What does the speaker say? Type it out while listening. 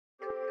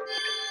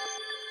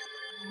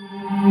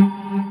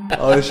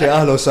اول شيء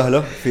اهلا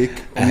وسهلا فيك،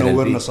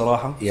 منورنا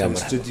صراحه في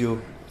الاستوديو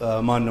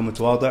مالنا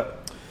متواضع،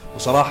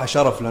 وصراحه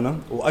شرف لنا،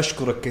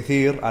 واشكرك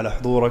كثير على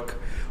حضورك،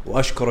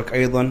 واشكرك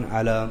ايضا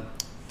على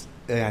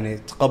يعني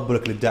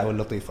تقبلك للدعوه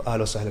اللطيفه.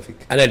 اهلا وسهلا فيك.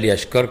 انا اللي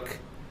اشكرك،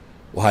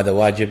 وهذا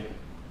واجب.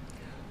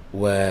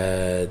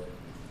 وطبعا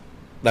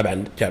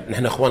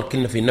نحن اخوان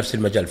كلنا في نفس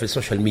المجال، في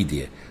السوشيال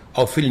ميديا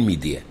او في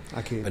الميديا.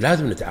 اكيد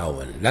لازم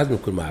نتعاون، لازم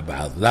نكون مع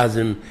بعض،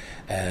 لازم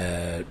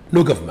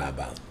نوقف مع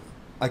بعض.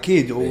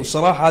 اكيد.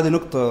 وصراحه هذه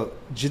نقطه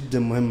جدا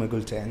مهمه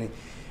قلتها. يعني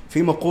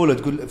في مقوله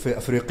تقول في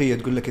افريقيه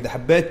تقول لك اذا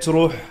حبيت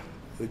تروح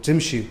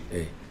تمشي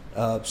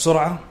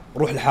بسرعه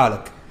روح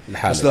لحالك،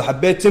 بس لو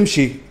حبيت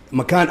تمشي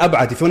مكان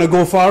ابعد if you wanna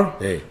go far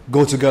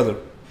go together.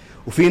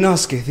 وفي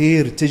ناس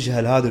كثير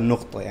تجهل هذه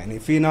النقطه. يعني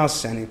في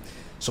ناس يعني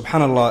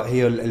سبحان الله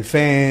هي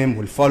الفيم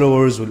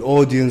والفولورز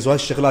والاودينس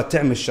وهالشغلات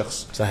تعمل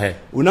الشخص صحيح،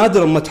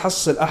 ونادر ما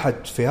تحصل احد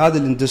في هذا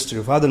الاندستري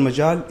وفي هذا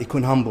المجال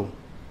يكون همبل.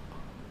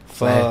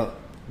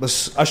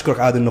 بس اشكرك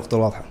على هذه النقطه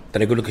الواضحه.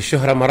 ترى يقول لك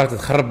الشهره مرات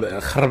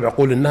تخرب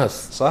عقول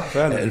الناس. صح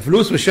فعلا،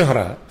 الفلوس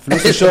والشهره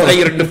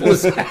تغير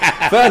النفوس.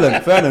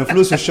 فعلا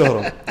الفلوس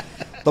والشهره.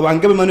 طبعا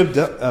قبل ما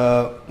نبدا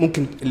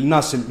ممكن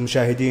الناس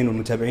المشاهدين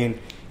والمتابعين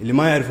اللي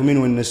ما يعرفوا مين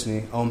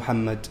ونسني او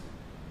محمد،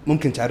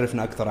 ممكن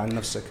تعرفنا اكثر عن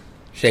نفسك؟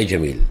 شيء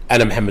جميل.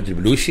 انا محمد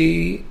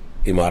البلوشي،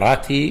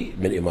 اماراتي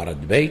من امارات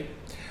دبي.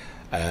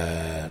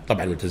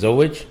 طبعا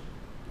متزوج،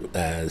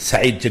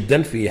 سعيد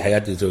جدا في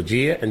حياتي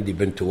الزوجيه، عندي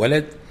بنت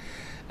وولد.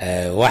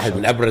 واحد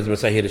من ابرز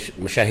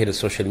مشاهير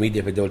السوشيال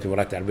ميديا في دوله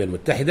الامارات العربيه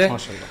المتحده، ما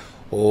شاء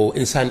الله.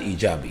 وانسان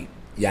ايجابي.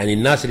 يعني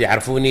الناس اللي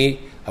يعرفوني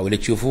او اللي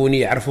تشوفوني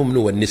يعرفوا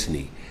منو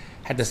ونسني،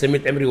 حتى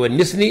سميت عمري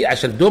ونسني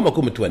عشان دوم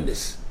اكون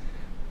متونس.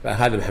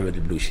 فهذا محمد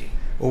البلوشي.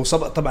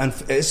 طبعا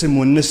اسم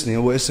ونسني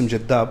هو اسم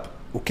جذاب.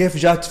 وكيف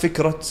جات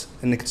فكره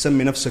انك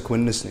تسمي نفسك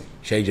ونسني؟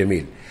 شيء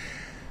جميل.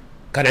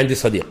 كان عندي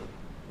صديق،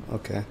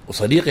 اوكي،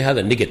 وصديقي هذا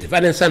النيجاتيف.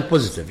 انا انسان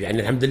بوزيتيف،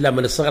 يعني الحمد لله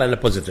من الصغر انا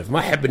بوزيتيف، ما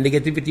احب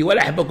النيجاتيفيتي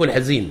ولا احب اكون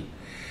حزين.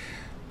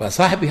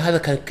 فصاحبي هذا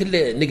كان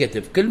كله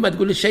نيجاتيف، كل ما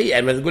تقول له شيء،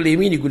 يعني ما تقول له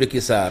يمين يقول لك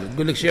يسار،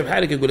 تقول لك شيء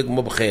بحالك يقول لك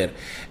مو بخير،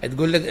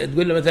 تقول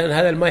له مثلا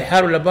هذا الماء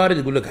حار ولا بارد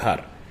يقول لك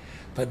حار.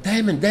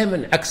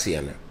 فدائما عكسي.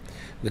 انا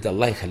قلت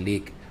الله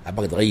يخليك،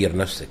 ابغى تغير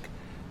نفسك،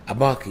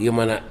 اباك يوم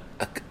انا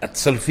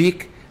اتصل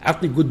فيك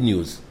اعطني جود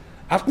نيوز،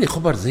 اعطني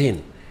خبر زين.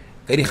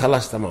 قال لي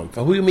خلاص تمام.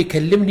 فهو يوم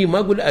يكلمني ما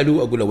اقول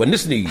الو، اقول له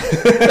ونسني.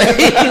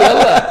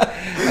 والله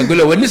اقول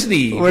له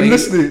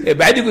ونسني.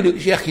 بعد يقول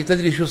لي يا اخي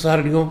تدري شو صار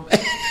اليوم؟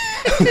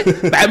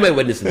 بعد ما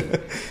يونسني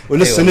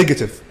ولسه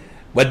نيجاتيف.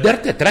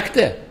 ودرته،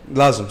 تركته،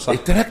 لازم صح،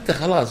 تركته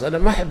خلاص. انا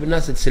ما احب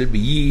الناس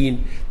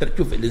السلبيين.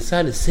 تشوف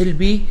الانسان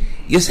السلبي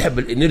يسحب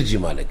الانرجي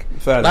مالك،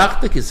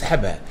 طاقتك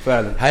يسحبها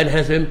فعلا. هاي نحن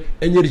نسميهم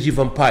انرجي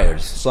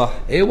فامبايرز. صح،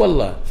 اي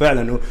والله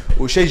فعلا.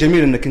 وشيء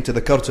جميل انك انت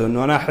ذكرته،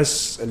 انه انا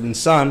احس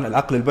الانسان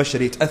العقل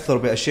البشري يتاثر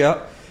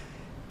باشياء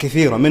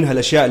كثيره، منها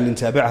الاشياء اللي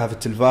نتابعها في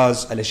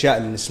التلفاز، الاشياء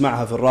اللي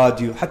نسمعها في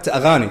الراديو، حتى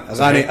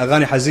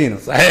اغاني حزينه.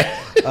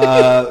 صحيح.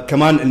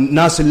 كمان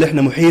الناس اللي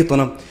احنا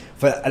محيطنا.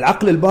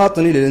 فالعقل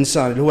الباطني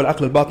للانسان اللي هو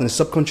العقل الباطني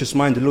السبكونشس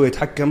مايند اللي هو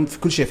يتحكم في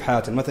كل شيء في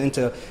حياته. مثلا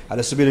انت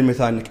على سبيل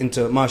المثال انك انت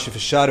ماشي في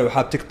الشارع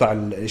وحاب تقطع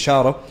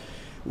الاشاره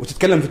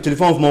وتتكلم في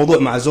التليفون في موضوع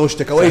مع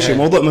زوجتك او اي شيء،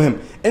 موضوع مهم،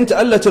 انت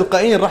الا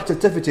تلقائيا راح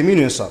تلتفت يمين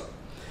ويسار.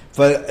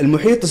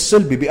 فالمحيط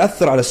السلبي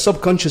بيأثر على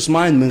السبكونشس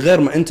مايند من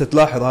غير ما انت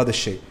تلاحظ هذا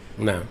الشيء.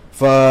 نعم.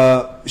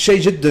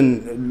 فشيء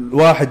جدا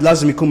الواحد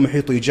لازم يكون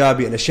محيطه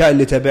ايجابي، الاشياء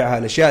اللي يتابعها،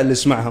 الاشياء اللي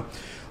يسمعها.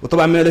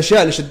 وطبعا من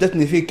الاشياء اللي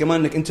شدتني فيك كمان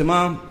انك انت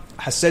ما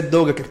حسيت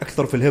ذوقك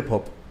اكثر في الهيب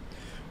هوب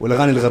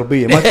والاغاني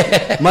الغربيه،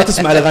 ما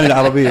تسمع الاغاني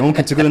العربيه.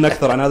 ممكن تقول لنا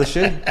اكثر عن هذا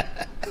الشيء؟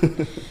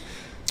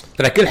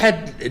 ترى كل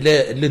حد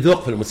له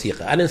ذوق في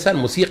الموسيقى. انا انسان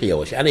موسيقي يا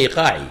وش، انا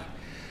ايقاعي،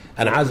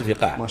 انا عازف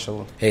ايقاع. ما شاء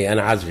الله. هي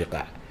انا عازف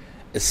ايقاع.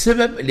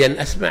 السبب لان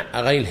اسمع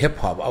اغاني الهيب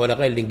هوب او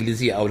الاغاني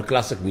الانجليزيه او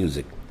الكلاسيك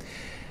ميوزك.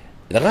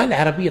 الاغاني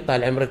العربيه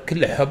طال عمرك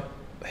كله حب،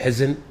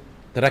 حزن،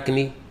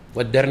 تركني،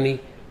 ودرني،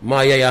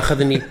 ما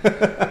ياخذني.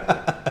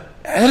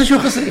 هذا شو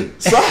خسري.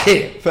 صح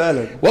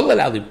فعلا والله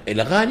العظيم.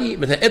 الاغاني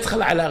مثلا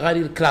ادخل على اغاني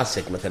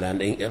الكلاسيك،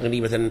 مثلا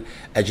اغنيه مثلا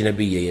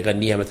اجنبيه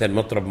يغنيها مثلا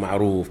مطرب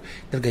معروف،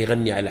 تلقى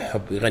يغني على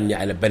حب، يغني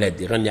على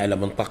بلد، يغني على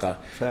منطقه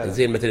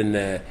زين.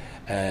 مثلا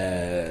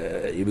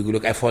يقول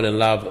لك I fall in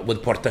love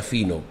with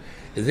Portofino،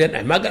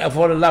 زين ما قال I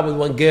fall in love with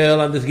one girl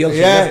and this girl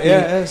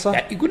صح.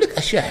 يعني يقول لك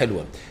اشياء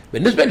حلوه.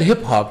 بالنسبه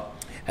للهيب هوب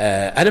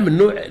انا من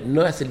نوع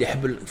الناس اللي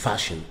يحب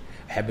الفاشن،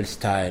 احب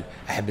الستايل،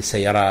 احب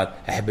السيارات،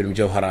 احب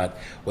المجوهرات.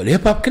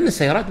 والهيب هوب كله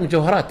سيارات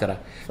مجوهرات. ترى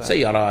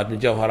سيارات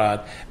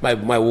مجوهرات.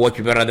 my watch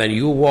better than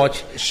you watch,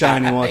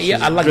 shiny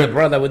watch. I like your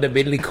brother with the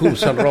Bentley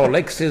Coupe and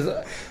Rolexes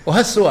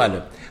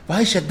وهالسوالف.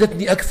 فهي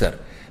شدتني اكثر.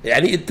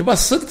 يعني انت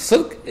بس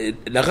صدق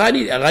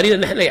الاغاني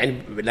نحن يعني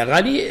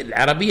الاغاني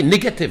العربيه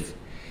نيجاتيف،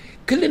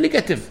 كله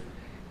نيجاتيف،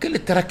 كله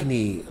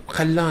تركني،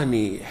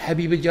 خلاني،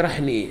 حبيبي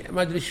جرحني،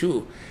 ما ادري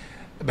شو.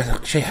 بس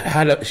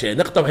شيء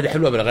نقطه واحده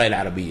حلوه بالاغاني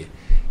العربيه،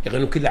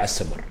 يغنون كله على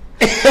السمر.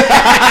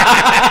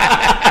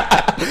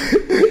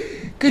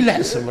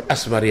 كلها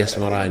اسمر يا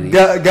اسمراني،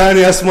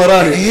 قاني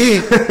اسمراني،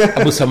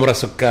 ابو سمره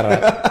سكره،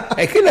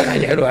 كلها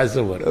اغاني حلوه على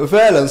السمر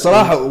فعلا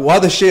صراحه.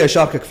 وهذا الشيء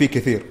اشاركك فيه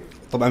كثير.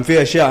 طبعا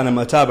في اشياء انا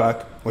ما اتابعك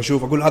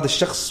واشوف اقول هذا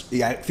الشخص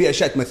يعني في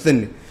اشياء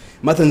تمثلني،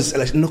 مثلا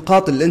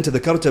النقاط اللي انت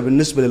ذكرتها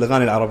بالنسبه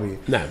للاغاني العربيه.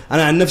 نعم.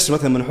 انا عن نفسي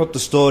مثلا من احط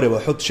ستوري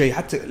واحط شيء،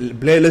 حتى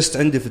البلاي ليست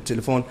عندي في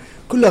التليفون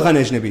كلها اغاني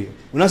اجنبيه،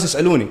 وناس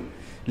يسالوني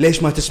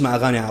ليش ما تسمع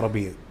اغاني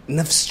عربيه؟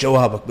 نفس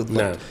جوابك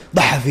بالضبط. نعم.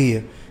 ضحى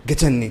فيا،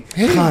 قتلني،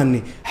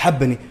 خانني،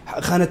 حبني،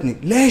 خانتني،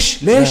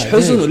 ليش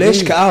حزن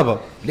وليش كآبة؟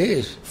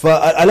 ليش؟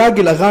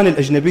 فألاقي الأغاني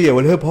الأجنبية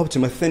والهيب هوب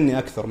تمثلني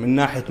أكثر من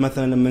ناحية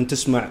مثلا لما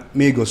تسمع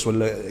ميغوس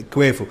ولا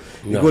كويفو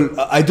يقول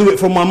I do it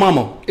for my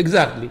mama.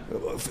 exactly.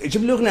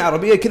 جيب لي أغنية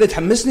عربية كذا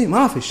تحمسني،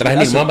 ما في شيء.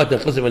 ترى ماما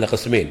تنقسم إلى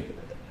قسمين،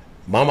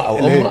 ماما أو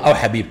أمه أو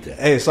حبيبته.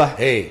 إيه صح.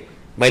 إيه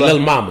ما يلا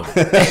الماما.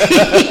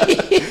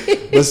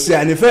 بس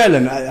يعني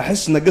فعلا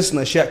أحس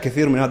نقصنا أشياء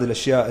كثير من هذه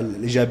الأشياء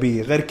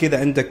الإيجابية. غير كذا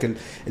عندك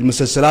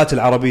المسلسلات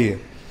العربية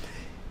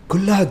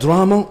كلها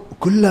دراما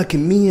وكلها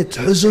كمية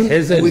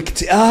حزن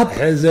واكتئاب،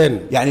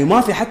 يعني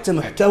ما في حتى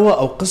محتوى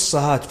أو قصة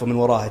هادفة من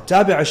وراها.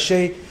 تتابع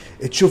الشيء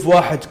تشوف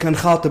واحد كان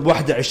خاطب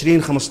واحدة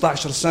 20-15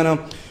 سنة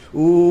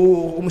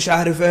ومش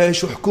عارف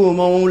إيش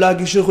وحكومة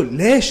وملاقي شغل.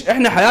 ليش؟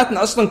 إحنا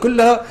حياتنا أصلا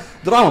كلها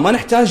دراما، ما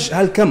نحتاج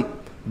هالكم.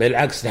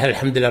 بالعكس نحن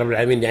الحمد لله رب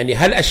العالمين، يعني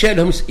هالاشياء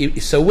اللي هم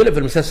يسوونها في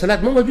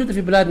المسلسلات ما موجوده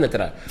في بلادنا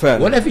ترى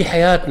ولا في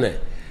حياتنا،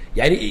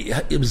 يعني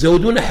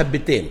بزودونا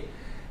حبتين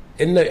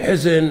انه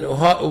حزن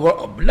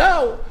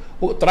لا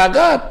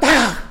وطراقات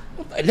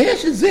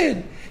ليش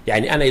الزين.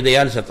 يعني انا اذا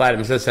جالس اطالع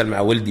مسلسل مع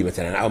ولدي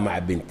مثلا او مع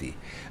بنتي،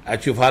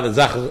 اشوف هذا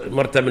زاخذ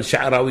مرته من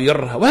شعرها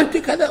ويرها وانت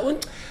كذا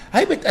وانت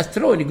هاي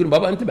بتاثرون، يقول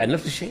بابا انت بعد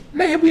نفس الشيء،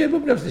 لا يا ابوي مو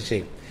بنفس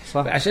الشيء.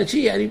 عشان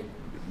شيء يعني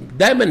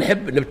دائما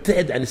نحب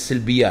نبتعد عن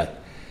السلبيات.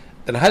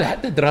 هذا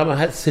حتى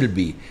الدراما هذا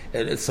سلبي،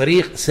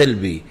 الصريخ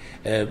سلبي،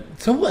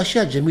 سووا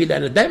اشياء جميله.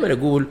 انا دائما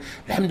اقول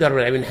الحمد لله رب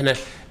العالمين. انا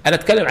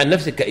اتكلم عن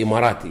نفسي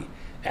كاماراتي،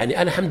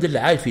 يعني انا الحمد لله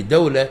عايش في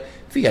دوله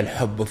فيها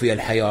الحب وفيها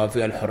الحياه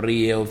وفيها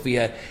الحريه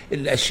وفيها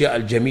الاشياء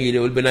الجميله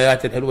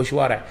والبنايات الحلوه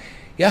شوارع.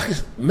 يا اخي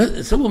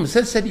سووا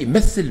مسلسل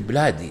يمثل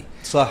بلادي.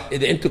 صح.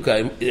 اذا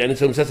انتم يعني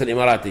سووا مسلسل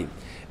اماراتي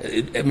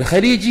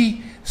خليجي،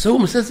 سووا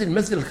مسلسل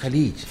يمثل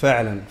الخليج.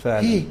 فعلا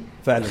فعلا.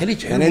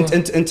 يعني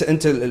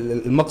انت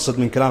المقصد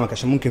من كلامك،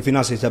 عشان ممكن في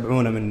ناس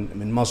يتابعونا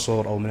من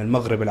مصر او من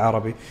المغرب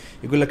العربي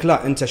يقول لك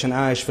لا انت عشان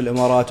عايش في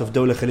الامارات وفي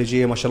دوله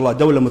خليجيه ما شاء الله،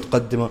 دوله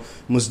متقدمه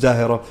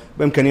مزدهره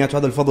بامكانيات،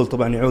 هذا الفضل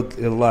طبعا يعود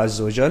الى الله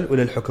عز وجل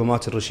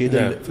وللحكومات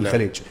الرشيده في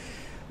الخليج.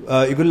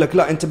 يقول لك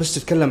لا انت بس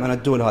تتكلم عن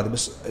الدول هذه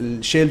بس.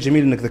 الشيء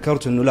الجميل انك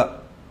ذكرت انه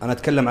لا أنا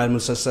أتكلم عن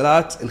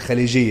المسلسلات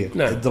الخليجية.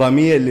 نعم.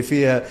 الدرامية اللي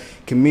فيها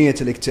كمية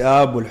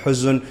الاكتئاب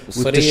والحزن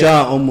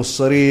والتشاؤم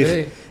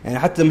والصريخ. يعني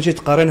حتى لما جيت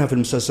تقارنها في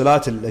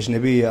المسلسلات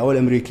الأجنبية أو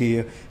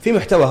الأمريكية في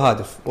محتوى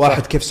هادف.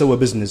 واحد كيف سوى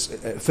بزنس،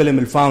 فيلم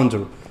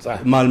الفاوندر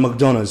مال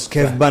ماكدونالدز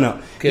كيف بنى.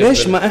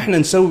 ليش ما إحنا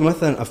نسوي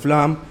مثلا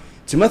أفلام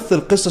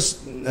تمثل قصص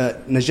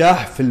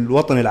نجاح في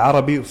الوطن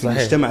العربي وفي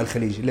المجتمع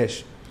الخليجي؟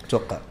 ليش؟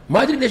 توقع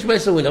ما أدري ليش ما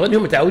يسوونه،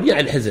 لأنهم متعودين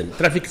على الحزن.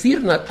 ترى في كثير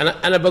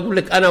أنا بقول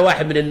لك أنا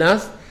واحد من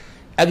الناس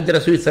أقدر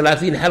أسوي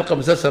 30 حلقة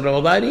مسلسل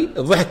رمضاني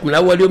ضحك من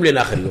أول يوم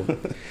لآخر يوم.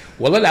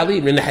 والله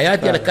العظيم لأن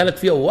حياتي أنا كانت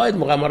فيها وايد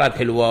مغامرات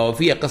حلوة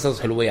وفيها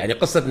قصص حلوة. يعني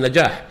قصة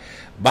نجاح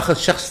باخذ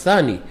شخص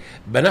ثاني،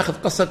 بناخذ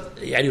قصة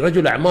يعني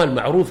رجل أعمال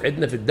معروف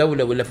عندنا في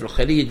الدولة ولا في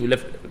الخليج ولا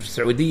في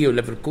السعودية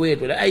ولا في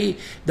الكويت ولا أي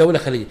دولة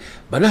خليجية،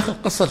 بناخذ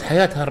قصة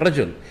حياة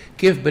هالرجل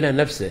كيف بنى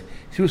نفسه،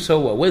 شو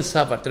سوى، وين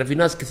سافر. ترى في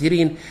ناس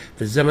كثيرين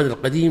في الزمن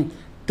القديم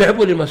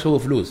تعبوا لما سووا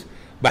فلوس،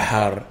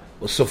 بحر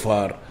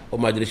والسفر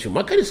وما ادري شو،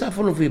 ما كانوا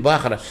يسافرون في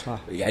باخره.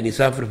 يعني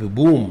يسافر في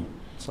بوم.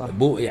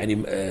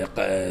 يعني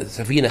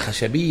سفينه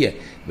خشبيه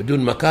بدون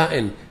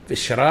مكائن في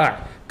الشراع،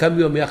 كم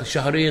يوم ياخذ؟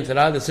 شهرين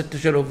 3 6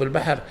 شهور في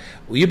البحر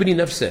ويبني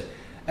نفسه.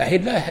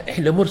 الحين لا،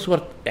 احنا الامور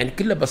صور يعني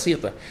كلها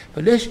بسيطه.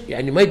 فليش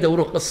يعني ما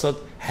يدورون قصه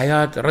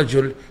حياه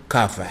رجل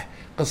كافح،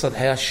 قصه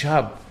حياه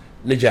شاب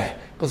نجح،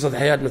 قصه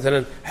حياه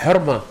مثلا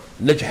حرمه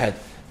نجحت.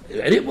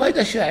 يعني وايد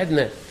اشياء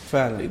عندنا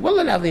فعلا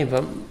والله العظيم.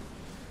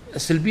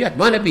 السلبيات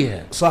ما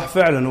نبيها. صح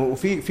فعلا.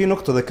 وفي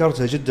نقطة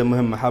ذكرتها جدا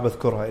مهمة حاب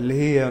أذكرها، اللي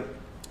هي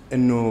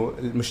إنه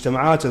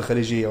المجتمعات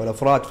الخليجية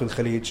والأفراد في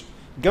الخليج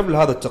قبل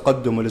هذا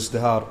التقدم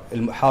والازدهار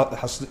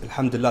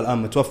الحمد لله الآن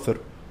متوفر،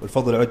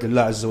 والفضل يعود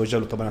لله عز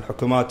وجل، وطبعا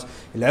الحكومات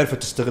اللي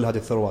عرفت تستغل هذه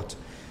الثروات.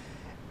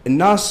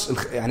 الناس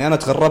يعني أنا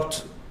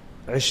تغربت،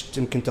 عشت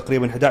يمكن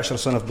تقريبا 11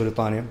 سنة في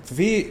بريطانيا،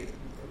 ففي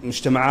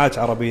مجتمعات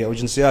عربية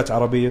وجنسيات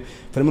عربية،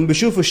 فلما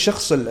بيشوفوا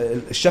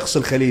الشخص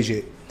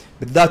الخليجي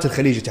بالذات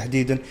الخليجي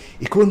تحديدا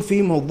يكون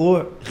في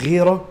موضوع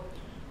غيرة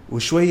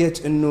وشوية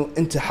انه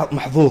انت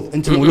محظوظ،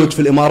 انت مولود في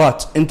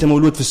الامارات، انت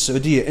مولود في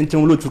السعودية، انت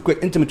مولود في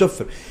الكويت، انت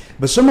متوفر.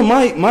 بس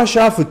هم ما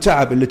شافوا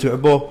التعب اللي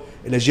تعبوه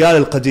الاجيال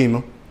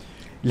القديمة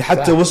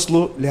لحتى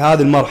وصلوا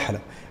لهذه المرحلة.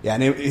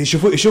 يعني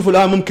يشوفوا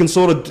الان ممكن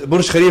صورة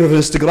برج خليفة في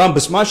الانستغرام،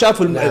 بس ما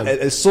شافوا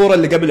الصورة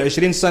اللي قبل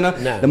 20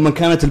 سنة لما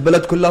كانت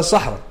البلد كلها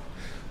صحراء.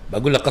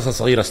 بقول لك قصة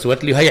صغيرة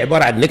استوت لي، وهي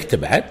عبارة عن نكتة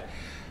بعد.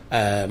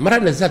 مرة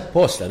نزلت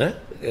بوست أنا،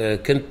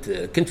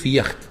 كنت في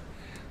يخت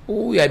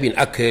ويابين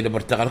اكل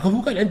برتقال.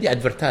 هو كان عندي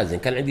ادفرتايزنج،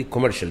 كان عندي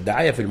كوميرشال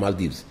دعايه في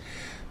المالديفز،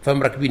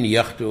 فمركبين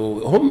يخت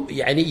وهم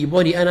يعني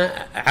يبوني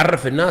انا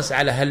اعرف الناس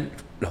على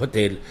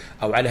هالهوتيل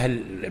او على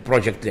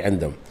هالبروجكت اللي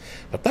عندهم.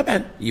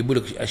 فطبعا يجيبوا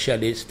لك اشياء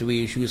اللي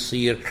يستوي شو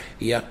يصير،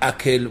 يا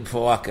اكل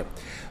وفواكه.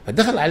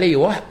 فدخل علي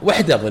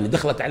وحده، اظن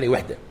دخلت علي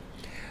وحده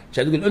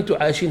عشان تقول انتم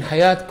عايشين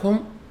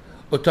حياتكم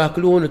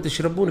وتاكلون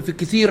وتشربون، وفي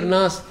كثير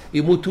ناس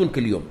يموتون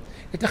كل يوم.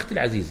 قلت اختي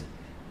العزيزه،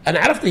 انا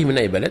عرفت هي من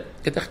اي بلد.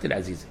 قلت اختي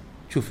العزيزه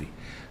شوفي،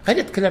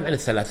 خلينا نتكلم عن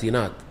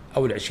الثلاثينات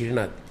او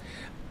العشرينات،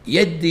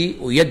 يدي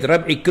ويد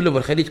ربعي كله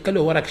بالخليج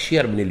كله وراك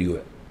شير من اليوع.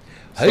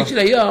 هذيك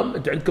الايام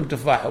انتم عندكم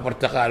تفاح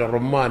وبرتقال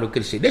ورمان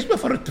وكل شيء، ليش ما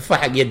فرت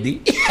تفاح حق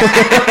يدي؟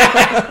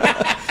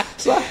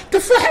 صح،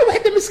 تفاحه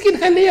واحده مسكين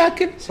خليه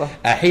ياكل. صح.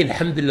 الحين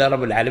الحمد لله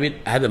رب العالمين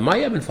هذا ما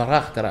يا من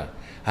فراغ، ترى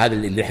هذا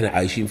اللي احنا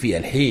عايشين فيه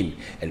الحين،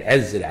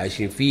 العز اللي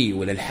عايشين فيه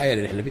ولا الحياه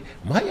اللي احنا فيه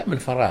ما يا من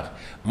فراغ.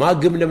 ما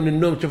قمنا من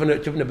النوم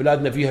شفنا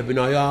بلادنا فيها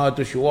بنايات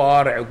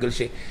وشوارع وكل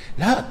شيء،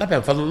 لا طبعا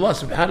فضل الله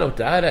سبحانه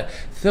وتعالى،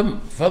 ثم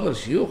فضل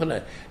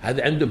شيوخنا،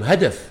 هذا عندهم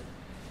هدف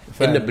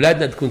ان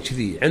بلادنا تكون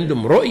كذي،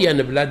 عندهم رؤيه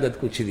ان بلادنا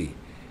تكون كذي.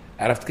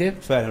 عرفت كيف؟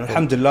 فعلا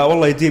الحمد لله،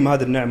 والله يديم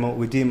هذه النعمه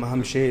ويديم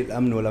اهم شيء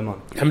الامن والامان.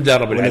 الحمد لله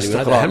رب العالمين،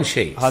 هذا اهم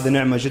شيء، هذه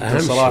نعمه جدا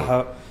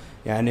صراحه،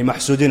 يعني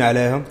محسودين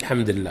عليها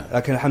الحمد لله،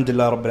 لكن الحمد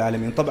لله رب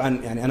العالمين. طبعا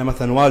يعني انا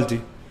مثلا والدي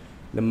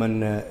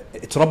لما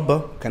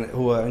تربى كان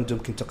هو عنده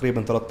يمكن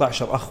تقريبا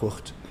 13 اخ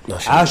واخت،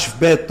 عاش في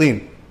بيت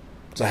طين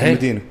صحيح،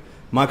 المدينه،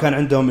 ما كان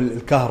عندهم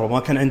الكهرباء، ما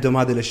كان عندهم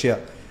هذه الاشياء،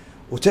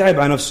 وتعب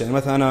على نفسه. يعني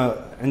مثلا انا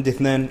عندي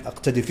 2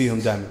 اقتدي فيهم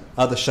دائما،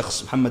 هذا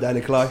الشخص محمد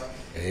علي كلاي،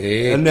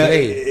 انه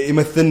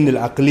يمثلني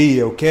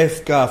العقليه وكيف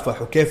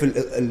كافح وكيف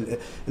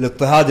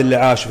الاضطهاد اللي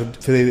عاش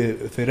في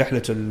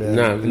رحلته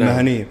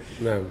المهنيه.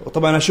 نعم.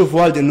 وطبعا اشوف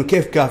والدي انه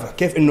كيف كافح،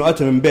 كيف انه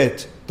اتى من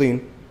بيت طين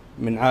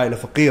من عائله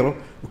فقيره،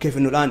 وكيف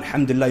انه الان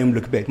الحمد لله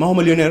يملك بيت، ما هو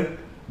مليونير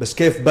بس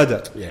كيف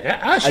بدا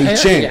عاش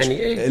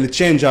يعني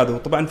التشينج هذا.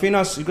 وطبعا في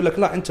ناس يقول لك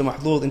لا انت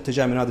محظوظ، انت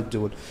جاي من هذه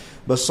الدول.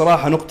 بس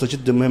صراحه نقطه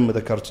جدا مهمه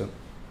ذكرتها،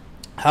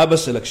 حاب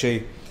اسالك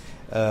شيء،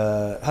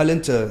 هل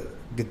انت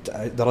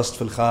قد درست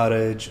في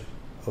الخارج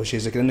او شيء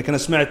زي كذا؟ انك انا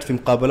سمعت في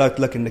مقابلات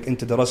لك انك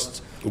انت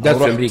درست في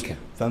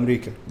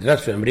امريكا.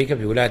 درست في امريكا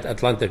في ولايه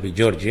اتلانتا في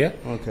جورجيا.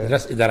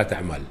 درست اداره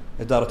اعمال.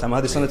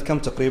 هذه سنه كم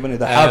تقريبا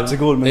اذا حاب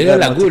تقول؟ من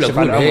لا اقول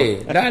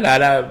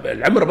لا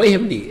العمر ما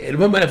يهمني،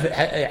 المهم انا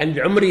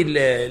عندي عمري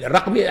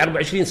الرقمي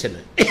 24 سنه.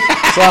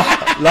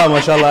 صح، لا ما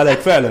شاء الله عليك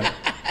فعلا.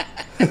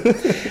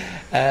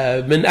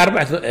 من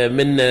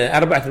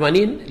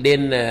 84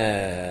 لين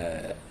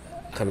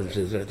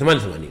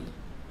 88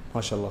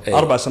 ما شاء الله.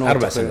 4 سنوات.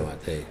 4 سنوات.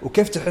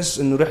 وكيف تحس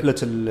انه رحله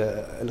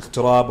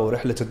الاغتراب او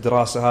رحله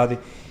الدراسه هذه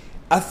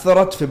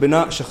اثرت في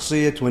بناء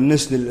شخصيه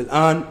ونسني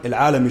الان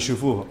العالم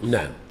يشوفوها؟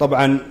 نعم.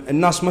 طبعا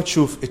الناس ما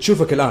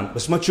تشوفك الان،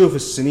 بس ما تشوف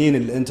السنين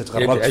اللي انت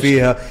تغربت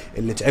فيها،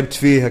 اللي تعبت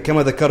فيها،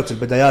 كما ذكرت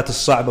البدايات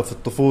الصعبه في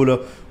الطفوله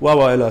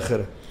والى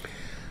اخره.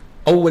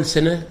 اول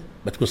سنه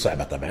بتكون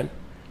صعبه طبعا،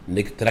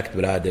 انك تركت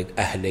بلادك،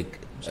 اهلك،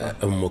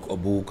 امك،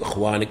 ابوك،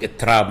 اخوانك،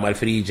 التراب مال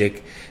فريجك،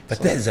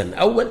 فتحزن.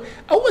 اول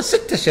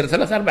 6 اشهر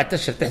 3-4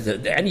 اشهر تحزن،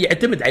 يعني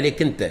يعتمد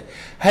عليك انت،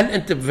 هل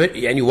انت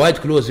يعني وايد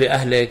كلوز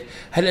لاهلك،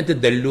 هل انت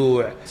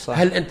دلوع، صح.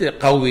 هل انت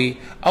قوي،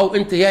 او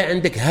انت جاي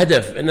عندك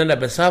هدف ان انا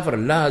بسافر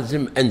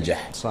لازم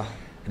انجح، صح،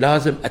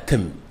 لازم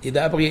اتم،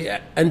 اذا ابغي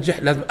انجح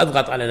لازم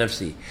اضغط على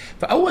نفسي.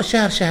 فاول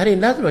شهر شهرين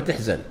لازم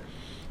تحزن،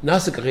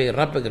 ناسك غير،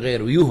 ربك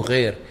غير، ويوه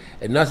غير،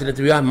 الناس اللي انت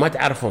وياهم ما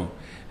تعرفهم،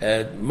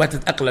 ما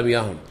تتأقلم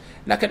وياهم.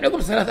 لكن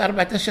عقب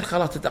 3-4 اشهر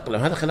خلاص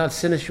تتأقلم، هذا خلال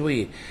سنة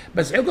شوية،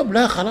 بس عقب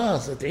لا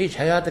خلاص تعيش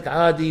حياتك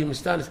عادي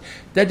مستانس.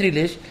 تدري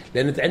ليش؟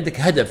 لأن أنت عندك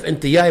هدف،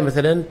 أنت جاي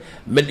مثلا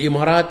من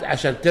الإمارات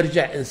عشان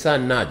ترجع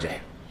إنسان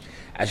ناجح.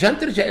 عشان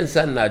ترجع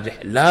إنسان ناجح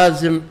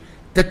لازم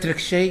تترك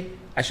شيء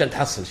عشان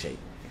تحصل شيء.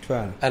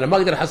 فعلا. أنا ما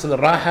أقدر أحصل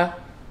الراحة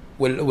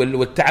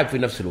والتعب في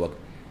نفس الوقت،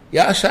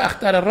 يا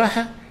أختار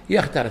الراحة يا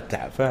أختار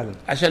التعب فعلا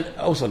عشان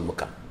أوصل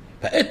مكان.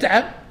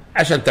 فاتعب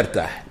عشان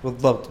ترتاح.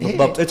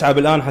 بالضبط. اتعب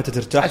الآن حتى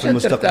ترتاح في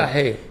المستقبل.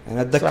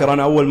 يعني أتذكر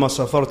أنا أول ما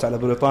سافرت على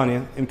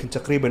بريطانيا، يمكن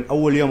تقريبا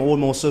أول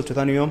ما وصلت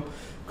ثاني يوم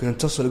كنت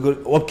اتصل اقول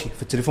وابكي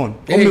في التليفون،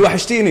 امي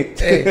وحشتيني.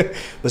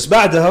 بس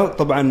بعدها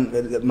طبعا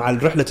مع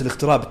رحله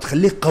الاغتراب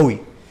تخليك قوي،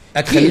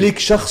 تخليك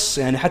شخص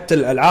يعني حتى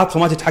العاطفه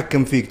ما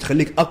تتحكم فيك،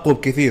 تخليك اقوى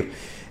بكثير.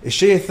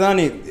 الشيء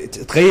الثاني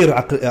تغير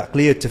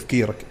عقليه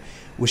تفكيرك.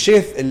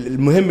 والشيء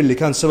المهم اللي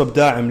كان سبب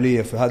داعم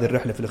لي في هذه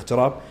الرحله في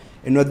الاغتراب،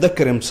 انه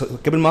اتذكر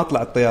قبل ما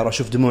اطلع الطياره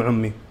اشوف دموع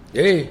امي،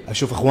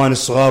 اشوف اخواني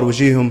الصغار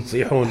وجيهم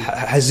يصيحون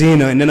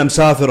حزينه ان انا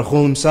مسافر،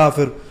 اخوهم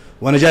مسافر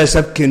وانا جاي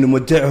ابكي انه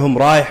مودعهم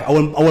رايح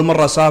اول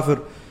مره اسافر.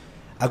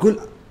 اقول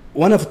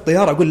وانا في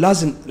الطياره اقول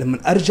لازم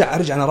لما ارجع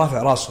انا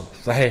رافع راسهم.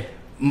 صحيح.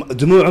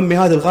 دموع امي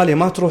هذه الغاليه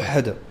ما تروح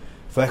حدا.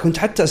 فكنت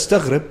حتى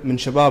استغرب من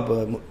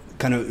شباب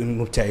كانوا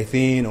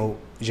مبتعثين او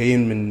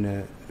جايين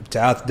من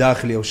ابتعاث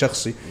داخلي او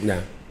شخصي.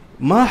 نعم.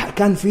 ما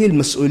كان فيه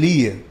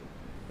المسؤوليه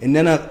ان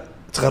انا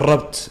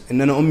تغربت،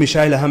 ان انا امي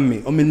شايله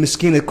همي، امي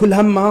المسكينه كل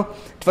همها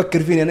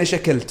تفكر فيني انا ايش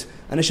اكلت،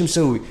 انا ايش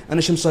مسوي، انا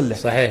ايش مصلح.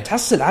 صحيح.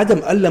 تحصل عدم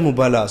الا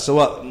مبالاه،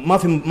 سواء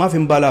ما في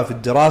مبالاه في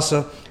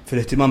الدراسه، في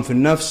الاهتمام في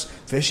النفس،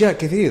 في اشياء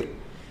كثير.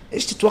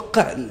 ايش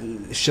تتوقع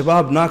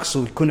الشباب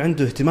ناقصه يكون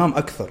عنده اهتمام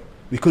اكثر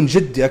ويكون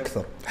جدي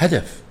اكثر؟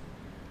 هدف.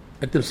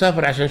 انت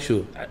مسافر عشان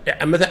شو؟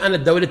 مثلا انا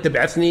الدوله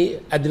تبعثني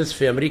ادرس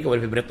في امريكا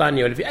ولا في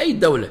بريطانيا ولا في اي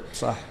دوله،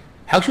 صح،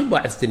 حق شو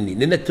بعثتني؟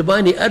 لان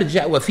تباني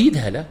ارجع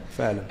وافيدها. لا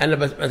فعلا. انا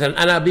بس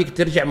مثلا انا ابيك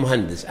ترجع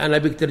مهندس، انا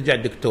ابيك ترجع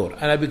دكتور،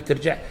 انا ابيك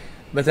ترجع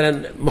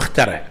مثلا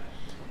مخترع.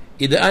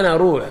 اذا انا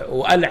اروح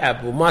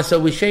والعب وما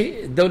اسوي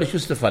شيء، الدوله شو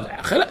استفاد؟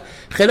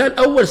 خلال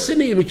اول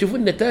سنه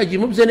يشوفون نتائجي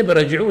مو بزينه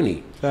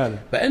بيرجعوني فعلا.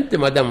 فانت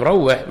ما دام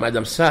مروح، ما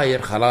دام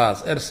ساير،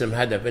 خلاص ارسم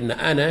هدف ان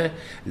انا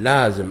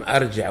لازم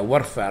ارجع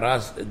وارفع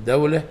راس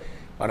الدوله،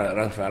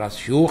 ارفع راس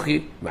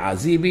شيوخي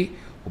معازيبي،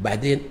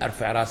 وبعدين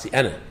ارفع راسي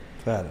انا.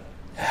 فعلا.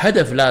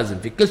 هدف لازم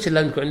في كل شيء،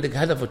 لازم يكون عندك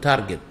هدف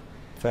وتارجت.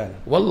 فعلا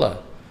والله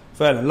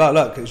فعلا.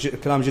 لا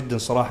كلام جدا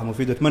صراحه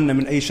مفيد. اتمنى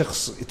من اي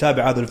شخص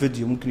يتابع هذا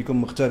الفيديو ممكن يكون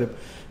مغترب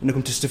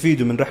انكم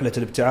تستفيدوا من رحله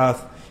الابتعاث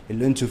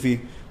اللي انتم فيه،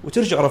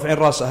 وترجعوا رافعين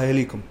راس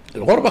اهاليكم.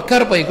 الغربه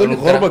كربه، يقول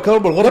الغربه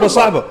كربه، الغربه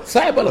صعبه.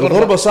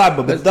 الغربه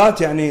صعبه بس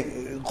بالذات، يعني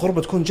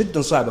الغربه تكون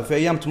جدا صعبه، في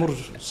ايام تمر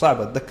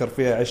صعبه اتذكر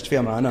فيها عشت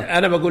فيها معنا.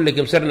 انا بقول لك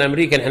مسرنا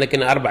امريكا احنا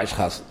كنا 4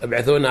 أشخاص،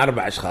 بعثونا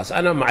 4 أشخاص،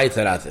 انا معي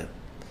 3،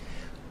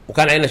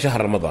 وكان علينا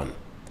شهر رمضان.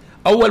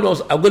 اول ما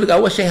اقول لك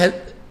اول شيء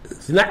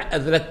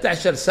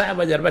 13 ساعه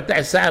بعد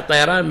 14 ساعه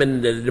طيران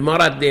من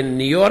الامارات لين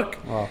نيويورك،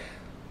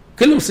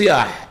 كلهم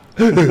صياح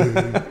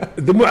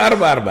دموع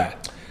 4.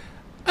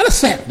 انا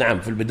صحت نعم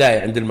في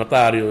البدايه عند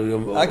المطار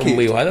يوم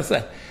امي وهذا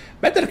صح.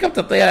 بعد ركبت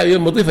الطياره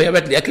يوم مضيفه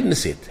جابت لي اكل،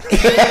 نسيت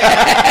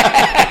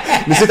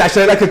نسيت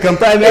عشان الاكل كان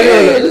طعم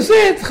يعني.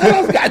 نسيت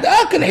خلاص، قاعد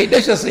اكل الحين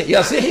ليش اصيح؟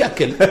 يا صيح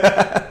ياكل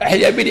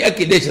الحين يبيني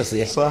اكل ليش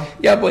اصيح؟ صح.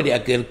 يابوني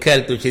اكل،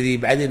 كلت وكذي.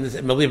 بعدين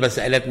المضيفه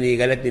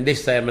سالتني قالت لي ليش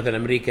صاير مثلا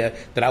امريكا؟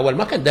 ترى اول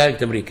ما كان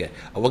دايركت امريكا،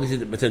 او وقت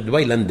مثلا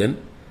دبي لندن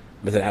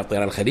مثلا على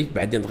طيران الخليج،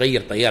 بعدين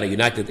تغير طياره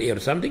يونايتد اير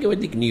سامثينج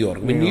يوديك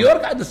نيويورك، من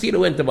نيويورك عاد تصير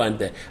وين تبغى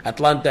انت،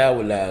 اتلانتا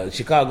ولا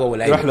شيكاغو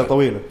ولا اي رحله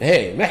طويله.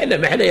 هي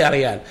محله يا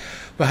ريال.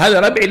 فهذا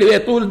ربعي اللي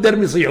طول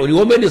الدرب يصيحون،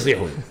 يومين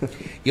يصيحون.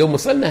 يوم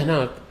وصلنا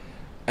هناك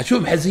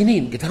اشوف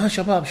حزينين، قلت ها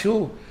شباب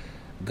شو؟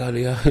 قالوا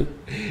يا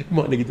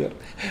ما نقدر،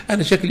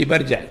 انا شكلي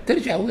برجع.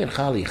 ترجع وين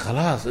خالي؟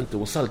 خلاص انت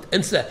وصلت،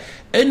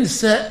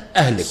 انسى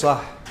اهلك.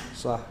 صح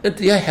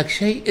انت جاي حق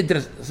شيء،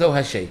 ادرس سوي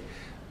هالشيء.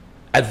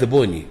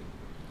 عذبوني،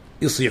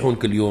 يصيحون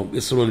كل يوم،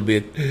 يصلون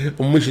البيت،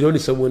 امي شلون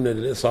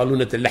يسوون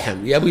صالونه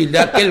اللحم؟ يا ابوي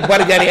لا كل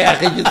برجر يا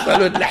اخي،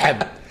 صالونه لحم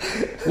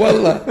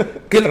والله،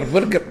 كل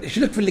برجر. ايش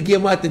لك في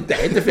الجيمات انت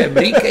في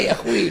امريكا يا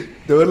اخوي؟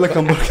 دور لك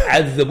همبرجر.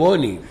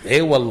 عذبوني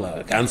اي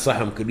والله، كان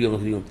صحهم كل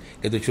يوم.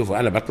 قلت شوفوا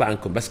انا بطلع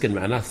عنكم بسكن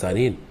مع ناس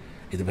ثانيين،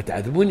 اذا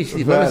بتعذبوني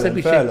شيء ما بسوي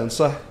شيء. فعلا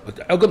صح.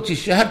 عقب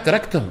الشهر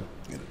تركتهم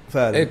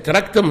فعلا.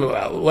 تركتهم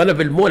وانا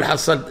بالمول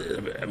حصلت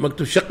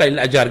مكتوب شقه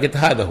للاجار، قلت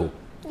هذا هو.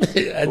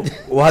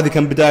 وهذه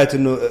كان بدايه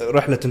انه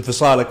رحله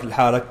انفصالك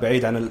لحالك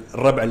بعيد عن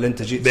الربع اللي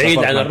انت جيت بعيد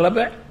عن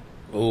الربع.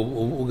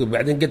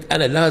 وبعدين قلت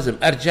انا لازم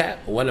ارجع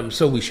وانا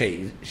مسوي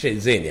شيء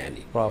زين يعني.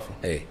 برافو.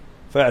 اي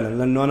فعلا،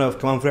 لانه انا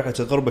كمان في رحله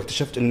الغربه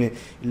اكتشفت اني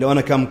لو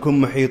انا كان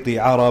مكون محيطي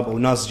عرب او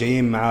ناس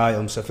جايين معاي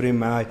او مسافرين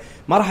معاي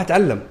ما راح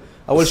اتعلم.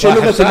 اول شيء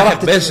لغتي ما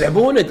راح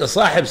بيسحبونك.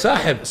 صاحب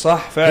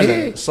صح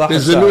فعلا. صح.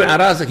 ينزلون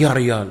على راسك، يا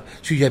ريال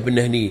شو جايب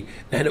لنا هني؟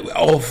 نحن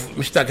اوف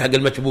مشتاق حق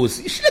المكبوس.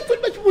 ايش لك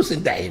بالمكبوس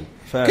انت الحين؟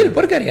 كل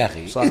برجر يا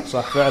اخي.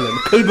 صح فعلا.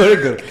 كل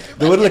برجر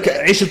دور لك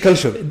عيش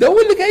الكلشر،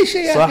 دور لك اي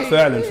شيء يا صح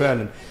أخي.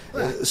 فعلا.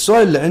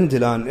 السؤال اللي عندي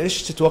الان،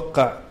 ايش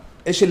تتوقع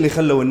ايش اللي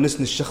خلى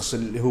ونسني الشخص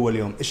اللي هو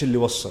اليوم؟ ايش اللي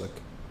وصلك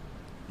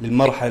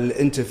للمرحله اللي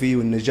انت فيه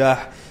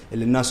والنجاح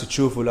اللي الناس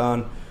تشوفه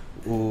الان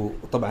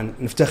وطبعا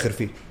نفتخر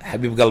فيه؟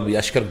 حبيب قلبي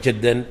اشكرك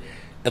جدا.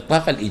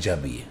 الطاقه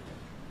الايجابيه.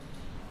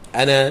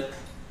 انا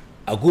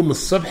اقوم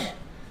الصبح،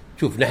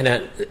 شوف نحن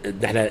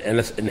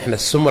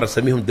السمر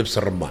اسميهم دبس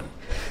الرمان،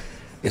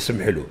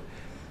 اسم حلو.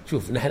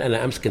 شوف نحن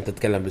انا امس كنت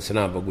اتكلم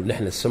بالسناب بقول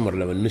نحن السمر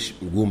لما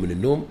نقوم من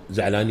النوم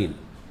زعلانين،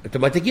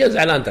 اوتوماتيكيا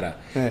زعلان. ترى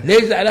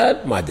ليش زعلان؟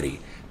 ما ادري.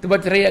 تبغى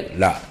تريق؟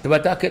 لا. تبغى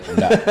تاكل؟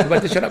 لا. تبغى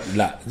تشرب؟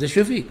 لا. زي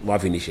شو فيك؟ ما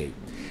فيني شيء.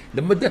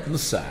 لما ادت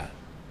نص ساعه،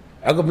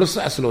 عقب نص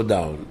ساعه سلو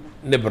داون،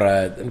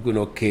 نبرد، نقول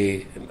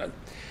اوكي.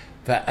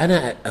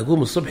 فانا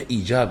اقوم الصبح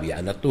ايجابي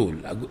على طول.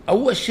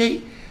 اول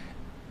شيء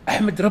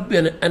احمد ربي،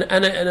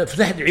 انا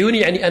فتحت عيوني،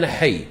 يعني انا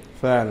حي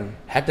فعلا.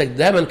 حتى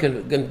دائما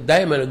كنت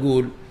دائما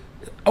اقول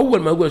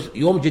اول ما اقول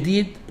يوم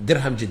جديد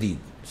درهم جديد.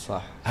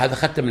 صح. هذا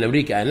خدته من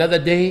امريكا،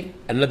 another day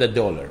another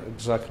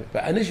dollar. exactly.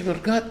 فانا ايش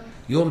مركات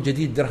يوم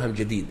جديد درهم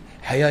جديد،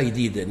 حياه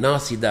جديده،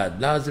 ناس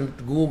جداد. لازم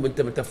تقوم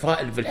انت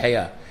متفائل في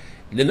الحياه،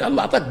 لان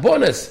الله اعطاك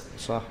بونس.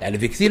 صح. يعني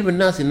في كثير من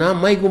الناس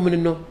ينام ما يقوم من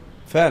النوم.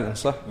 فعلا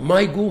صح. ما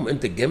يقوم.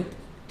 انت قمت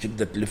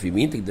تقدر تلف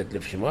يمين، تقدر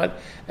تلف شمال،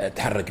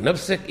 تحرك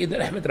نفسك،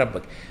 اذا احمد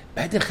ربك.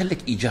 بعدين خليك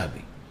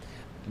ايجابي.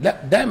 لا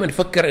دائما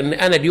فكر ان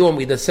انا اليوم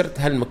اذا صرت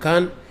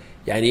هالمكان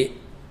يعني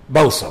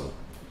بوصل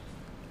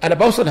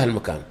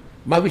هالمكان،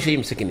 ما في شيء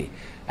يمسكني.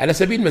 على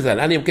سبيل المثال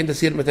انا يمكن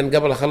تصير مثلا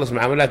قبل اخلص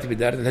معاملاتي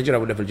باداره الهجره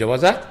ولا في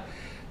الجوازات،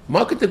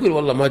 ما كنت اقول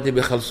والله ما تبي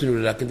يخلصوني،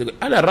 ولا كنت اقول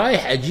انا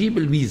رايح اجيب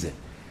الفيزا،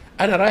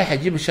 انا رايح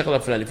اجيب الشغله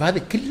الفلانيه. فهذا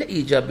كله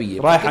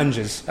ايجابيه،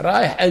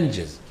 رايح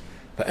انجز.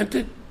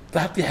 فانت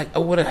تعطي حق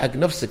اولا حق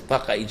نفسك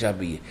طاقه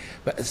ايجابيه.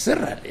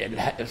 فالسر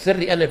يعني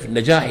سري انا في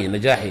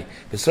نجاحي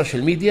في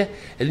السوشيال ميديا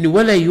اني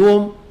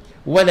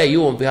ولا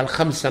يوم في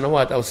هال5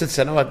 سنوات او 6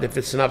 سنوات في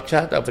السناب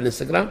شات او في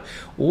الانستغرام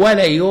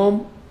ولا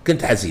يوم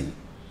كنت حزين.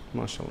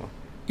 ما شاء الله.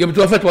 يوم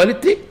توفت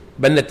والدتي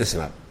بنت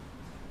سناب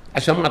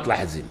عشان ما اطلع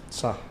حزين.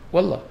 صح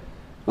والله.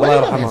 الله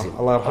يرحمه.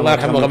 الله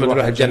يرحمه وغمد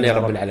روح الجنه يا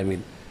رب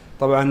العالمين.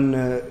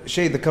 طبعا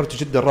شيء ذكرته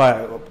جدا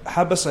رائع.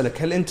 حاب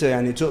اسالك هل انت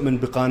يعني تؤمن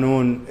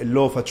بقانون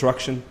اللو اوف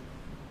اتراكشن؟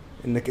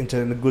 انك انت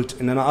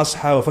قلت ان انا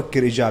اصحى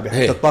وافكر ايجابي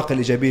حتى الطاقه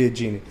الايجابيه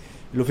تجيني.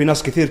 لو في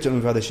ناس كثير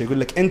تؤمن بهذا الشيء، يقول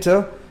لك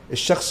انت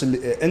الشخص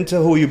اللي انت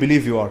هو يو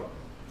بليف يو ار.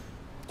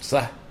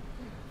 صح.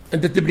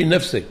 انت تبني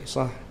نفسك.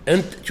 صح.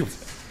 انت شوف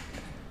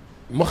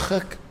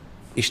مخك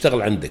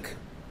يشتغل عندك.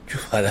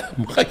 شوف هذا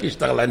مخك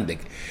يشتغل عندك.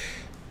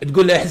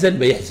 تقول له احزن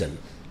بيحزن.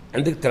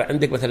 عندك ترى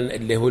عندك مثلا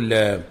اللي هو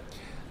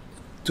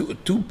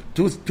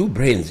تو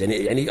برينز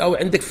يعني او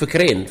عندك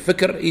فكرين،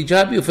 فكر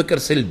ايجابي وفكر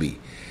سلبي.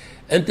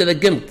 انت اذا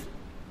قمت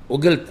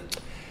وقلت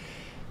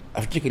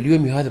افتكر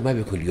اليوم هذا ما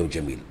بيكون اليوم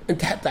جميل،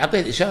 انت حتى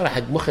اعطيت اشاره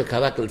حق مخك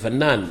هذاك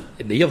الفنان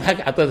اللي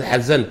يضحك، اعطيته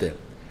حزنته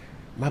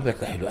ما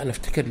بيطلع حلو. انا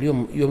افتكر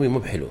اليوم يومي مو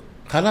بحلو،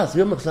 خلاص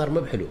يومك صار مو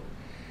بحلو.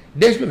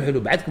 ليش مو بحلو؟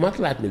 بعدك ما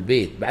طلعت من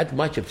البيت، بعدك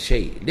ما شفت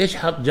شيء. ليش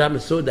حاط جامه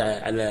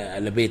سوداء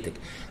على بيتك؟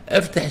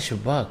 افتح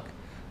الشباك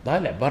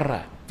طالع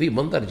برا في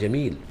منظر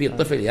جميل، في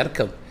طفل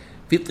يركض،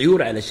 في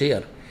طيور على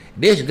شجر.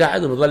 ليش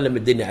قاعد ومظلم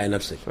الدنيا على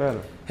نفسك؟ فعلا.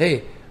 هي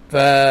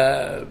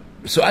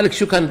فسؤالك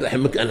شو كان؟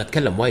 انا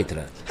اتكلم وايد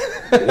ترى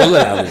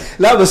والله العظيم.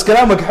 لا بس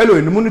كلامك حلو،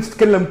 انه مو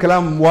تتكلم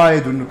كلام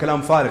وايد وانه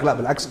كلام فارغ، لا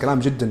بالعكس كلام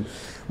جدا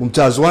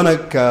ممتاز، وانا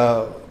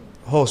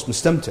كهوست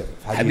مستمتع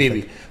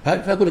حبيبي.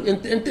 فاقول لك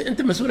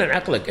انت مسؤول عن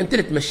عقلك، انت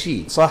اللي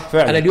تمشيه. صح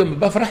فعلا. انا اليوم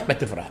بفرح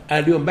بتفرح، انا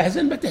اليوم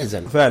بحزن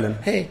بتحزن فعلا.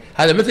 هي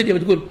هذا مثل يوم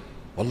تقول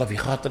والله في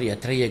خاطري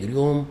اتريق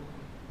اليوم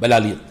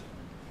بلاليط.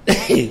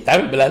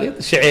 تعرف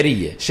بلاليط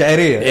شعريه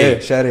ايه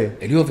شعريه.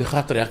 اليوم في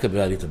خاطري اكل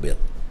بلاليط بيض،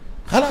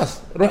 خلاص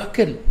روح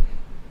كل.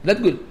 لا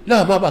تقول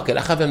لا ما باكل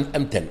اخاف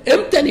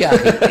امتن يا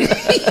اخي.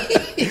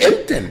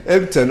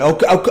 امتن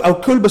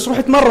او كل بس روح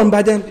اتمرن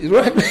بعدين.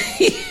 روح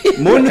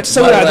مو انك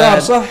تسوي اعذار.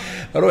 صح.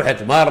 روح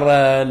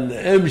اتمرن،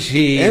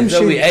 امشي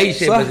سوي اي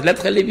شيء بس لا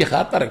تخليه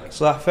بخاطرك.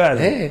 صح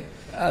فعلا. ايه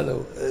هذا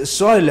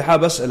السؤال اللي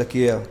حاب اسالك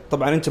اياه.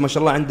 طبعا انت ما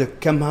شاء الله عندك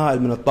كم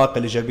هائل من الطاقه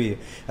الايجابيه.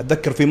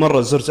 اتذكر في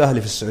مره زرت اهلي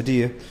في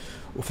السعوديه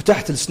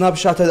وفتحت السناب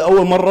شات، هذا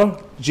اول مره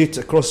جيت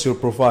اكروس يور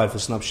بروفايل في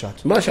السناب شات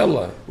ما شاء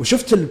الله،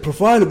 وشفت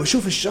البروفايل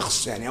وبشوف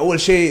الشخص. يعني اول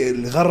شيء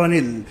اللي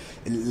غرني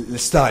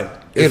الستايل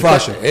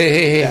الفاشن.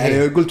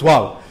 يعني قلت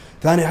واو.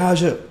 ثاني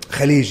حاجه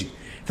خليجي.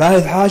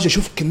 ثالث حاجه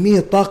شوف كميه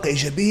طاقه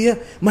ايجابيه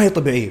ما هي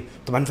طبيعيه.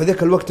 طبعا في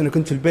ذاك الوقت انا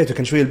كنت في البيت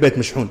وكان شويه البيت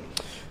مشحون،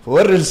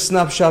 فوري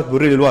السناب شات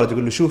بوري للوالد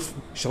يقول له شوف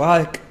ايش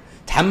رايك،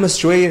 تحمس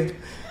شويه.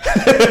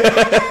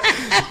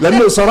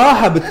 لانه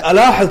صراحه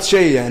بتلاحظ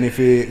شيء يعني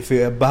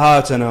في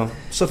ابهاتنا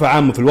بصفه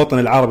عامه في الوطن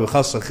العربي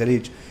وخاصه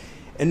الخليج،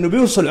 انه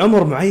بيوصل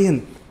عمر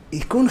معين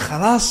يكون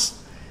خلاص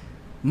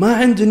ما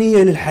عنده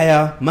نيه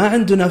للحياه، ما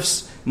عنده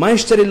نفس، ما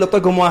يشتري الا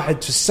طقم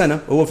واحد في السنه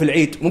هو في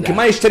العيد، ممكن نعم.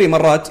 ما يشتري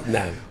مرات.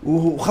 نعم.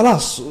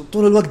 وخلاص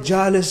طول الوقت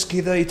جالس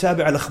كذا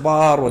يتابع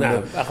الاخبار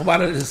نعم.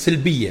 اخبار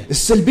السلبيه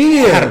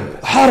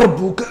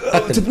حرب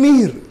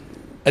وتدمير.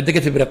 انت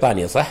كنت في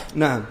بريطانيا صح؟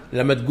 نعم.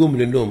 لما تقوم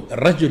من النوم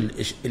الرجل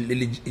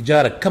اللي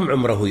جارك كم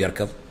عمره هو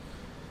يركض؟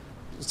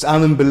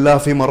 آمن بالله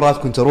في مرات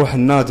كنت أروح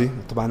النادي،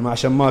 طبعا ما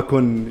عشان ما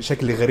أكون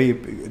شكلي غريب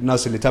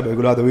الناس اللي تابعوا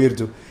يقولوا هذا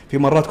ويردو. في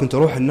مرات كنت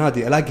أروح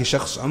النادي ألاقي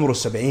شخص عمره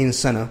 70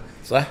 سنة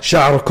صح؟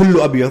 شعره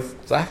كله أبيض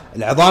صح؟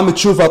 العظام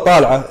تشوفها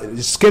طالعة،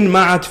 السكن ما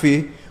عاد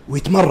فيه،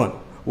 ويتمرن،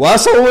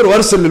 وأصور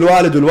وأرسل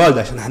للوالد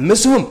والوالدة عشان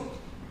أحمسهم.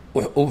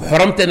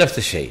 وحرمته نفس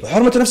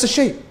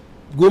الشيء.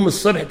 تقوم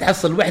الصبح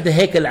تحصل وحدة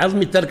هيكل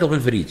عظمي تركض في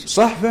الفريج.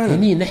 صح فعلا.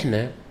 يعني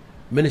نحن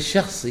من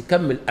الشخص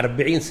يكمل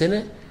 40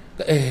 سنة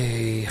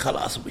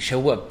خلاص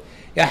شوب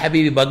يا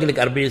حبيبي باقي لك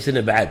 40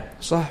 سنة بعد.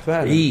 صح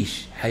فعلا.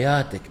 عيش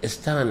حياتك،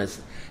 استانس،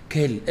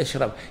 كل،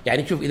 اشرب.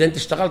 يعني شوف إذا أنت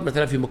اشتغلت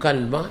مثلا في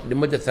مكان ما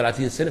لمدة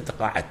 30 سنة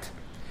تقاعدت،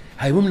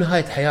 هاي مو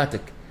نهاية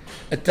حياتك.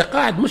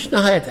 التقاعد مش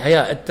نهاية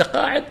حياة،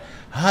 التقاعد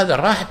هذا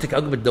راحتك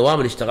عقب الدوام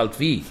اللي اشتغلت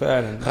فيه.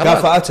 فعلا.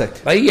 كافأتك.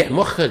 ريح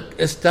مخك،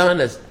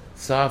 استانس،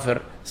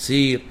 سافر،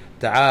 سير،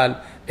 تعال،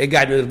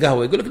 اقعد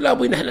القهوة. يقول لك لا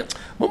ابوي نحن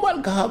مو مال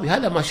القهوة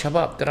هذا ما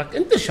شباب. تراك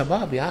انت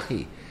شباب يا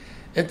اخي،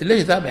 انت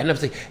ليش تابع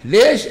نفسك؟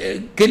 ليش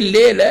كل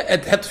ليله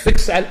تحط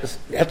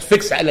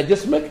فيكس على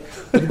جسمك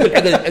وتقول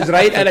حق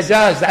اسرائيل انا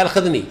جاهز تعال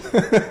خذني؟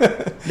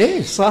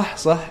 ليش؟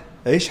 صح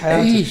عيش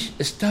حياتك، عيش،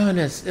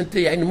 استانس. انت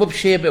يعني مو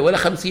بشيبه ولا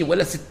 50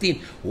 ولا 60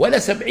 ولا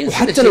 70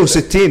 وحتى لو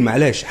 60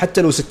 معليش،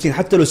 حتى لو 60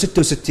 حتى لو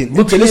 66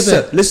 انت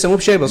لسه مو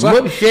بشيبه. صح، مو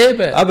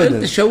بشيبه ابدا.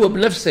 انت شوب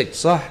نفسك.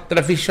 صح.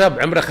 ترى في شاب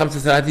عمره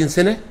 35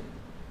 سنه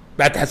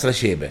بعد تحصل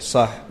شيبه.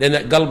 صح.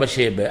 لان قلبه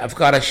شيبه،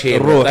 افكاره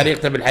شيبه،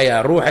 طريقته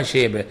بالحياه، روحه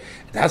شيبه.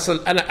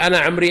 تحصل انا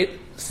عمري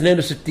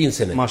 62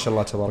 سنه ما شاء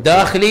الله تبارك،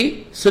 داخلي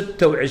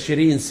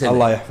 26 سنه.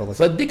 الله يحفظك.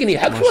 صدقني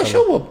حق شو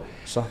اشوب.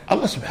 صح.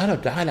 الله سبحانه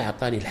وتعالى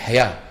اعطاني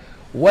الحياه،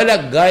 ولا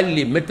قال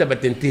لي متى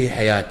بتنتهي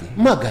حياتي،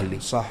 ما قال لي.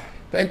 صح.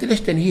 فانت ليش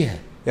تنهيها؟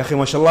 يا اخي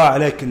ما شاء الله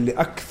عليك،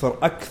 اللي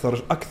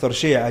اكثر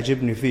شيء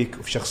عجبني فيك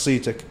وفي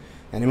شخصيتك،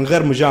 يعني من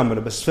غير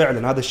مجامله بس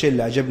فعلا هذا الشيء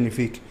اللي عجبني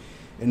فيك،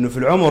 انه في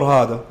العمر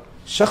هذا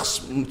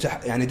شخص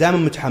يعني دائما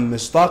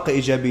متحمس، طاقه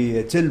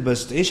ايجابيه،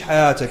 تلبس، تعيش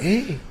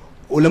حياتك.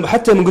 ولما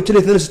حتى لما قلت لي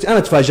 62 انا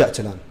تفاجأت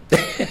الان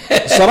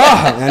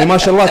صراحه، يعني ما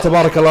شاء الله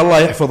تبارك الله، الله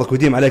يحفظك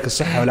ويديم عليك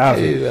الصحه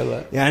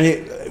والعافيه. يعني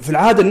في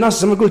العاده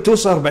الناس زي ما قلت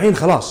توصل 40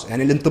 خلاص،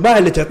 يعني الانطباع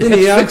اللي تعطينا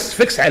اياه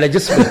فيكس على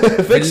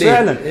جسمك فيكس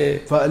فعلا.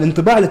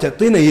 فالانطباع اللي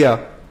تعطينا اياه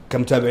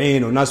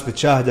كمتابعين وناس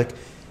بتشاهدك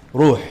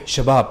روح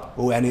شباب.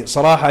 ويعني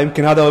صراحه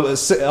يمكن هذا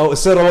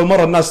السر اول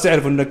مره الناس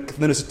تعرف انك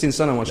 62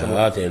 سنه ما شاء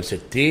الله.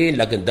 62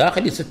 لكن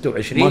داخلي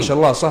 26 ما شاء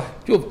الله. صح.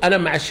 شوف انا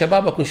مع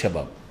الشباب اكون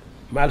شباب،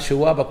 مع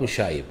الشواب اكون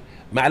شايب،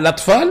 مع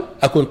الاطفال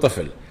اكون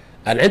طفل.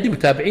 انا عندي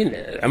متابعين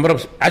عمرهم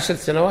 10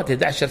 سنوات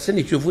 11 سنه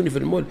يشوفوني في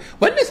المول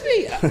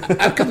ونسني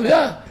اركض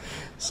وياه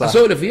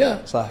اسولف وياه.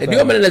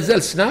 اليوم انا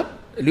نزلت سناب،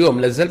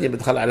 اليوم نزلت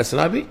بدخل على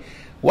سنابي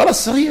ورا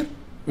الصغير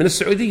من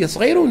السعوديه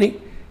صغيروني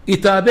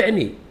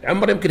يتابعني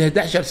عمره يمكن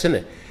 11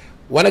 سنه،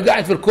 وانا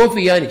قاعد في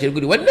الكوفي يعني كان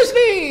يقول لي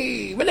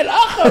ونسني من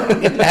الاخر.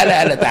 قلت له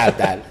هلا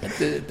تعال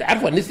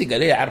تعرف ونسني؟ قال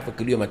لي اعرفك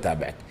كل يوم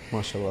اتابعك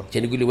ما شاء الله.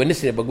 كان يقول لي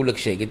ونسني بقول لك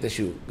شيء. قلت له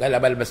شو؟ قال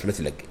ابى البس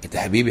مثلك. قلت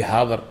حبيبي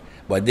حاضر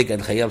بوديك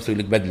الخيار بسوي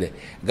لك بدله.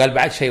 قال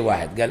بعد شيء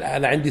واحد، قال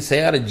انا عندي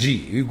سياره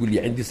جي. يقول لي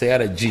عندي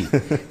سياره جي.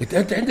 قلت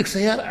انت عندك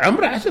سياره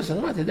عمرها 10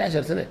 سنوات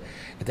 11 سنه؟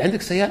 قلت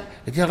عندك سياره؟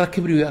 قلت يلا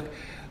ركبني وياك.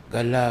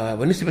 قال لا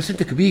ونسني بس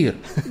انت كبير.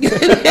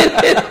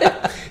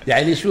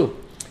 يعني شوف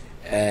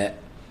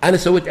انا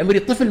سويت عمري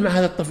طفل مع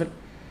هذا الطفل،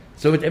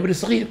 سويت عمري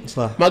صغير.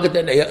 صح. ما قلت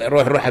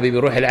روح حبيبي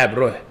روح العب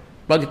روح،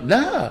 ما قلت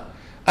لا،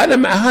 انا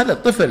مع هذا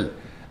الطفل،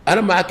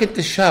 انا مع كنت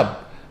الشاب،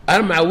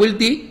 انا مع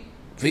ولدي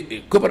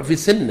في كبر في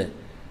سنه،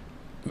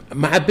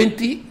 مع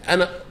بنتي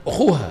انا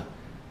اخوها.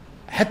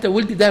 حتى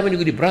ولدي دائما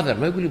يقول لي براذر،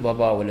 ما يقول لي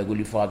بابا ولا يقول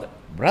لي فاذر،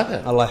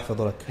 براذر. الله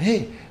يحفظ لك.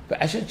 هي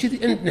فعشان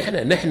كذي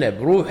نحن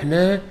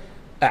بروحنا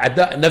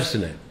اعداء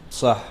نفسنا.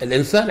 صح.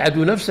 الانسان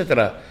عدو نفسه.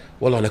 ترى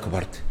والله انا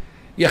كبرت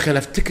يا اخي، انا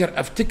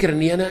افتكر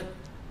اني انا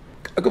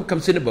عقب كم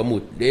سنه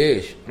بموت.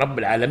 ليش؟ رب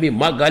العالمين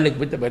ما قال لك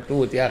انت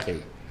بتموت يا اخي.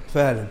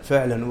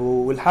 فعلا.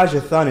 والحاجه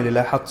الثانيه اللي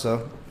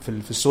لاحظتها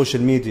في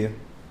السوشيال ميديا،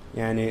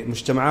 يعني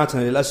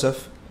مجتمعاتنا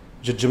للاسف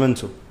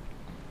جدجمنتو،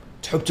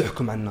 تحب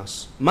تحكم على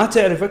الناس، ما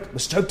تعرفك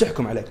بس تحب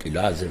تحكم عليك.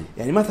 لازم.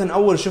 يعني مثلا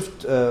اول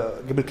شفت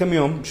قبل كم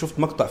يوم شفت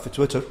مقطع في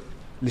تويتر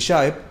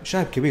لشايب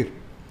كبير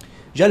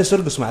جالس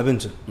يرقص مع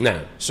بنته.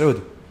 نعم. سعودي.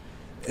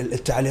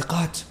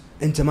 التعليقات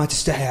انت ما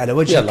تستحي على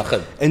وجهك، يلا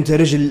خذ انت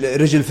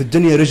رجل في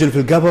الدنيا، رجل في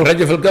القبر،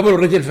 رجل في القبر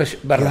ورجل في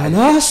برا. يا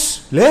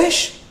ناس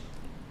ليش؟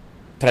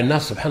 ترى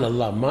الناس سبحان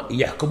الله ما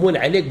يحكمون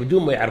عليك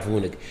بدون ما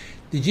يعرفونك،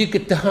 تجيك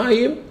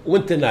التهايم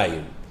وانت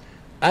نايم.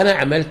 انا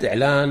عملت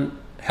اعلان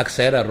حق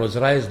سيارة الروز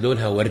رايز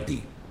لونها وردي،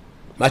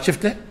 ما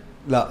شفته؟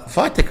 لا.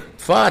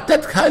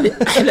 فاتتك هذه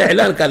احلى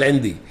اعلان كان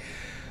عندي.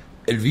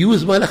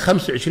 الفيوز ماله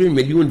 25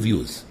 مليون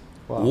فيوز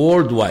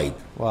وورلد وايد.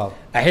 واو.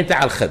 الحين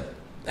تعال خذ،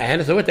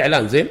 الحين سويت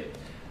اعلان زين،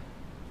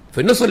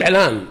 في نص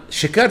الاعلان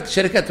شكرت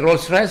شركه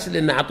رولز رايس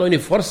لان اعطوني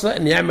فرصه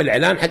اني اعمل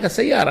اعلان حق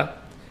السياره.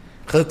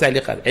 خذ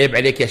تعليقات، عيب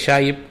عليك يا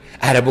شايب،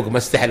 انا ابوك ما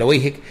استحى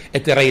وجهك،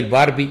 انت ريل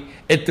باربي،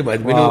 انت ما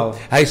ادمنوا،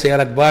 هاي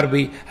سياره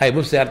باربي، هاي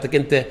مو سيارتك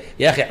انت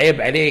يا اخي،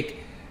 عيب عليك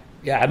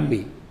يا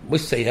عمي، مش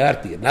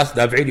سيارتي، الناس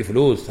دافعين لي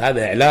فلوس،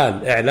 هذا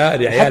اعلان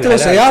يا عيال. حتى لو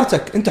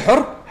سيارتك انت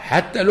حر،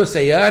 حتى لو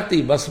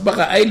سيارتي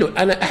بصبغه اي لون.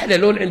 انا احلى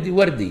لون عندي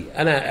وردي،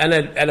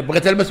 انا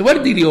بغيت البس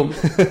وردي اليوم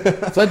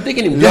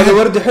صدقني. لا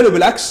وردي حلو،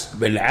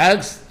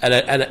 بالعكس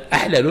انا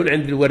احلى لون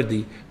عندي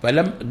الوردي.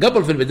 فلم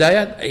قبل في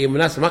البدايات اي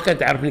الناس ما كانت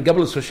تعرفني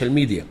قبل السوشيال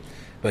ميديا،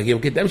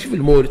 فكنت امشي في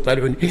المول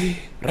يطالعوني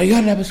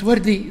ريال لابس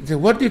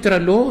وردي ترى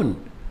اللون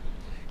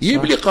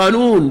يجيب لي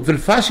قانون في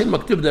الفاشن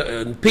مكتوب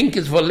بينك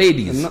از فور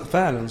ليديز.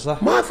 فعلا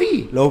صح. ما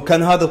في، لو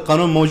كان هذا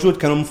القانون موجود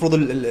كان المفروض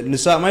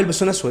النساء ما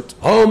يلبسون اسود.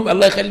 هم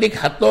الله يخليك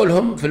حطوا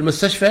لهم في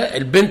المستشفى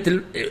البنت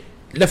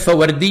لفه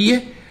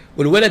ورديه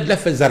والولد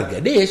لفه زرقاء.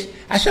 ليش؟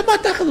 عشان ما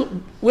تاخذ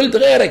ولد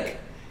غيرك.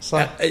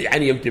 صح.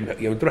 يعني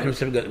يوم تروح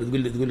المستشفى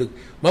تقول لك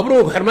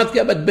مبروك حرمتك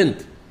يا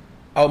بنت،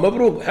 او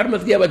مبروك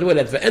حرمتك يا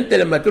ولد. فانت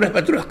لما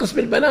بتروح قسم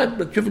البنات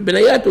بتشوف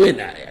البنيات وين،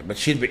 يعني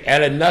بتشيل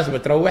على الناس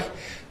بتروح.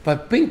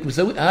 فبينك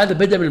بسوي هذا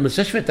بدا من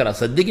المستشفى. ترى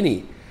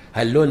صدقني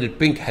هاللون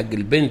البينك حق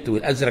البنت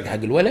والازرق حق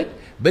الولد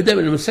بدا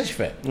من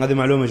المستشفى. هذه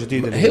معلومه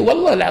جديده. هي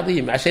والله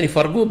العظيم عشان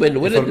يفرقوا بين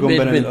الولد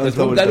وبين البنت.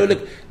 قالوا لك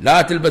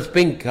لا تلبس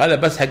بينك، هذا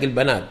بس حق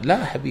البنات.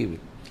 لا حبيبي،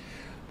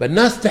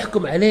 فالناس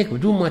تحكم عليك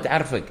بدون ما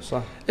تعرفك.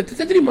 صح. انت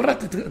تدري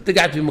مرات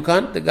تقعد في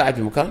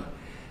مكان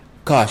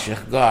كاشخ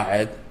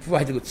قاعد، في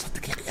واحد يقول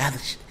صدق يا اخي هذا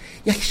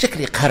يا اخي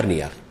شكلي يقهرني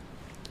يا اخي.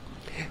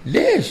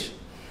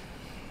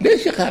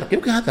 ليش يقهرك؟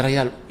 يمكن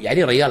هذا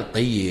ريال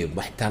طيب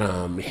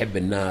محترم، يحب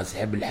الناس،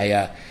 يحب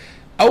الحياه.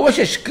 اول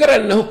شيء اشكره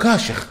انه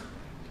كاشخ،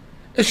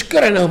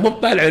 اشكره انه مو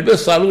طالع البيت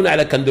صالونه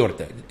على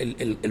كندورته.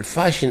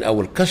 الفاشن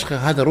او الكشخه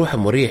هذا روحه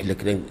مريح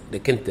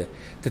لك انت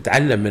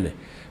تتعلم منه.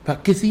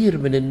 فكثير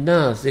من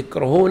الناس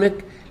يكرهونك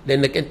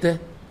لانك انت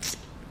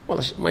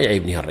والله ما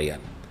يعيبني هالريال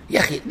يا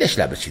اخي، ليش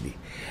لابس كذي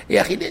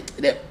يا اخي؟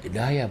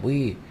 لا يا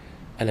ابوي،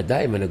 انا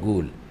دائما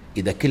اقول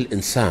اذا كل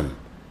انسان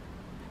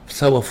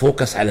سوى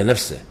فوكس على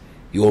نفسه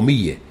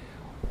يوميه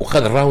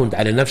وخذ راوند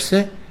على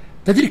نفسه،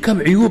 تدري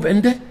كم عيوب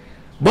عنده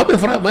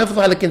ما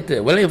يفضى لك انت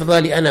ولا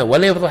يفضى لي انا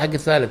ولا يفضى حق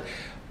الثالث،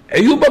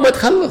 عيوبه ما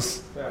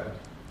تخلص.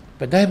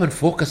 فدائما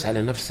فوكس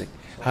على نفسك،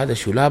 هذا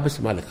شو لابس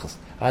ما لك خص،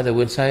 هذا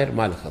وين ساير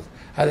ما لك خص،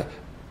 هذا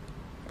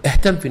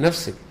اهتم في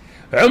نفسك،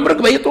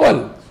 عمرك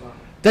بيطول.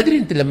 تدري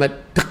انت لما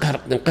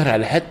تنقهر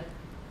على حد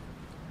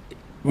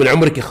من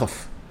عمرك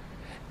يخف،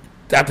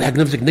 تعطي حق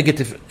نفسك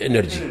نيجاتيف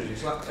انرجي،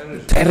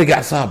 تحرق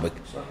اعصابك.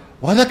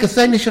 وهذاك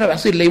الثاني يشرب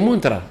عصير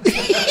ليمون ترى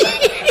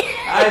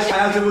عايش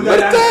حياته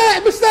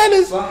مرتاح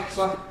مستانس.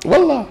 صح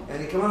والله.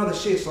 يعني كمان هذا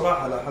الشيء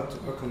صراحه لاحظت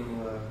بحكم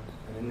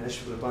يعني اني اعيش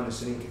في بريطانيا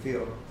سنين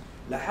كثيره،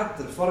 لاحظت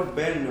الفرق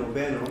بيننا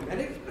وبينهم،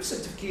 يعني نفس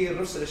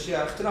التفكير نفس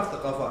الاشياء، اختلاف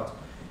ثقافات،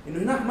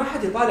 انه هناك ما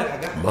حد يطالع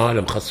حق احد، ما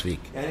له مخص فيك.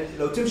 يعني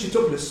لو تمشي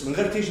توبلس من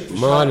غير تيشرت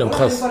ما له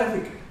مخص يطالع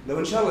فيك. لو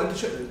ان شاء الله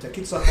انت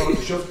اكيد صار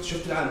فرق،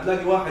 شفت العالم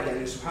تلاقي واحد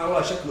يعني سبحان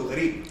الله شكله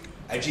غريب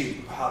عجيب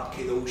وحاط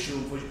كذا وشوف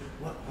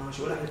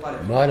ماشي ولا حد يطالع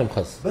فيك، ما له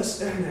مخص.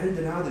 بس احنا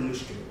عندنا هذه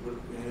المشكله،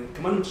 يعني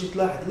كمان تجي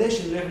تلاحظ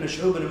ليش ان احنا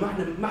شعوبنا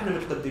ما احنا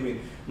متقدمين،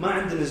 ما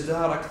عندنا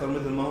ازدهار اكثر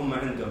مثل ما هم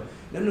عندهم،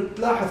 لانه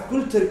تلاحظ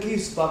كل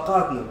تركيز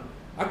طاقاتنا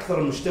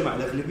اكثر المجتمع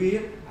الاغلبيه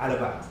على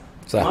بعض.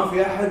 صح. ما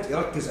في احد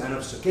يركز على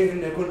نفسه كيف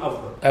انه يكون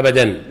افضل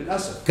ابدا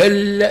للاسف.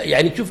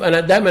 يعني شوف انا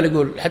دائما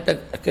اقول، حتى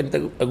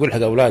كنت اقول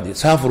حق اولادي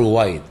سافروا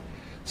وايد،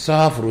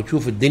 سافروا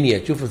شوف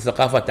الدنيا، شوف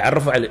الثقافات،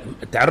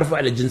 تعرفوا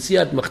على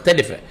جنسيات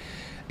مختلفه.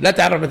 لا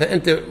تعرف مثلا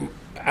انت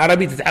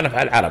عربي تتعرف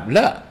على العرب،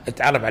 لا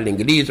تتعرف على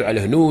الانجليز وعلى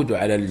الهنود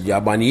وعلى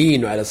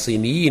اليابانيين وعلى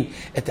الصينيين،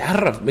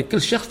 اتعرف من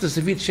كل شخص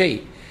تستفيد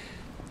شيء.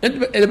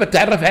 انت اذا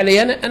بتتعرف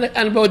علي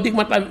انا بوديك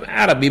مطعم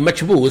عربي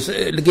مكبوس،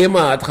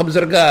 القيمات، خبز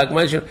رقاق،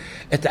 ما شنو،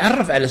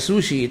 اتعرف على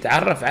سوشي،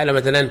 اتعرف على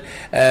مثلا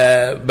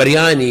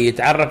برياني،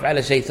 اتعرف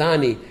على شيء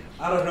ثاني،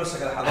 عرف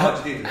نفسك على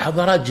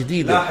حضارات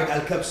جديده، لاحق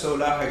على الكبسه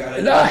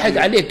لاحق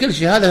عليه كل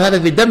شيء، هذا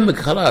في دمك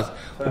خلاص.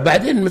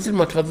 وبعدين مثل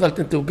ما تفضلت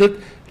انت وقلت،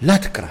 لا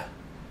تكره،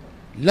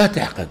 لا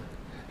تحقد،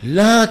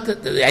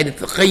 يعني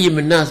تقيم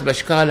الناس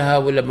باشكالها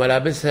ولا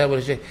ملابسها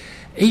ولا شيء.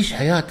 عيش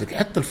حياتك،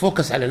 حط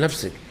الفوكس على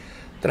نفسك.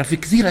 ترى في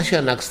كثير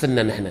اشياء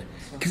ناقصنا نحن،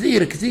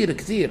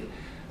 كثير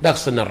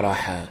ناقصنا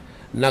الراحه،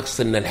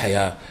 ناقصنا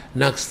الحياه،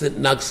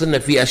 ناقصنا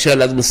في اشياء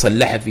لازم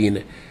نصلحها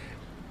فينا.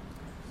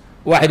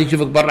 واحد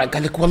يشوفك برا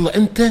قال لك والله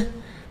انت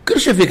كل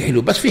شيء فيك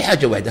حلو، بس في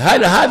حاجه واحده،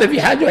 هذا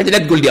في حاجه واحده، لا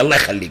تقول لي الله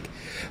يخليك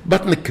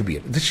بطنك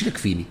كبير، دش لك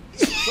فيني.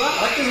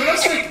 صح، ركز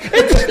بنفسك.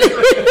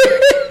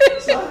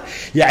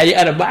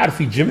 يعني انا ما اعرف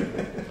في جيم،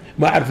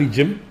 ما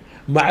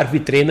اعرف في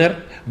ترينر،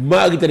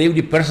 ما اقدر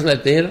يبني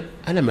بيرسونال ترينر،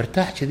 انا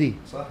مرتاح كذي.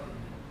 صح.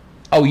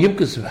 او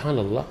يمكن سبحان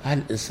الله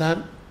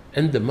هالانسان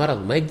عنده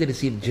مرض ما يقدر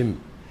يصير جيم،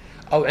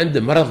 او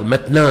عنده مرض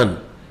متنان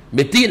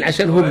متين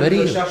عشان هو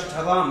مريض، شاشة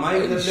عظام ما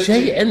يقدر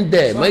شيء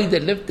عنده ما يقدر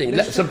ليفتنج.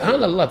 لا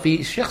سبحان الله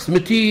في شخص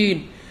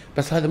متين،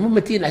 بس هذا مو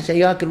متين عشان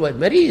ياكل وايد،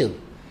 مريض.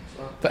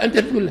 فانت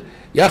تقول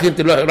يا اخي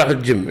انت راح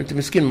الجيم، انت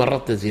مسكين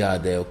مرضت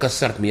زياده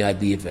وكسرت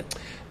مياديف.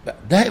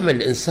 دائما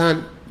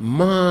الانسان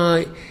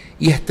ما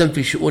يهتم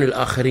في شؤون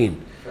الاخرين،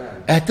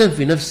 اهتم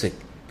في نفسك،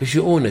 في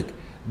شؤونك،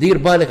 دير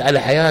بالك على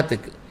حياتك،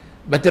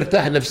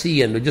 بترتاح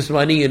نفسيا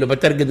وجسمانيا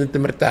وبترقد انت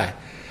مرتاح.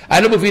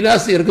 انا مو في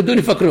ناس يرقدون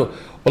يفكروا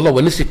والله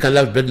ونسي كان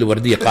لابس بدله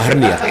ورديه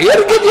قاهرني يا اخي،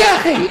 يرقد يا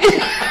اخي.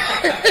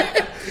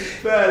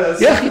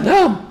 يا اخي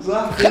نام.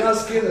 صح، في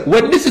ناس كذا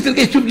ونسي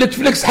تلقى يشوف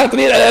نتفلكس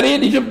حاطين على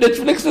رين، يشوف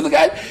نتفلكس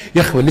قاعد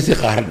يا اخي ونسي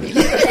قاهرني.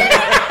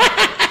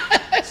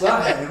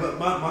 صح، يعني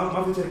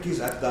ما في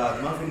تركيز على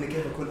الذات، ما في اني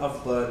كيف اكون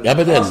افضل،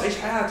 ابدا. خلاص عيش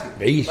حياتي،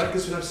 عيش،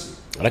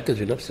 ركز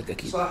في نفسك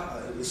اكيد. صح.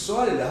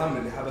 السؤال الاهم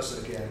اللي حاب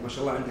اسالك يعني ما شاء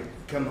الله عندك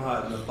كم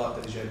هذا من الطاقه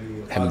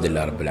الايجابيه، الحمد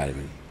لله رب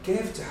العالمين.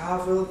 كيف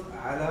تحافظ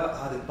على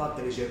هذه الطاقه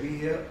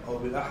الايجابيه، او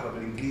بالاحرى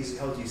بالانجليزي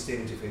how do you stay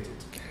motivated؟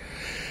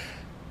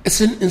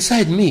 It's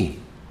inside me.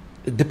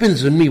 It depends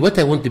on me what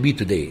I want to be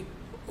today.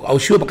 او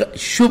شو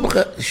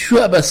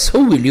ابغى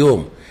اسوي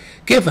اليوم،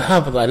 كيف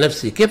احافظ على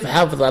نفسي، كيف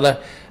احافظ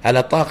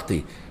على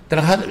طاقتي.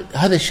 ترى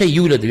هذا الشيء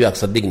يولد وياك،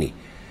 صدقني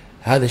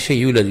هذا الشيء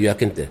يولد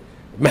وياك انت،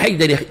 ما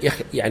حيقدر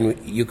يعني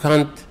you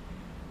can't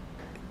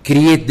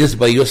create this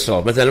by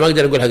yourself. مثلا ما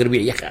اقدر اقول حق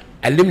ربيع يا اخي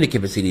علمني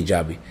كيف اصير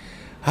ايجابي،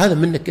 هذا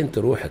منك انت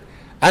روحك.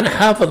 انا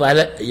حافظ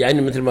على،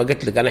 يعني مثل ما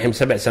قلت لك انا الحين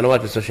 7 سنوات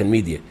في السوشيال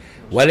ميديا،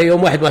 ولا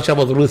يوم واحد ما شاف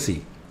ضروسي،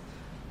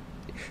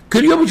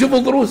 كل يوم يشوف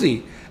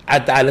ضروسي.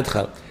 عاد تعال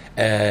ادخل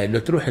لو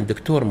تروح عند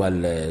دكتور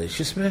مال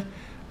شو اسمه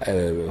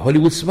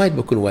هوليوود سمايل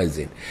بكون وايد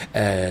زين.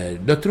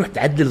 لو تروح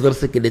تعدل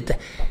ضرسك اللي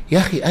يا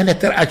اخي انا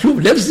ترى اشوف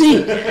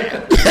نفسي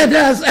يا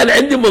ناس، انا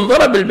عندي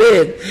منظره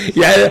بالبيت،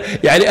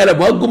 يعني انا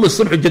ما اقوم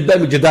الصبح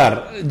قدامي جدار،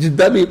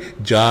 قدامي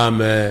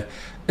جامع.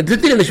 انت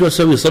تدري انا شو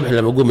اسوي الصبح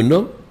لما اقوم من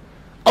النوم؟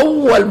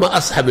 اول ما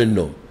اصحى من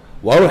النوم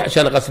واروح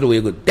عشان اغسله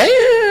ويقول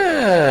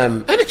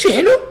دايم انا شيء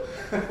حلو،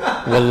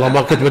 والله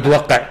ما كنت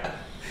متوقع،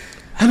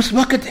 امس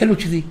ما كنت حلو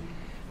كذي.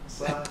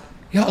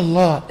 يا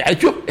الله،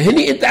 يعني شوف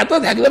هني انت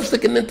اعطيت حق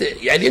نفسك ان انت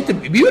يعني انت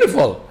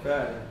بيوتيفول،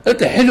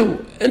 انت حلو،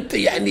 انت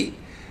يعني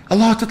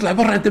الله تطلع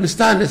برا انت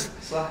مستانس.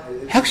 صح.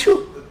 حق شو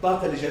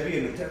الطاقه الايجابيه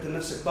انك تعطي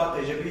لنفسك طاقه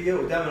ايجابيه.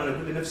 ودائما انا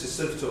اقول لنفسي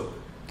السيلف توك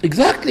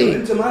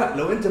اكزاكتلي.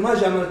 لو انت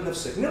ما جاملت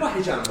نفسك مين راح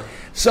يجاملك؟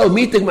 سو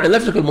ميتنج مع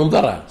نفسك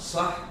المنظره.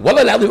 صح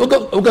والله العظيم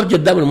اوقف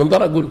قدام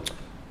المنظره اقول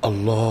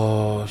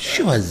الله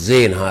شو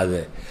هالزين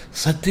هذا.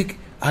 صدق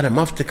انا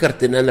ما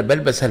افتكرت ان انا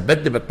بلبس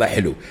هالبدله بيطلع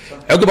حلو.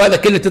 عقب هذا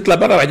كله تطلع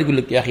برا وبعد يقول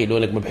لك يا اخي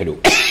لونك مو بحلو.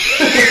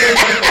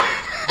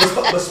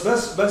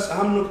 بس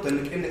اهم نقطه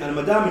انك انا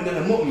ما دام ان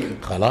انا مؤمن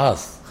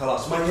خلاص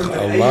ما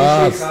يهمني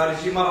اي شيء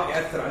خارجي ما راح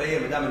ياثر علي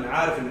ما دام انا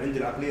عارف ان عندي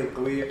العقليه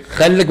القويه.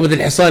 خليك مثل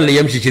الحصان اللي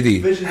يمشي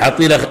كذي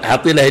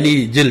حاطي له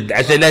هني جلد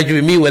عشان لا يشوف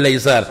يمين ولا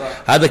يسار.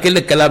 هذا كله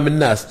كلام من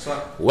الناس.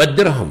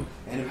 ودرهم.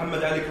 يعني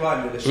محمد علي كلاي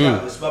من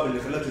الاسباب اللي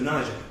خلته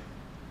ناجح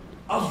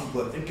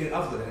يمكن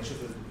افضل. يعني شوف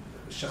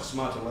الشخص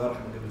مات الله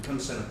يرحمه قبل كم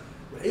سنه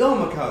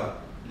ويومك هذا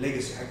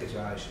الليجاسي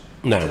حقته عايشه.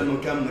 نعم.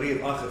 لما كان مريض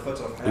اخر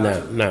فتره في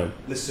حياته نعم.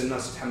 لسه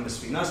الناس تتحمس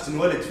فيه. ناس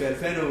تنولد في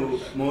 2000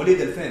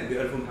 ومواليد 2000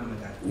 بيعرفوا محمد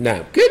علي.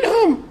 نعم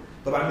كلهم.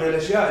 طبعا من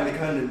الاشياء اللي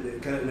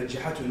كان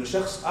نجحته انه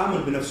شخص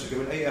امن بنفسه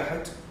قبل اي احد.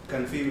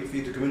 كان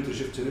في دوكيومنتري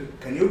شفته له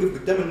كان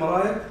يوقف قدام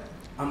المرايا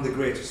I'm the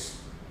greatest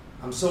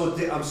I'm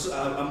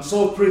so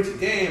pretty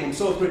damn I'm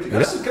so pretty.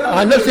 نفس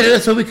الكلام نفس اللي انا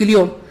اسويه كل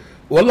يوم.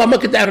 والله ما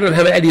كنت اعرف ان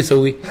محمد علي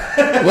يسوي.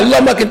 والله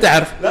ما كنت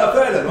اعرف. لا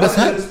فعلا. بس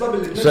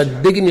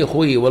صدقني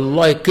اخوي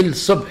والله كل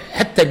صبح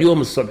حتى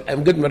اليوم الصبح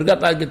قد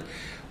مرقط قلت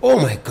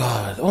اوه ماي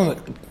جاد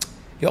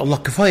يا الله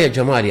كفايه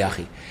جمال يا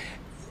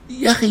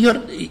اخي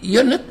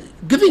you're not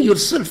giving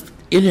yourself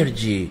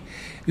energy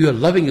you're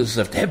loving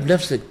yourself. تحب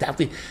نفسك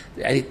تعطي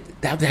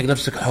حق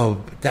نفسك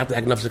حب تعطي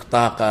حق نفسك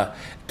طاقه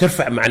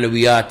ترفع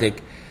معنوياتك.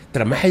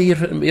 ترى ما حد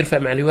يرفع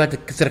معنوياتك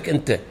كثرك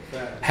انت.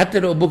 حتى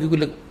لو ابوك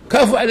يقول لك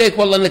كفو عليك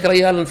والله انك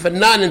ريال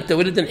فنان انت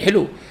ولد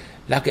حلو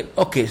لكن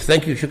اوكي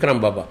ثانك يو شكرا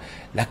بابا.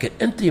 لكن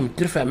انت يوم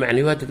ترفع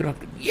معنوياتك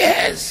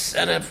يس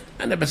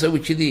انا بسوي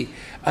كذي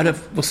انا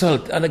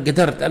وصلت انا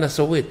قدرت انا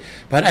سويت.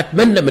 فانا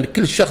اتمنى من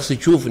كل شخص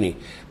يشوفني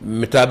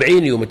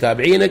متابعيني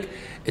ومتابعينك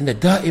ان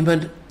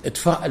دائما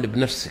اتفائل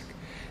بنفسك.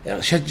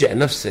 يعني شجع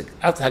نفسك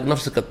اعطي حق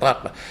نفسك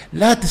الطاقه.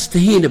 لا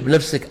تستهين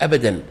بنفسك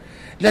ابدا.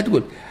 لا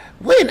تقول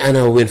وين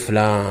انا وين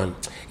فلان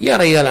يا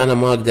ريال انا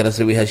ما اقدر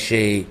اسوي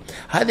هالشيء.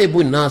 هذا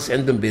يبون الناس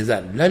عندهم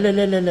بيزار. لا لا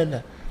لا لا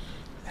لا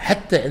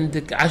حتى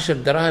عندك 10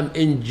 دراهم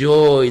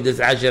انجوي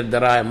دز 10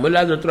 دراهم. مو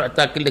لازم تروح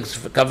تاكل لك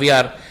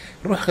كافيار.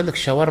 روح خليك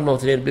شاورما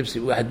واثنين بيبسي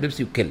واحد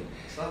بيبسي وكل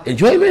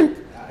انجويمنت.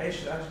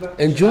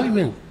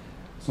 انجويمنت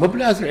مو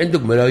بلازم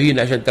عندك ملايين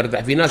عشان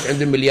ترتاح. في ناس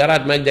عندهم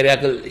مليارات ما يقدر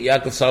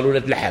ياكل صالونه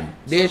لحم.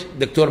 ليش؟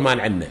 دكتور مان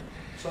عنه.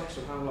 صح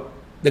سبحان الله.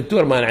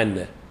 دكتور مان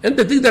عنه.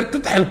 انت تقدر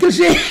تطحن كل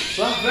شيء.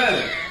 صح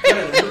فعلا.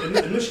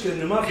 المشكله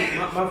انه ما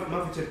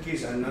في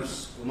تركيز على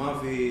النفس وما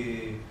في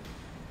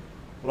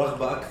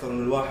رغبه اكثر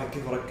من الواحد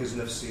كيف اركز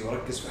نفسي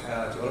واركز في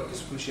حياتي واركز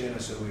في كل شيء انا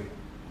اسويه.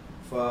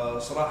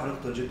 فصراحه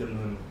نقطه جدا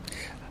مهمه.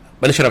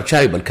 بنشرب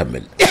شاي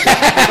وبنكمل.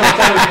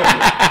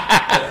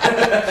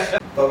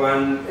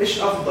 طبعا ايش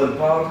افضل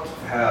بارت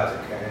في حياتك؟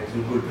 يعني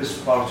نقول بيست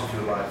بارت اوف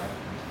يور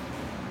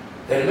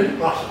لايف. من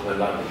بارت من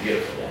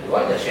لايف يعني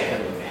وايد اشياء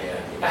حلوه في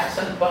حياتي.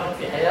 احسن بارت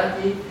في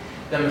حياتي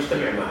لما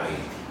اجتمع مع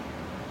عائلتي.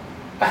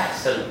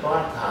 احسن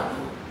بارت هذا.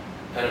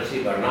 انا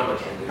في برنامج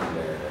حق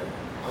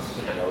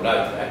خصوصا على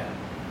اولادي.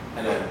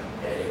 انا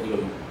يعني اقول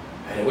لهم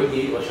انا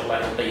ولدي ما شاء الله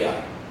عليه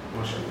طيار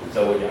ما شاء الله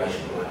متزوج عايش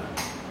معها.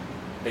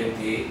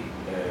 بنتي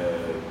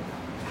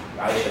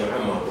عايشه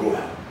مع امها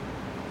بروحها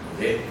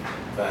زين.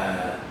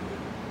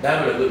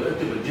 فدائما اقول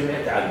انتم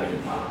بالجمعه تعالوا عندي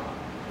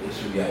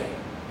يجلسوا وياي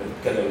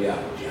بنتكلم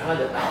وياهم.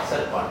 هذا احسن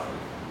بارت.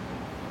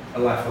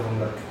 الله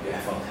يحفظهم لك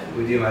يحفظها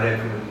ويديم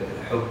عليكم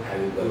الحب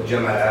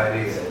والجمع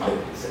العائلي.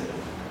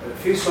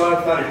 في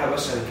سؤال ثاني حاب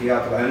اسالك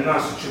اياه. طبعا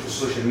الناس تشوف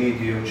السوشيال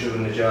ميديا وتشوف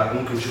النجاح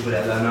ممكن تشوف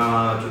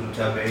الاعلانات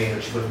والمتابعين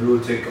وتشوف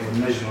البلوتك او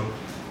النجمه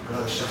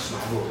هذا الشخص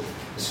محبوب.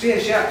 بس في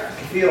اشياء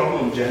كثيره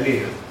هم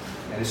مجهلينها.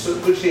 يعني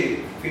كل شيء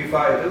فيه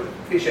فائده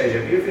في شيء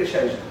ايجابي وفي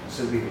شيء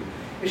سلبي.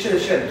 ايش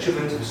الاشياء اللي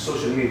تشوفها انت في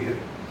السوشيال ميديا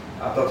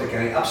اعطتك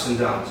يعني ابس اند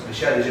داونز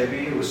الاشياء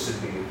الايجابيه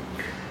والسلبيه؟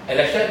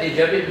 الاشياء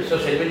الايجابيه في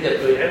السوشيال ميديا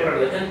تكون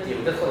عباره ان انت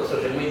بتدخل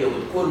السوشيال ميديا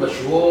وتكون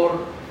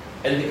مشهور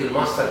عندك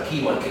الماستر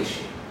كي مال كل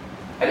شيء.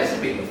 على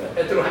سبيل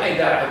المثال تروح اي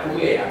دار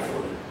حكوميه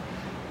يعرفونك.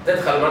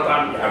 تدخل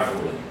مطعم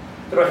يعرفونك.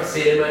 تروح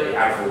السينما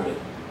يعرفونك.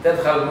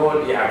 تدخل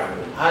مول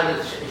يعرفونك. هذا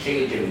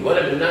الشيء الجميل.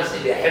 وانا من الناس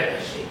اللي احب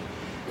هالشيء.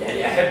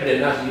 يعني احب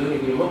الناس يجون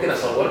يقولوا ممكن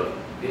اصور.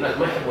 في ناس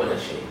ما يحبون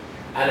هالشيء.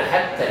 انا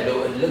حتى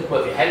لو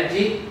اللقمه في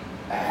حلجي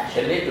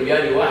شليت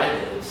وياي واحد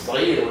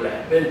صغير ولا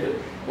بنت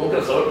ممكن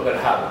اصورك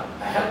بالحاضر.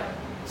 احب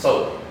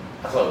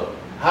اصور.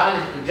 هذا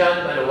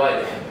الجانب انا وايد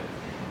احبه.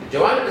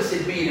 الجوانب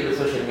السلبيه اللي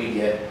بالسوشيال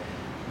ميديا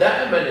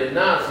دائما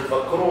الناس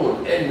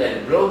يفكرون ان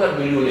البلوجر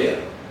مليونير.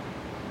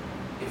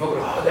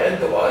 يفكروا هذا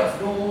عنده وايد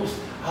فلوس،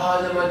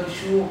 هذا ما ادري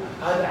شو،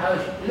 هذا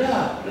عايش.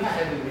 لا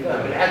حبيبي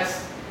لا، بالعكس.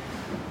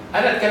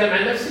 انا اتكلم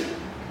عن نفسي.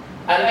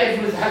 انا اي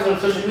فلوس احصل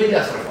في السوشيال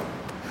ميديا اصرفها.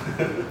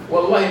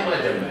 والله ما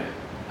اجمع،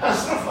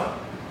 اصرفها.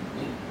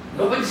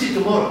 nobody see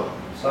tomorrow.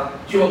 صح.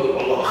 شو اقول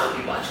والله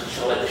اخلي باكر ان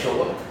شاء الله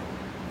اتشوق.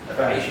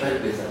 اعيش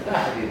بهالبيزنس. لا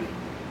حبيبي.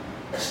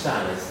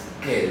 استانس.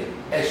 كل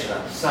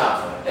اشرب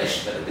سافر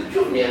اشتغل.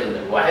 تشوفني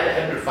انا واحد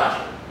احب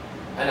الفاشن،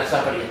 انا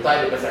اسافر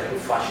ايطاليا بس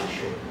اشوف فاشن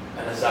شو،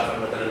 انا اسافر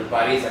مثلا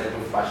باريس انا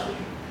اشوف فاشن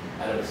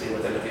شو، انا بصير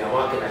مثلا في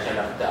اماكن عشان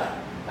اختار،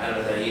 انا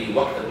مثلا يجي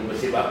وقت اقول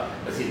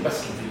بصير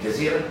بسكن في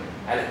الجزيره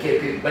على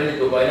كيف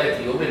ببلد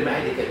موبايلاتي يومين ما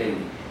حد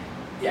يكلمني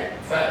يعني.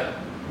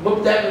 فمو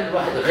دائما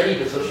الواحد غني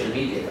بالسوشيال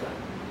ميديا ترى،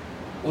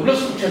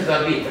 ونصهم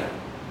كذابين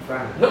ترى،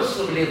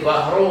 نصهم اللي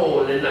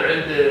يظاهرون انه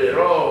عنده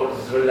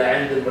رولز ولا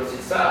عنده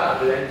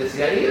مرسيدسات ولا عنده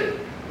سيارير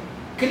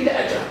كله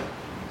اجار.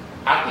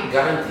 اعطيك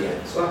جارنتي يعني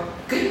صح،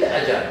 كله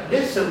اجار.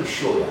 ليش تسوي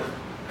الشو يا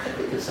اخي؟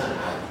 خليك انسان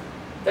عادي.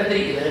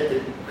 تدري اذا انت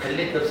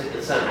خليت نفسك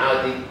انسان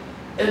عادي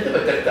انت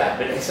بترتاح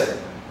من الحسد،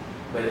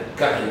 من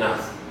كره الناس،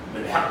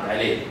 من الحقد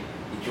عليك،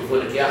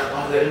 يشوفونك يا اخي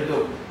هذا عنده.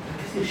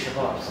 كثير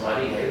شباب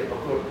صغارين هاي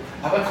يفكرون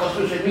ابى ادخل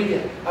السوشيال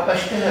ميديا، ابى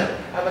اشتهر،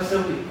 ابى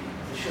اسوي.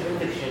 شو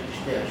عندك عشان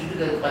تشتهر؟ شو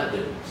تقدر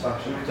تقدم؟ صح،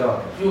 شو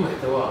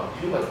محتواك؟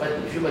 شو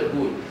بتقدم؟ شو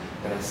بتقول؟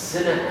 ترى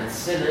السنه عن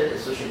سنه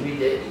السوشيال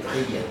ميديا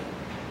يتغير.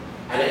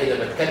 انا اذا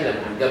بتكلم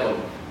عن قبل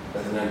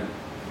مثلا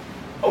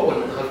اول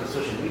ما دخلت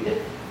السوشيال ميديا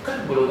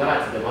كان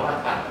بلوجرات في الامارات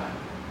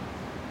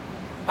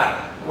أربعة،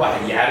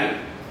 واحد يعري،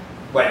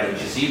 واحد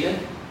جسيده،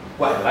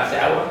 واحد راسي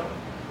عور،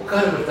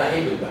 وكانوا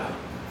مرتاحين من بعض.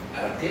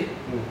 عرفت كيف؟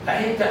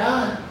 الحين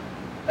تعال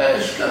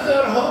ايش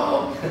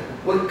كثرهم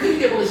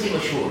والكل يبغى يصير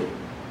مشهور،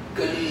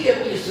 كل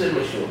يبغى يصير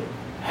مشهور.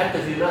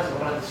 حتى في ناس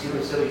مرات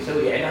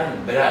يسوي اعلان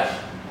ببلاش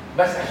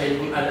بس عشان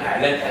يقول انا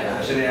اعلنت، انا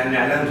عشان يعني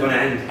اعلنت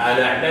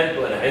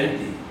وانا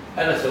عندي،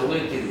 انا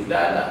سويت كذي.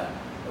 لا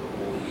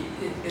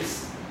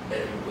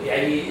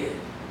يعني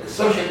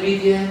السوشيال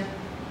ميديا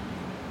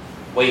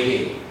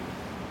وجهين،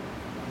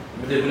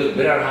 مثل يقول لك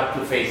mirror have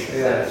two faces.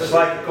 It's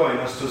like a coin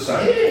has two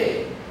sides.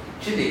 ايه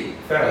كذي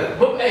فعلا.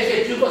 مو باي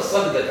شيء تشوفه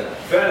الصدقه ترى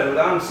فعلا.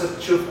 والان صرت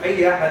تشوف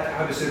اي احد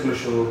حاب يصير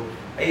مشهور،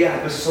 اي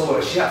احد بس يصور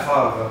اشياء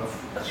فارغه،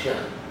 اشياء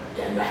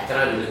يعني مع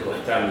احترامي لك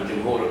واحترام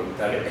لجمهورك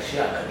ومتابع،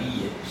 اشياء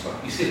غبيه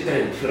يصير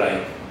ترند. شو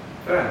رايك؟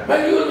 فعلا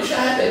مليون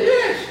مشاهده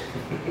ليش؟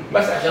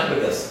 بس عشان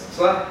بقص.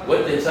 صح.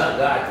 وانت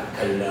انسان قاعد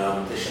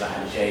تتكلم وتشرح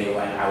عن شيء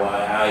وعن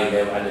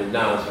عائله وعن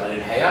الناس وعن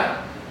الحياه،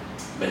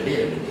 ملينا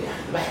يا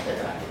اخي ذبحت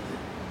ترى.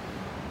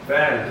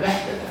 فعلا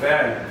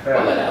فعلا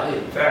والله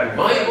العظيم فعلا.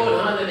 ما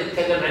يبون هذا اللي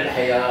يتكلم عن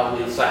الحياه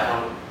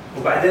وينصحهم.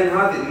 وبعدين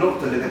هذه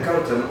النقطه اللي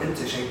ذكرتها انت،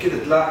 عشان كذا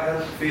تلاحظ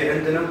في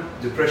عندنا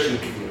ديبريشن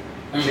كثير،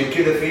 عشان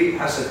كذا في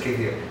حسد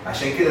كثير،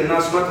 عشان كذا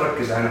الناس ما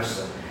تركز على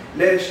نفسها.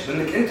 ليش؟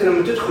 لانك انت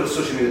لما تدخل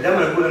السوشيال ميديا،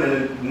 دائما اقول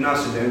انا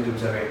للناس اللي عندهم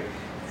متابعين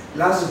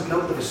لازم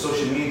تنظف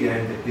السوشيال ميديا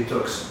عندك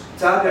ديتوكس.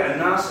 تابع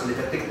الناس اللي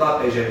تعطيك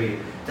طاقه ايجابيه،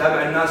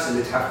 تابع الناس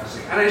اللي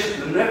تحفزك. انا ايش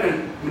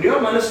من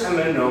يوم ما نصحى من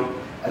النوم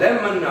لين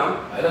ما ننام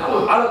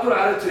على طول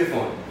على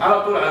التليفون،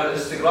 على طول على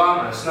الانستغرام،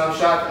 على سناب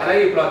شات، على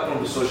اي بلاتفورم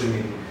بالسوشيال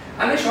ميديا.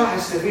 انا ايش راح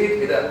استفيد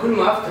اذا كل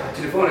ما افتح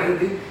التليفون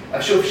عندي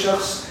اشوف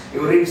شخص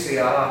يوريني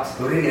سيارات،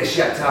 يوريني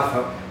اشياء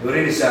تافهه،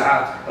 يوريني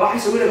ساعات؟ راح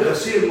يسوي لك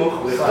غسيل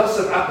مخ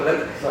ويغتصب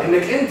عقلك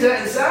انك انت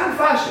انسان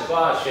فاشل.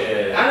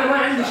 انا ما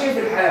عندي شيء في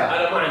الحياه،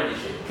 انا ما عندي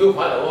شيء. شوف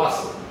هذا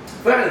واصل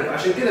فعلا.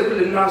 عشان كذا اقول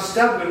للناس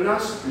تابعوا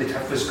الناس اللي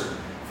تحفزكم.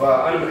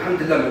 فانا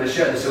الحمد لله من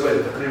الاشياء اللي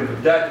سويتها تقريبا في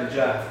بدايه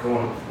الجائحه في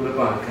كورونا في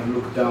بريطانيا كان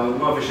لوك داون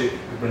ما في شيء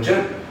من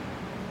جنب.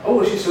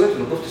 اول شيء سويته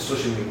نظفت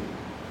السوشيال ميديا.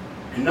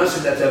 الناس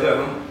اللي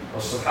اتابعهم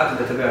والصفحات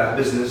اللي اتابعها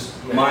بزنس،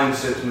 مايند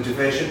سيت،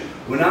 موتيفيشن،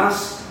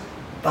 وناس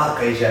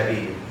طاقه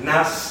ايجابيه،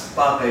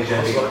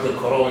 وقت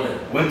الكورونا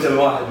وانت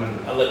الواحد منهم.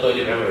 الله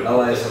يطول بعمرك.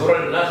 الله يسلمك.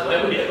 الكورونا الناس ما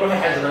يبون يروحوا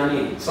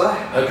حزنانين، صح؟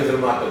 هالكثر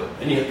ما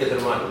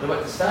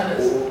تبغى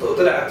تستانس.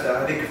 وطلعت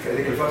هذيك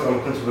الفتره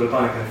لما كنت في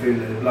بريطانيا كان في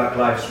البلاك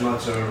لايفز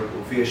ماتر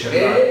وفي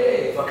شغلات،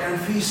 فكان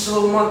في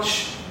سو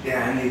ماتش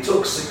يعني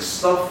توكسيك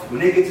ستاف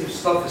ونيجاتيف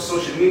ستاف في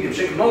السوشيال ميديا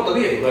بشكل مو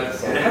طبيعي.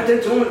 يعني حتى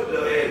انت مو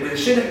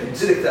بالشيء اللي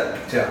بتزيدك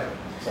اكتئاب.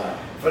 صح.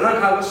 فانا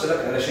حابب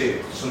اسالك على شيء،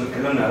 خصوصا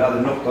تكلمنا على هذه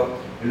النقطه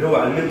اللي هو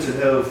على المنتل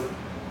هيلث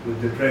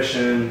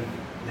والديبريشن،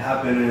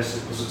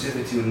 الهابينس،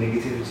 البوزيتيفيتي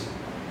والنيجاتيفيتي.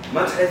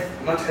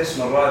 ما تحس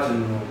مرات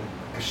انه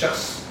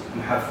الشخص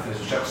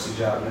محفز وشخص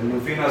ايجابي؟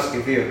 لانه في ناس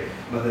كثير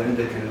مثلا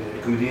عندك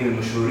الكوميديين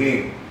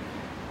المشهورين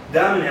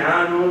دائما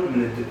يعانون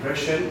من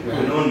الديبريشن،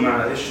 يعانون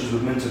مع ايشوز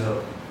بالمنتل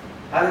هيلث.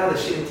 هل هذا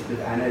الشيء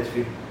انت عانيت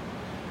فيه؟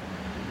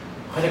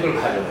 خليني اقول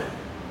لك حاجه واحده.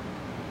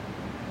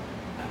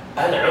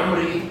 انا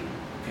عمري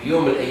في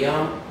يوم من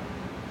الايام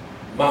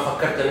ما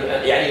فكرت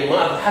يعني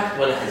ما ضحكت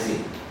ولا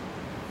حزين.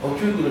 هم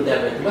شو يقولون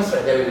دائما؟ انت ما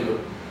اسمع دائما يقولون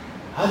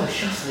هذا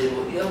الشخص اللي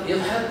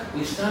يضحك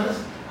ويستانس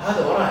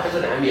هذا وراه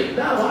حزن عميق.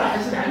 لا وراه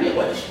حزن عميق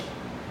ولا شيء،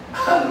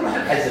 هذا روح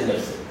تحزن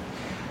نفسك.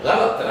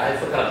 غلط ترى، هاي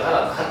الفكره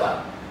غلط،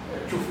 خطا.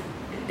 شوف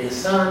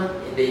الانسان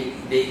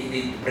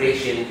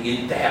ديبريشن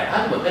ينتحر،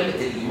 هذا من قله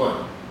الايمان،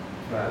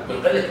 من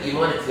قله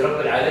ايمانك في رب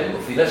العالمين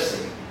وفي نفسك.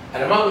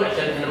 انا ما اقول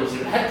عشان احنا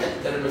مسلمين، حتى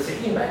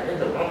المسيحيين بعد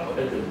عندهم رب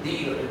وعندهم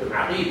دين وعندهم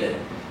عقيده،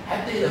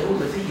 حتى اذا هو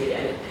مسيحي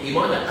يعني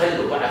ايمانه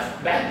قل وضعف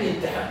بعد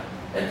بينتحر.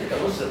 انت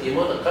كمسلم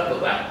ايمانك قل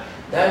وضعف.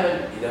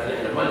 دائما اذا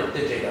نحن ما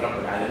نتجه الى رب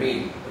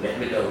العالمين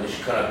ونحمده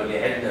ونشكره باللي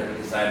عندنا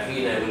باللي صار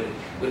فينا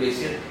واللي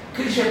يصير،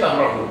 كل شيء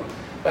بامره.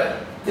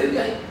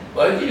 فتلقى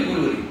ويجي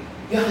يقولوا لي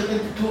يا اخي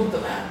انت توم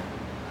تضحك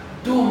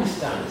توم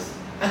مستانس،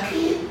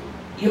 اكيد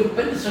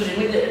يقبل السوشيال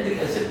ميديا عندك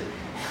حزن.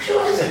 شو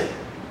حزن؟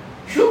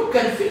 شو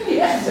كان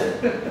فيني احزن؟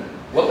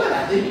 والله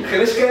العظيم.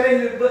 ليش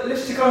كان ليش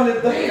تكره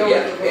للضحك؟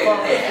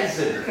 اللي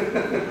يحزن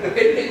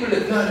اللي يقول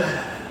لك لا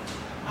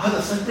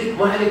هذا صدق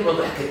ما عليك من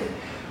ضحكته،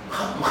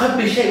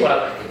 مخبي شيء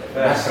ورا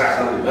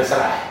ضحكته،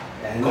 مسرح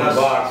يعني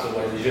كومبارس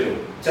ولا جنو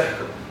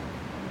تحكم.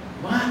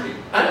 ما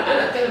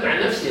انا اتكلم عن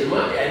نفسي،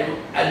 ما يعني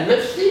عن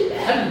نفسي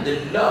الحمد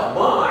لله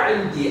ما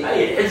عندي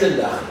اي حزن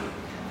داخلي.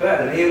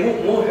 فعلا هي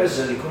مو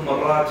حزن، يكون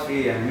مرات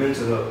في يعني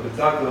منتظر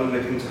بالذات لو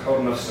انك انت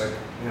حر نفسك.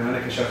 يعني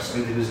انا كشخص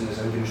عندي بزنس،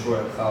 عندي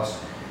مشروع خاص،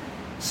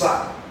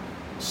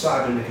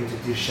 صعب انك انت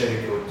تدير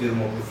شركه وتدير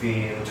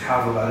موظفين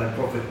وتحافظ على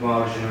البروفيت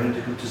مارجن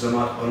وعندك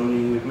التزامات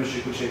قانونيه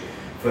وتمشي كل شيء،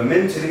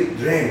 فمنتلي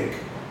درينك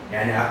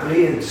يعني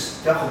عقليا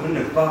تاخذ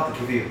منك طاقه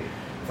كثير.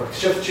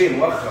 فاكتشفت شيء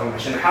مؤخرا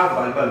عشان احافظ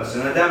على البالانس،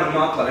 انا دائما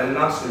ما اطلع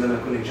للناس الا لما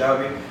اكون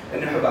ايجابي،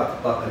 اني احب اعطي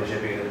الطاقه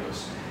الايجابيه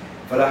للناس.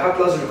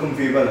 فلاحظت لازم يكون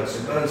في بالانس.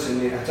 البالانس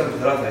اني اهتم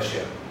بثلاث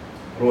اشياء: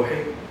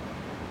 روحي،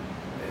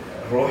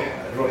 الروح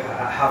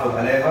احافظ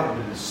عليها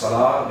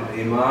بالصلاه،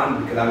 بالايمان،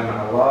 بالكلام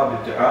مع الله،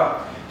 بالدعاء.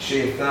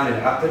 الشيء الثاني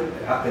العقل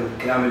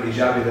الكلام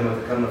الايجابي زي ما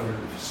ذكرنا في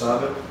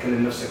السابق،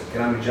 تكلم نفسك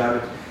كلام ايجابي،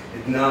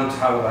 تنام،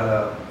 تحافظ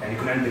على يعني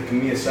يكون عندك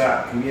كميه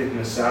من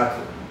الساعات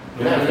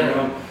في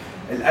اليوم.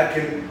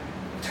 الاكل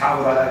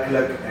تحافظ على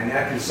اكلك،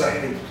 يعني اكل صحي،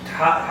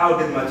 تحاول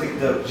قد ما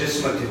تقدر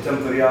جسمك تهتم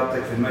في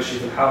رياضتك، في المشي،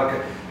 في الحركه،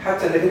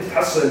 حتى انك انت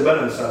تحصل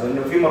البالانس هذا.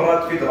 لانه في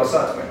مرات في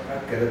دراسات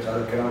اكدت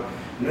هذا الكلام،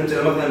 انه انت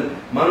مثلا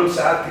ما نمت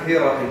ساعات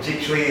كثيره راح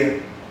تجيك شويه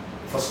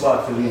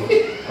فصلات في المود،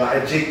 راح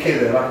تجيك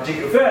كذا، راح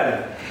تجيك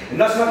فعلا.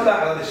 الناس ما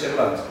تلاحظ هذه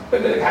الشغلات.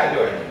 بقول لك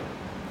حاجه واحده،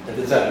 انت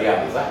تزال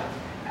رياضي صح؟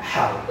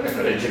 احاول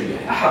تروح الجيم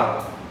يعني.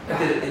 احاول.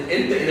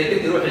 انت اذا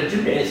قلت روح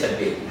الجيم يعني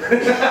سبيت.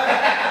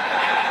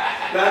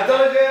 لا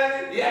درجه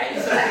يعني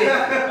سبيت.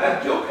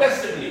 ارجوك لا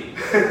تسبني.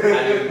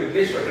 انا يقول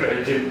ليش تروح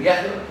الجيم؟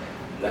 يا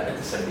لا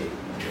انت سبيت.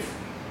 شوف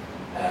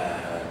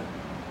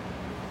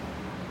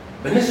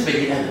بالنسبه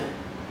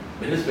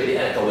لي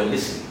انا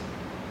كونسني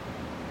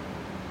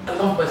I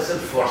love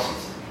myself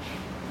forces.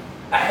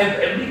 أحب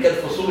أمريكا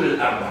الفصول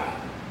الأربعة،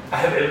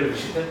 أحب أمريكا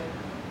الشتاء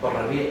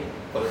والربيع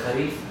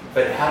والخريف،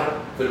 في الحر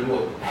في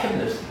الموت، أحب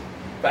نفسي.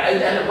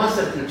 فإذا أنا ما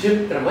صرت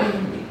الجيم ترى ما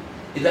يهمني،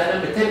 إذا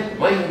أنا متن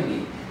ما يهمني،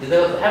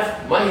 إذا ضعفت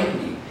ما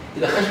يهمني،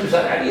 إذا خشمي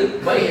صار عريض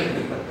ما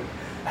يهمني.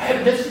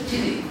 أحب نفسي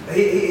كذي.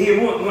 هي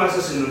مو على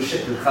أساس إنه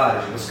الشكل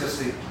الخارجي، بس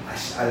قصدي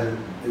على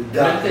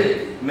الداخل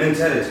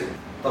منتاليتي.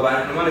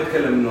 طبعا إحنا ما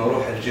نتكلم إنه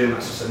أروح الجيم على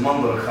أساس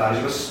المنظر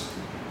الخارجي، بس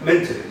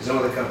منتالي زي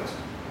ما ذكرت.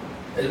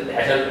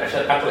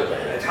 عشان عقلك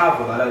يعني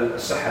تحافظ على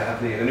الصحه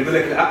العقليه، لانه يقول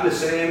لك العقل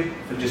السليم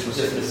في الجسم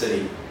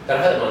السليم. ترى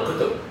هذا من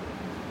الكتب،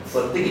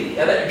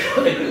 صدقني انا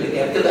اقول لك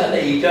يعني كذا انا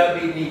ايجابي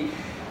اني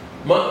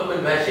ما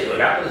اؤمن بهالشيء.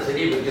 والعقل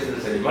السليم والجسم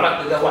السليم.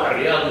 مرات تلقى واحد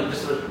رياضي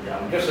والجسم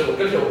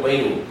وكل شيء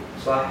مجنون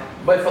صح،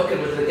 ما يفكر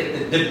مثلك انت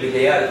تدب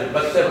ليالي في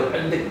المكتب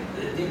وعندك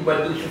دي ما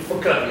ادري شو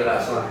فكره في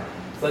راسك. صح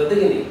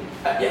صدقني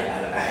يعني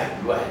انا احب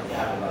الواحد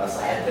يحافظ على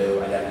صحته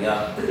وعلى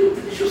رياضته.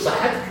 تدري شو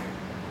صحتك؟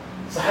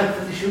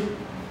 تدري شو؟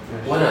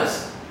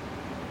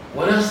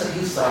 وناسك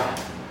هي الصحة،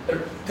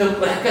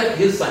 ضحكتك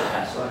هي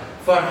الصحة،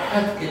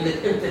 فرحتك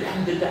انك انت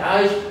الحمد لله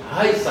عايش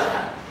هاي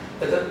الصحة.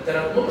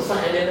 ترى مو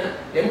بالصحة اني انا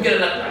يمكن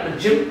انا اطلع من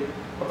الجيم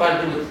وطالع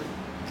قلت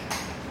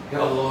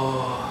يا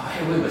الله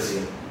الحين وين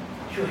بصير؟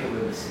 شو الحين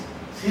وين بصير؟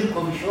 صير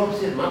كوفي شوب،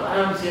 صير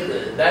مطعم، صير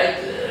دايت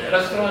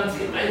ريستورانت،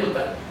 صير معي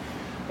مطعم.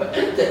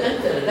 فانت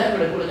انا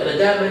دائما اقول لك انا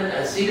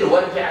دائما اسير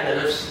وارجع على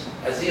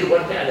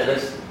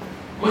نفسي،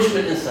 مش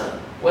من انسان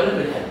ولا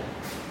من حد.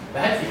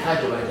 بعد في حاجة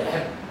واحدة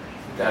أحب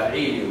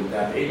متابعيني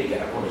ومتابعينك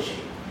يعرفون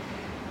الشيء.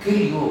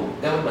 كل يوم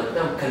قبل ما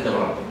تنام كلم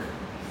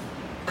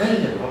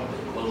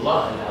ربك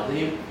والله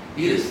العظيم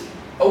يرزق.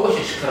 أول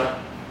شيء اشكره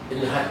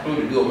إنها تطول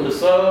اليوم من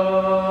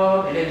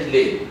الصباح إلى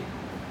الليل،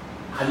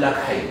 خلاك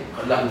حي،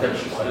 خلاك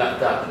تمشي، وخلاك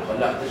تاكل،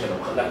 وخلاك تشرب،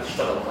 وخلاك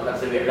تشتغل، وخلاك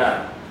تسوي إعلان.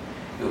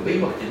 يوم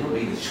بأي وقت النوم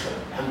يجلس يشكره.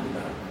 الحمد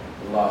لله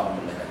اللهم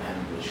لك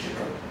الحمد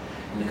والشكر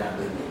إنك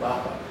أعطيتني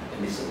طاقة،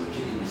 إني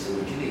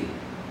سويت كذي.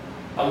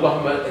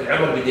 اللهم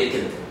العمر بيديك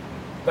أنت.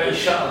 فإن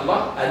شاء الله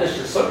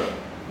أنشر الصبح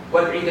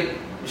وأدعي لك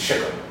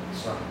بالشكر.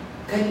 صح.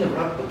 كلم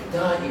ربك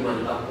دائما،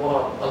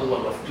 الأبواب الله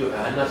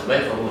مفتوحة. الناس ما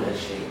يفهمون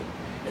هالشيء،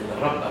 إن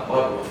الرب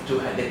أبواب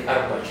مفتوحة لك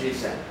 24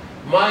 ساعة،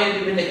 ما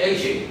يبي منك أي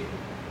شيء.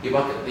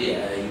 يبغاك تطيع،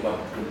 يبغاك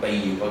تكون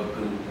طيب، يبغاك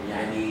تكون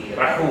يعني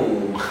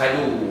رحوم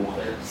خلوق،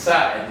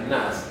 تساعد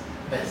الناس.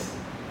 بس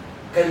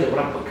كلم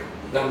ربك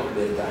قلبك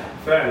بيرتاح.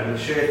 فعلا.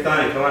 الشيء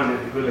الثاني كمان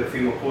يقول لك في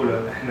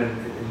مقولة، إحنا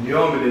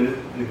اليوم اللي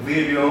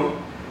نقضيه اليوم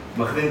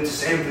ماخذين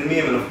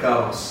 90% من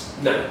أفكار بس.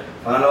 نعم.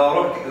 فأنا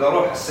لو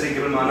أروح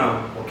السرير قبل ما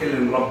أنام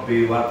وأكلم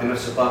ربي وأعطي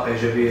نفسي طاقة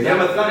إيجابية،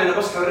 اليوم الثاني أنا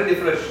بصحى أوريدي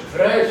فريش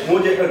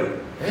مودي حلو.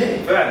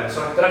 فعلا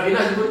صح. ترى في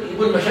ناس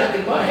يقول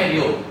مشاكل بارحة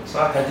اليوم.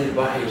 صح. هذه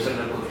البارحة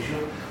يوصلنا الكوفي شو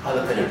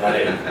هذا كان يطالع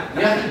يا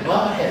أخي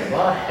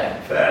البارحة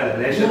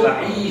فعلا. ليش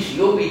عيش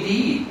يوم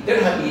جديد،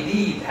 درهم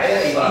جديد،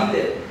 حياة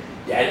جديدة.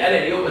 يعني أنا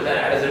اليوم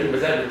مثلا على سبيل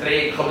المثال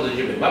بتريق خبز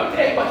الجبن، ما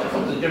بتريق باكل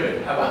خبز الجبن،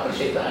 أباكل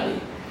شيء ثاني.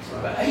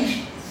 فأي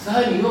شيء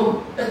ثاني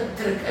يوم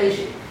اترك أي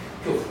شيء.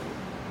 شوف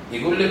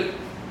يقول لك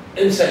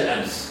انسى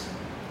الأمس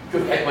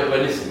شوف حكمة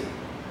ونسني،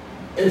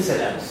 انسى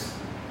الأمس،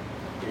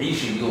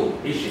 عيش اليوم،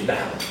 عيش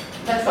اللحظة،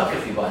 لا تفكر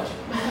في باكر،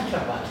 ما حد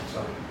شاف باكر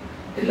صح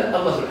إلا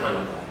الله سبحانه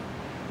وتعالى.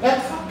 لا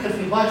تفكر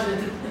في باكر،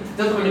 أنت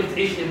تضمن إنك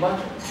تعيش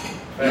لباكر.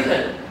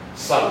 إذا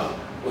صل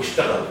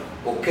واشتغل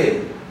وكل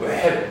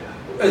وحب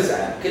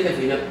وازعل كله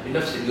في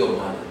نفس اليوم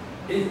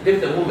هذا. ليف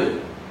ذا مومنت،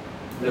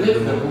 ليف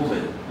ذا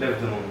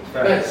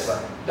مومنت بس.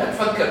 لا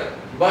تفكر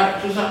باكر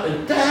شو صار،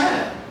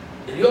 انتهى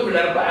اليوم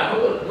الأربعاء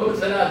مو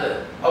بالثلاثة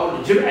أو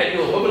الجمعة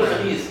اليوم مو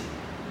بالخميس،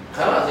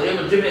 خلاص اليوم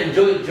الجمعة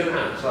نجوي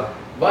الجمعة صح.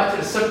 باكر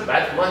السبت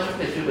بعد ما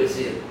شفنا شو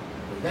بيصير.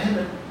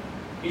 دائما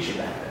عيش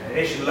اللحظة،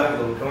 عيش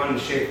اللحظة. وكمان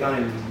الشيء الثاني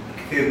اللي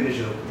كثير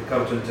نجرب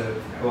ذكرته أنت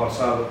في حوار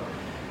سابق،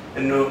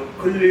 إنه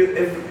كل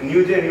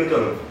نيو داي نيو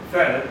دولار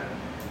فعلا.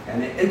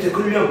 يعني أنت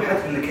كل يوم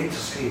بحث إنك أنت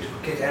صحيت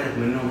وفكيت عينك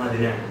من النوم،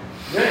 هذه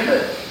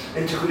نعمة.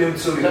 أنت كل يوم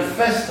تسوي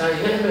نفست، هاي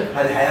نعمة،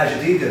 هذه حياة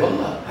جديدة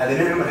والله،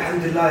 هذه نعمة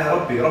الحمد لله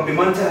يا ربي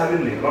ما انتهى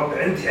مني، ربي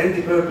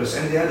عندي بيربس،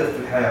 عندي هدف في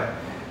الحياة.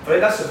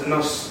 فللأسف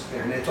الناس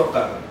يعني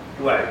أتوقع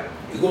الوعي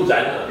يقوم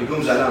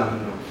زعلان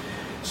منه.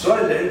 السؤال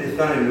اللي عندي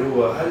الثاني اللي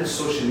هو هل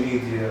السوشيال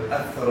ميديا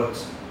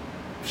أثرت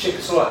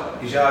بشكل سواء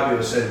إيجابي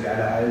أو سلبي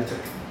على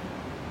عائلتك؟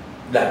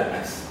 لا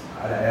بالعكس.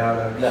 على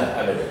عيالك؟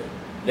 لا أبدا،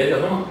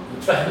 لأنهم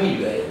متفاهمين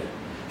بهذا.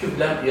 شوف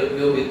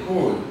يوم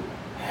يكون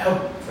حب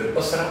في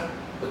الأسرة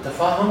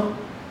والتفاهم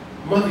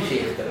ما في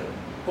شيء يختلف.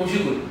 هو شو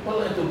يقول؟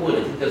 والله أنت أبونا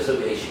تقدر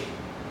تسوي أي شيء.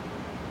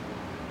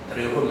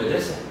 ترى يروحون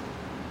المدرسة،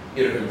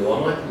 يروحون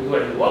دوامات،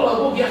 يقول والله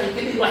أبوك يا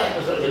أخي كل واحد في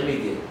السوشيال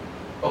ميديا.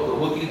 أوكي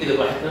أبوك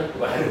يقدر واحد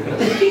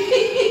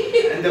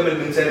عندهم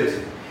المنتاليتي،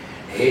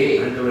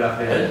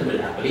 عندهم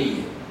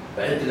العقلية.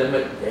 فأنت لما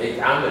يعني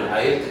تعامل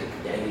عائلتك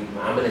يعني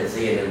معاملة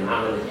زينة،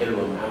 معاملة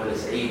حلوة، معاملة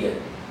سعيدة،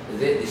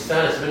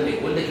 يستانس منك،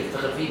 ولدك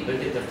يفتخر فيك،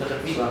 بنتك تفتخر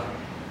فيك. صح.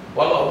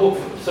 والله أبوك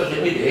في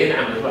السوشيال ميديا، هي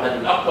نعم واحد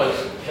من أقوى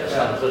شخص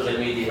في السوشيال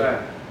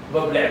ميديا،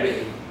 باب لعبة.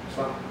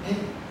 صح.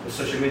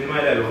 السوشيال ميديا ما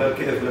يلعب غير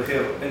كذا. في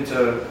الأخير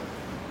أنت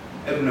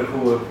ابنك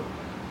هو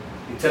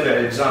يتبع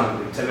الإكزامبل،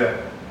 يتبع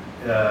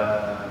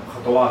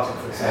خطواتك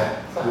في الحياة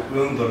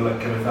وينظر لك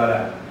كمثال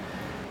أعلى.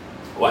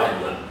 واحد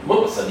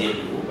مو صديقي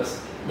هو بس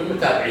من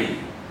متابعين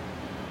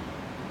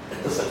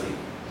اتصل فيه،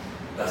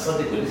 لا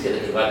صدق ولسه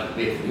لك يبارك في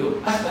البيت اليوم،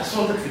 أسمع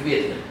صوتك في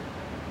بيتنا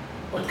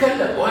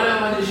واتكلم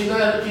وأنا ما أدري شو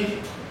قال. جيت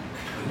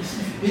ولسه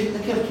في بيتنا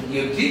كيف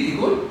يوم جيت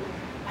يقول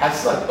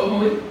حصلت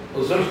أمي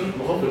وزوجتي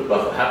يطبخون في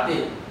المطبخ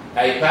وحاطين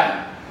آيباد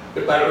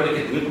يطالعوا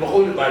لك،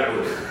 يطبخون يطالعوا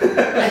لك.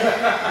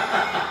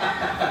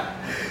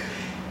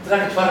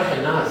 تراك تفرح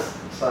الناس.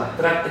 صح.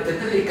 تراك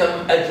تدري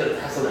كم أجر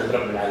تحصل عند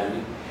رب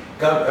العالمين،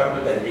 كم عمر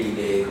تدعي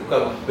لك،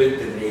 وكم بنت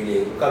تدعي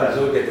لك، وكم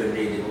زوجة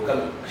تدعي لك، وكم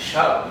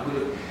شاب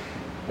يقول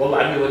والله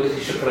عمي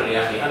ولدي شكرا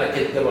يا أخي، أنا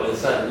كنت قبل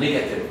إنسان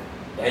نيجاتيف،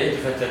 يعني أنت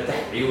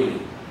فتحت عيوني،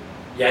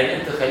 يعني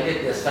أنت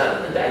خليتني أستانس،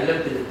 أنت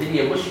علمت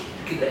الدنيا مش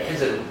كذا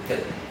حزن كذا.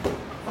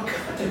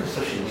 أترك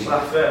السوشيال ميديا.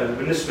 صح فعلا.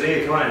 بالنسبة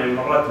لي كمان يعني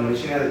مرات من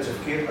يجيني هذا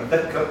التفكير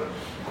أتذكر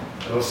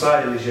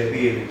الرسائل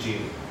الإيجابية اللي تجيني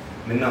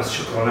من الناس،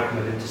 شكرا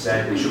أحمد أنت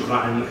ساعدني، شكرا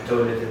على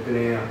المحتوى اللي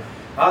تبنيه،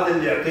 هذا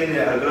اللي يعطيني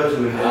على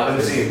قولتهم من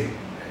البنزين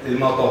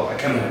الموتور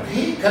أكمل.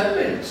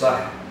 كمل. صح.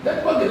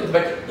 لا توقف،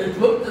 أنت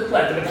بتطلع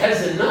أنت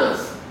بتحزن الناس،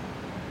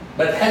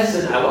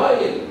 بتحزن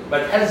عوائل،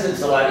 بتحزن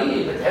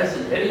صواريخ،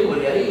 بتحزن الحريم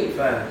واليريم.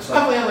 فعلا. صح.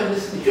 أبو يا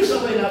ونسني شو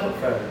سوينا أبو؟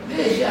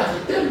 ليش يا أخي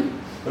تم؟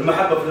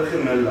 والمحبة في الأخير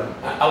من الله.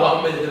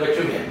 اللهم إذا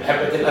بتشوف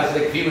محبة الناس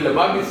لك فيه ولا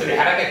ما بيسوي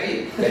حركة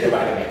كثير، لا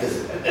تبغى أنا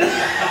بعتذر.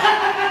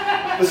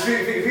 بس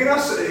في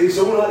ناس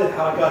يسوون هذه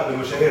الحركات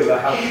للمشاهير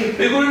لاحظت.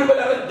 يقولون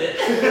بلا رد.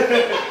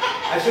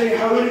 عشان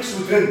يحاولون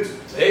يكسبوا ترند.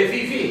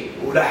 إيه في.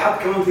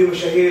 ولاحظت كمان في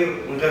مشاهير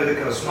من غير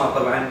ذكر اسماء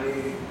طبعا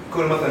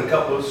يكون مثلا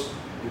كابلز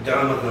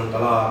يدعون مثلا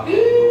طلاق.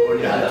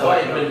 هذا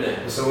وايد منه.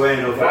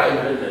 وسوينا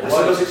وفعلنا.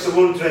 عشان بس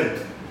يكسبون ترند.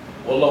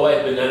 والله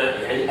وايد منه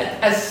أنا يعني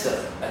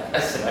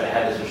أتأسف على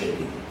هذا السوشيال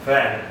ميديا.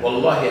 فعلا.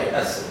 والله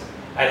أتأسف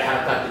على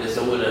الحركات اللي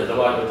يسوونها،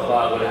 زواج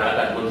وطلاق ولا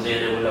حركات مو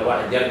زينة ولا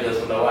واحد يرقص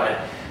ولا واحد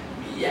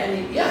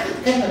يعني يا أخي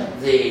تكلم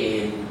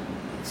زين،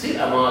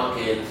 تصير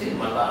أماكن، تصير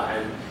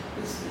مطاعم،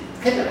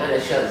 تكلم عن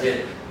أشياء زين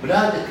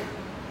بلادك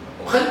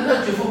وخلي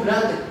الناس يشوفوا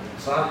بلادك.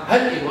 صح.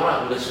 هل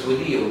الإمارات ولا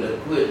السعودية ولا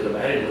الكويت ولا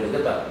البحرين ولا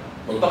قطر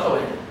منطقة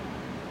واحدة؟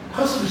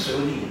 خاصة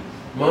بالسعودية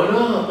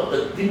مناطق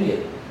الدنيا.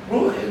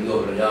 روح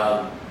اليوم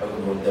الرياض،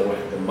 عقب ما تروح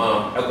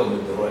الدمام، عقب ما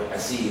تروح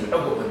عسير،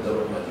 عقب ما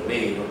تروح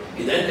مدرين.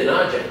 إذا أنت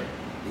ناجح،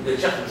 إذا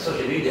الشخص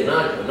بالسوشيال ميديا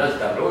ناجح والناس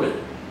يتابعونك،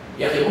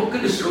 يا أخي مو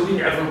كل السعوديين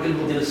يعرفون كل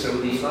مدن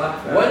السعودية. صح.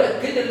 ولا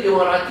كل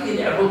الإماراتيين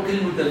يعرفون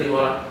كل مدن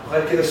الإمارات.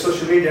 وغير كذا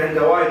السوشيال ميديا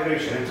عنده وايد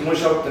ريش، يعني أنت مو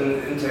شرط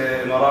إن أنت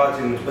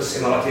إماراتي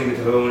بس إماراتيين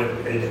يتابعونك،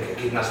 عندك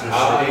أكيد ناس من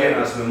السعودية،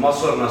 ناس من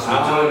مصر، ناس من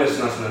تونس،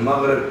 ناس من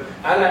المغرب.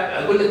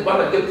 أنا أقول لك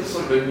مرة قمت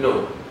الصبح من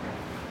النوم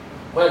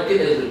وأنا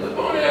كذا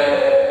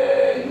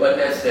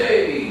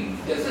ونسني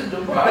جالس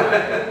دبي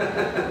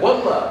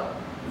والله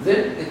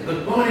زين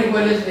good morning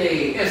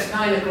ونسني it's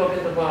 9 o'clock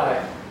in Dubai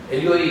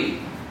اليوي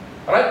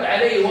رد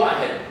علي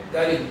واحد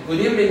قال لي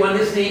good evening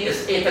ونسني it's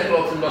 8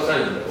 o'clock in Los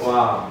Angeles.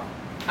 wow.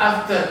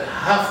 after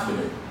half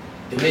minute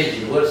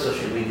imagine where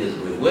social media is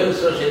going, وين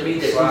السوشيال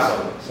ميديا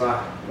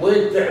صح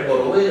وين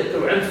تعبر وين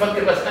تروح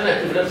تفكر بس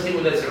انا اشوف نفسي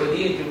ولا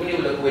سعوديين يشوفوني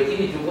ولا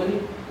كويتيين يشوفوني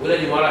ولا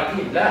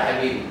الاماراتيين. لا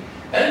حبيبي،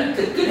 انت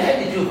كل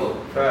حد يشوفك.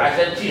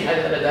 عشان شيء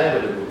هذا انا دائما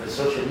اقول في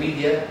السوشيال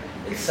ميديا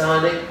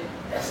لسانك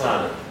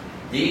حصانك،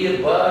 دير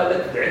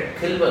بالك بعد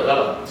كلمه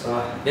غلط.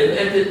 صح.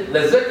 لان انت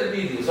نزلت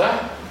الفيديو صح،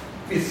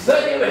 في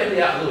الثانيه واحد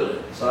ياخذونه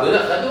واذا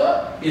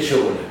اخذوه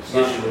يشوفونه.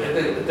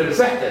 انت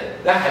مسحته.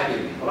 لا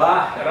حبيبي،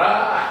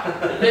 راح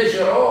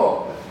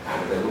نشروه.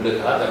 انا اقول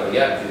لك هذا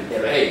الرجال في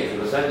التابعين في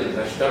لوس انجلوس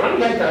اشتراني،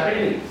 لا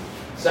يتابعني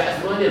الساعه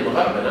 8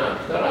 المغرب هناك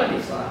اشتراني.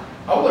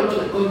 صح. اول ما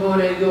تقول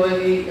مورنينج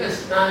جوي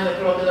اس 9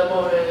 o'clock in the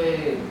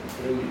morning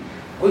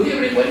would you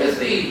bring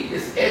Wednesday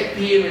it's 8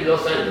 p.m. in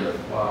Los Angeles.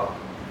 واو.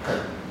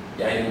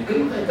 يعني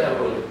ممكن ما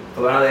يتابعوني.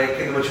 طبعا هذا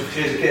كذا ما تشوف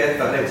شيء زي كذا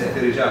ياثر عليك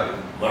تاثير ايجابي.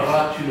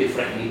 مرات شو اللي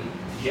يفرحني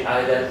تجي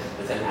عائله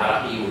مثلا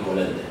عراقيه من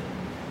هولندا،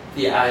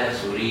 في عائله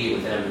سوريه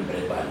مثلا من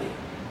بريطانيا،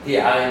 في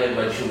عائله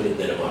ما تشوف من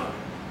الدنمارك.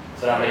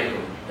 السلام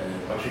عليكم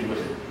شو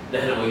المثل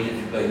نحن موجودين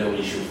في البينة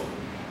ونشوفه.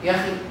 يا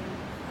اخي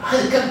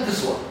هذا كم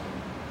تسوى؟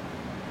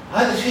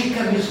 هذا شيء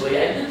كم يسوى؟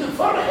 يعني انت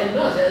تفرح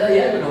الناس. هذا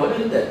يا من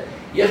هولندا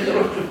يا اخي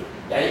روح شوف،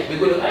 يعني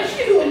بيقولوا ايش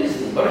اللي هو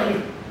ونسني، بروح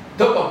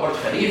توقف برج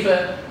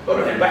خليفه،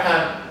 بروح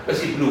البحر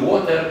بس بلو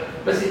ووتر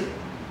بس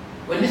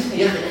ونسني.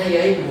 يا اخي انا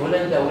جاي من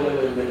هولندا ولا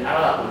من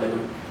العراق ولا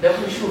من لو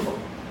نشوفه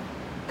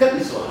كم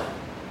يسوى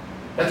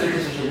هذا؟ اترك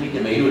السوشيال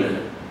ميديا مينون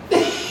انا.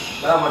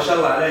 لا ما شاء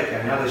الله عليك،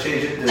 يعني هذا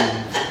شيء جدا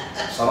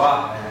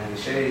صراحه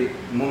يعني شيء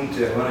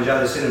ممتع، وانا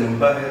جالس هنا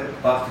منبهر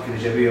طاقتك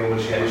الايجابيه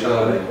اول شيء. ما شاء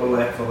الله عليك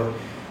والله يحفظك.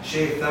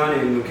 الشيء الثاني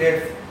انه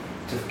كيف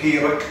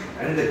تفكيرك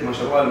عندك ما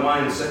شاء الله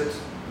المايند سيت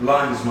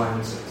لاينز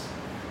مايند سيت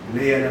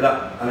اللي هي انا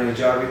لا انا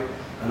ايجابي،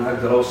 انا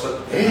اقدر اوصل،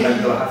 انا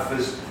اقدر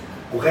احفز.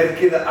 وغير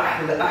كذا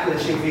احلى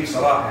شيء فيك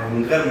صراحه يعني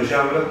من غير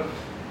مجامله،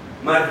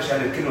 ما اعرف ايش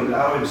يعني الكلمه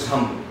بالعربي بس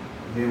هم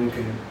اللي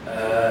ممكن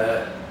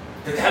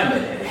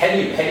تتحمل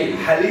يعني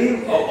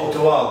حليم او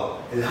تواضع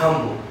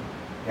الهمبل.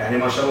 يعني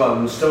ما شاء الله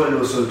المستوى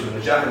اللي وصلته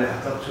النجاح اللي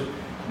حققته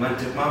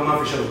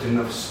ما في شغله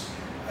النفس.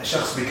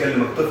 شخص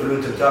بيكلمك طفل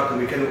وانت بتاكل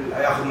بيكلمك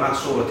ياخذ معك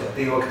صوره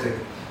تعطيه وقتك.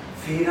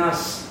 في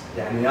ناس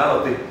يعني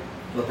يا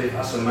لطيف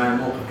حصل معي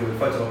موقف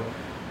قبل فتره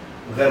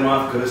غير ما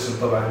اذكر اسم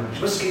طبعا،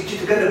 بس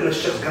جيت اقرب من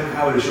الشخص كان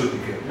يحاول يشوفني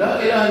كذا.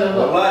 لا اله الا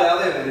الله والله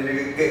العظيم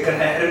يعني كان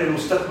حيحرمني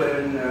المستقبل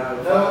من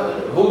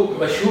هو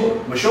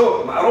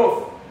مشهور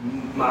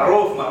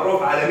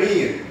معروف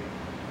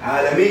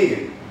عالميا.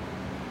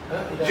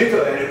 جيت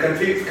يعني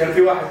كان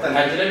في واحد ثاني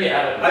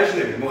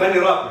اجنبي مغني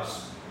راب بس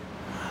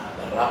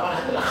الراب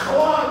هذا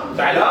الاخوان.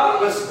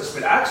 لا بس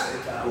بالعكس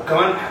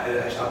وكمان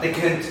اعطيك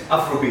هنت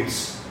افرو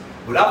بيتس،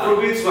 والافرو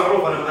بيتس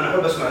معروف انا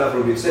احب اسمع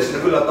الافرو بيتس ليش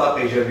كلها طاقه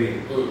ايجابيه.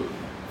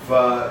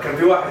 فكان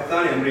في واحد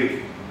ثاني امريكي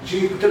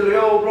جيت قلت له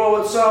يو برو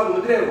واتساب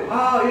ومدري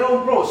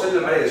يو برو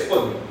سلم عليه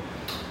صدقني.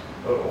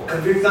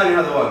 وكان في ثاني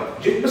هذا واقف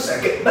جيت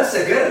بس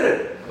اقرب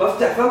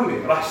بفتح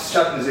فمي راح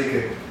شافني زي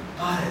كذا.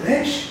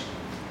 ليش؟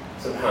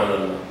 سبحان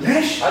الله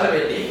ليش؟ هذا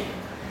بيطيح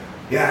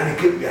يعني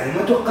يعني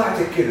ما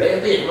توقعتك كذا.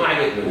 بيطيح ما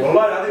عليك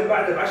والله العظيم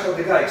بعد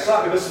ب10 دقائق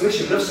صاحبي بس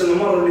مشي بنفس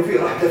الممر اللي فيه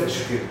راح دفش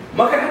كذا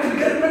ما كان حتى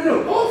بيقرب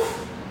منه. اوف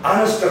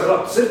انا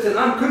استغربت صرت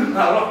الان كل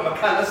ما اروح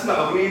مكان اسمع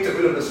اغنيته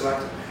كل ما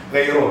سمعته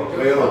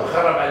غيروه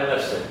خرب على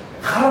نفسه.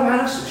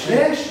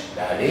 ليش؟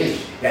 لا ليش؟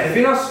 يعني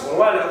في ناس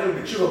والله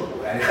العظيم بتشوف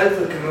يعني خلف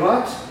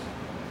الكاميرات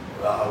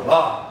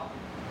الله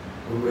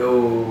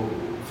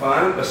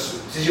فاهم بس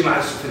تيجي مع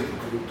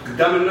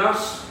قدام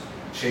الناس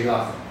شيء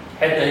آخر.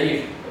 حتى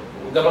هني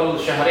قبل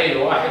شهرين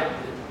واحد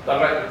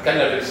طلع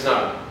تكلم في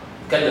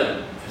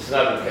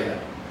السناب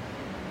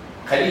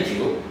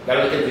خليجي هو قال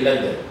انا كنت في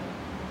لندن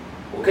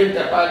وكنت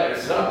اطالع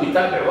السناب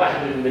ويتابع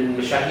واحد من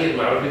مشاهير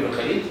معروفين في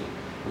الخليج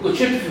وقلت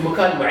شفت في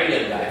مكان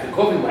معين قاعد في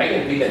كوفي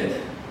معين في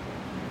لندن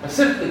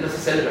فصرت بس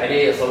اسلم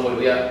عليه اصور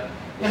وياه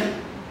يعني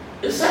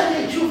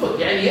انسان يشوفك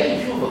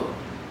يعني يشوفك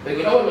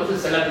فيقول اول ما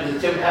تسلم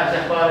كيف حالك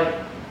اخبارك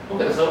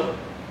ممكن اصور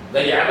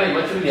قال لي عمي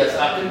ما تشوفني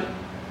اكل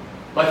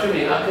ما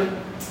تشوفني اكل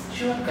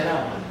شو الكلام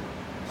هذا؟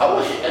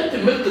 اول شيء انت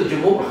ملك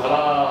الجمهور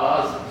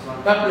خلاص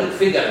بابليك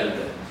فيجر انت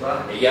صح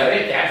يا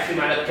ريت تعرف شو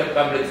معنى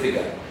بابليك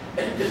فيجر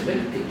انت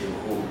ملك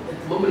الجمهور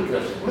انت مو ملك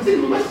نفسك مثل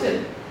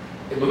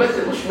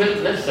الممثل مش ملك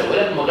نفسه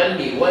ولا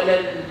المغني ولا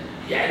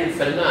يعني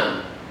الفنان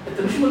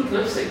انت مش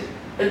ملك نفسك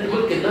انت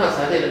ملك الناس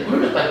هذول من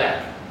اللي طلعك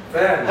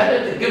فعلا هل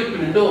انت قمت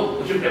من النوم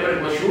وشفت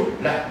عمرك مشهور؟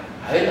 لا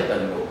هذول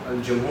طلعوك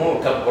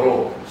الجمهور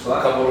كبروك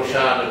كبروا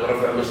شانك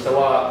ورفعوا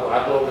مستواك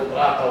وعطوك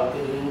طاقه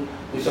وكذا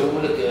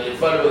ويسوون لك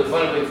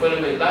فولو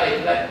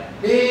لايك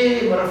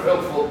ليه ما رفعوك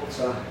فوق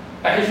صح.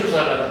 الحين شو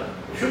صار هذا؟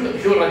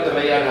 شو رد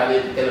الرجال هذا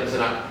يتكلم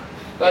سناب؟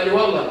 قال لي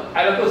والله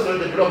على طول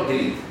صرت بلوك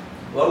جديد.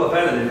 والله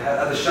فعلا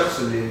هذا الشخص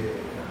اللي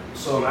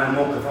سوى معي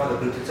الموقف هذا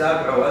كنت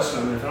اتابعه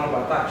واسمع من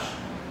 2014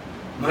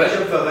 ما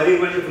شفته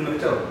غريب ما شفت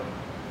المحتوى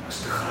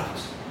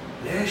استغربت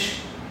ليش؟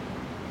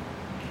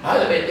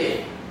 هذا بيتين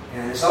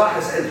يعني صراحه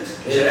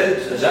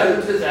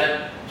زعلت تزعل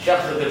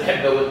شخص انت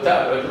تحبه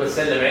وتتابعه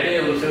وتسلم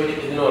عليه ويسوي لك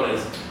اجنورنس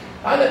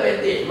هذا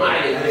بيديح ما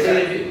عليه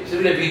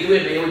يسوي له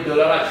فيديوين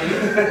 $100 شيء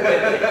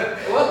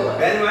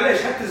والله. يعني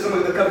معليش حتى زي ما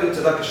ذكرت انت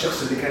ذاك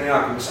الشخص اللي كان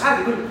ياكل بس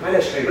عادي يقول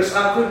معليش خير بس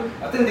اكل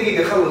اعطيني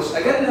دقيقه اخلص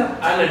اقلها.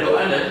 انا لو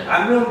انا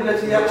عملهم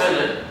بالتي انا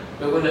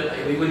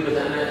بقول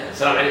مثلا انا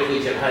السلام عليكم اخوي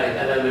كيف حالك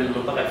انا من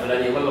المنطقه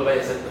الفلانيه والله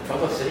بيسد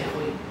تفضل استريح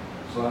اخوي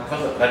صح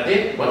تفضل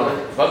غديت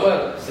تفضل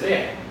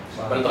استريح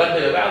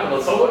بنتغدى مع بعض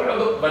بنصور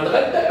عقب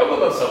بنتغدى عقب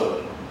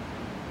بنصور.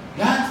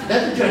 لا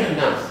تجرح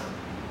الناس.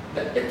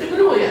 لا انت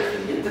منو يا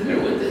اخي انت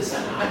منو انت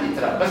انسان عادي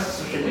ترى بس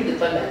السوشيال ميديا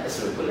تطلع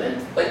اسمك ولا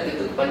انت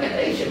تطقط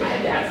اي شيء ما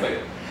حد يعرفك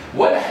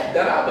ولا حد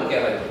درابك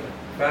يا رجل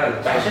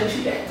فعلا. فعشان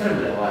شيء احترم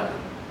الاوادم.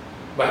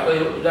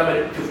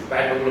 دائما تشوف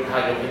بعد ما اقول لك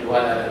حاجه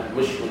وهذا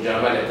مش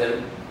مجامله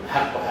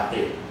حق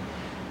وحقيقه.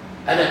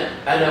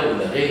 انا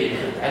ولا غيري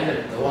نحن نتعلم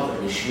التواضع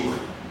من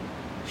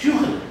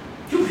شيوخنا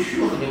شوف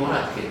الشيوخ اللي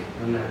وراك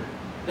كذا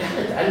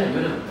نحن نتعلم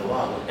منهم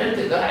التواضع.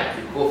 انت قاعد في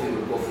الكوفي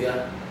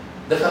والكوفيات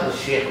دخل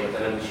الشيخ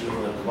مثلا من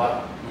شيوخنا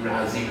الكبار من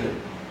عازيمنا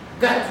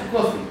قاعد في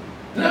الكوفي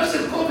نفس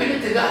الكوفي اللي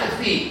انت قاعد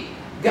فيه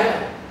قاعد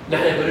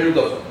نحن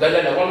بنوقف قال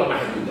لا والله ما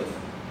حد يوقف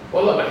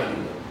والله ما حد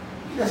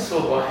يوقف. اذا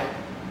الصوب واحد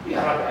يا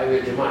ربع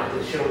يا جماعه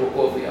تشربوا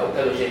كوفي او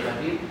كلوا شيء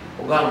خفيف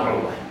وقام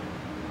مروح.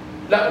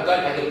 لا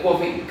وقال حق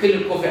الكوفي كل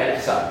الكوفي على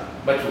حساب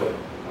بتوع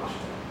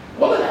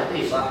والله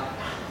العظيم صح.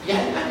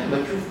 يعني انا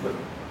لما تشوف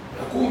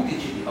حكومتي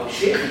كذي او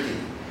شيخي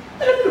كذي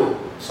انا منو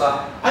صح.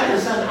 انا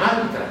انسان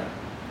عادي ترى.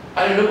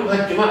 انا لو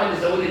هالجماعه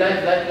اللي سووا لي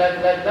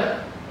لايك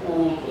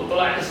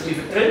وطلع اسمي في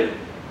الترند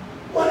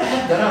ولا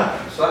حد دراك.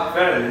 صح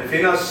فعلا.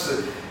 في ناس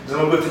زي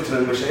ما قلت انت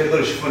المشاهير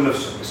يقدروا يشوفون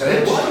نفسهم بس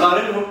انت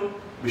تقارنهم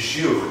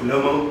بالشيوخ اللي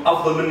هم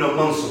افضل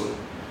منهم منصب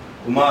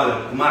ومال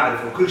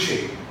ومعرفه وكل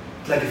شيء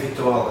تلاقي فيه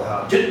التواضع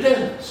هذا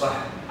جدا. صح.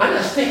 انا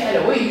استحي على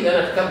وجهي ان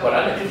انا اتكبر.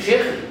 انا اشوف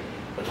شيخي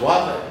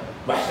متواضع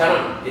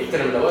محترم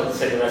يحترم الاولاد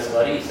يسلم على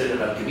صغاريه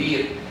يسلم على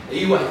الكبير.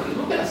 اي واحد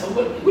ممكن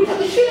اصور يقول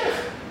هذا الشيخ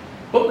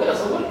ممكن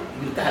اصور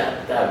يقول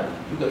تعال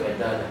يوقف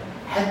عندنا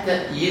حتى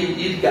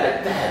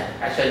يقعد تحت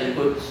عشان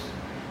يكون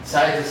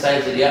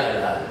سايز الياهل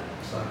هذا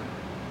صح.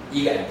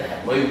 يقعد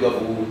تحت ما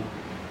يوقفون.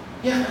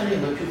 يا اخي انا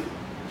لما اشوف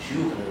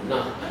شيوخنا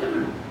الناس انا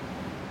منهم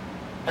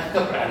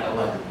اتكبر على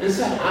الاوادم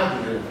انسان عادي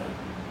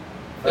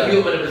انا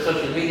اليوم انا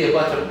بالسوشيال ميديا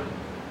باكر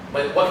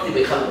وقتي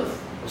بيخلص.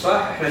 صح.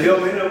 احنا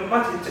اليوم هنا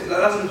ما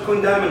لازم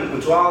تكون دائما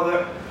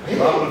متواضع.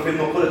 في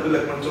المقوله تقول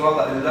لك من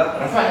تواضع لله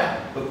رفعها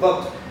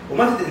بالضبط.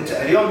 وما تدري انت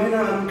اليوم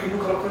هنا ممكن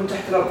بكره تكون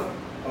تحت الارض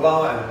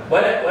الله اعلم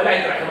ولا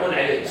يترحمون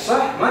عليك.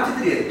 صح. ما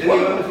تدري الدنيا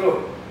وين بتروح.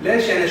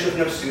 ليش يعني اشوف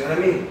نفسي انا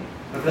مين؟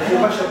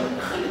 انا بشر.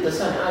 خلي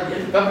انسان عادي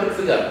انت بابليك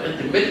فيجر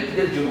انت ملك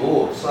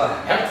للجمهور. صح.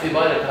 حط في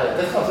بالك هذا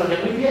تدخل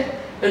سوشيال ميديا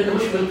انت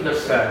مش ملك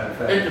نفسك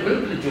فعلا. انت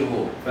ملك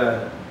للجمهور.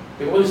 فعلا.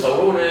 يبغون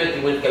يصورونك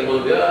يبغون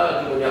يتكلمون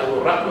وياك يبغون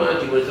ياخذون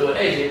رقمك يبغون يسوون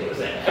اي شيء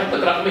حط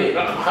لك رقمين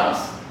رقم خاص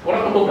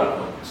ورقم مو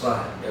برقمك. صح.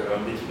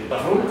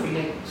 يطفرونك في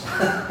الليل.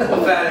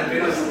 فعلا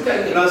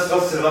في ناس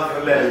تغسل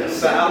اخر الليل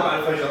الساعه 4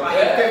 الفجر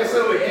كيف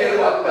اسوي كذا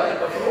والله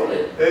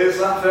يطفرونك. اي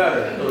صح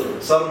فعلا.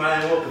 صار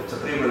معي موقف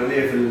تقريبا انا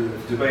في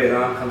دبي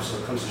الان 5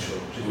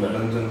 شهور جيت من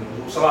لندن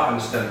وصراحه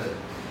مستمتع.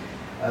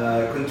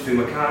 كنت في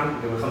مكان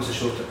قبل 5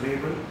 شهور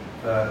تقريبا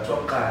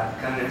اتوقع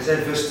كان زي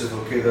الفيستيفال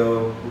كذا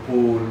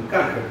وبول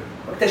كان حلو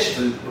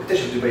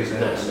بكتشف دبي زي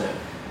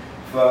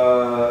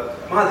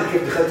فما ادري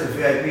كيف دخلت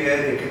الفي اي بي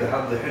اريا كذا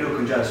حظي حلو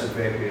كنت جالس في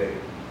الفي اي بي اريا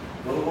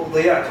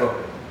وضيعت وقت.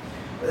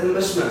 بعدين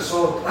بسمع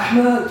صوت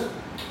احمد.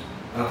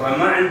 انا طبعا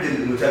ما عندي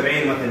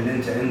المتابعين مثلا اللي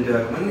انت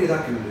عندك ماني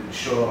ذاك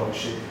الشهره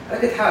والشيء.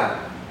 انا قلت حالي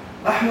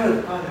احمد قال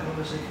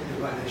والله زي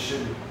كذا بعد هالشيء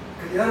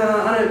قال لي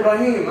انا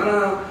ابراهيم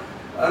انا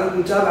كنت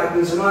متابعك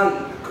من زمان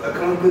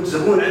كمان كنت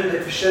زبون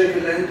عندك في الشركه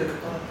اللي عندك.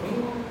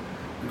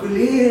 يقول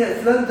لي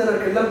في لندن انا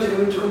كلمتك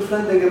وانت كنت في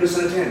لندن قبل 2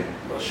 سنين.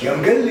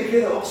 يوم قال لي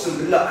كذا اقسم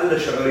بالله الا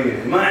شعوريا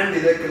يعني ما عندي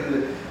ذاك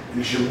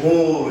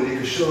الجمهور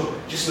وذيك الشهره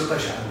جسمي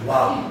قشعر.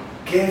 واو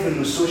كيف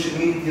انه السوشيال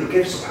ميديا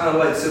وكيف سبحان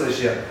الله تصير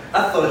اشياء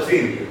اثرت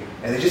فيني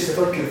يعني جلست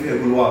افكر فيها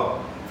اقول واو.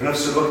 في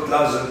نفس الوقت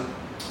لازم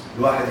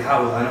الواحد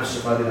يحافظ على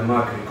نفسه في هذه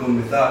الاماكن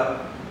يكون مثال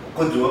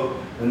وقدوه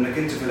لانك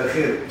انت في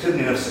الاخير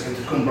تبني نفسك انت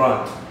تكون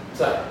براند.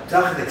 صح.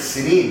 تاخذك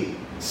سنين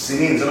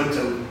زي ما انت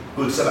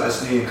قلت 7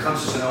 سنين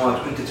 5 سنوات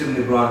كنت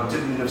تبني براند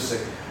تبني نفسك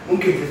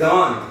ممكن في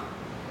ثواني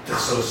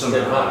تخسر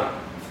السمعه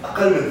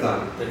اقل من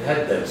ثانيه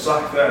تتهدم. صح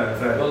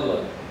فعلا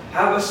والله.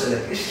 حاب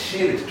اسالك ايش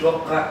الشيء اللي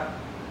تتوقع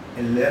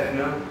اللي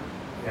احنا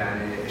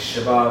يعني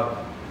الشباب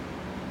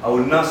او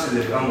الناس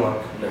اللي في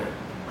عمرك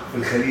في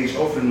الخليج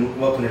او في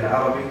الوطن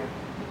العربي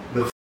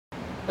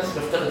بس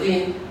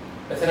مفتقدين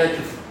مثلا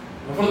شوف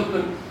المفروض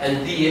تكون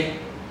انديه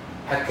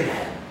حق كل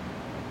حد.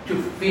 شوف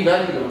في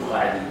نادي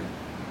للمتقاعدين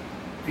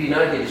في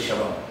نادي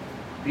للشباب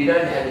في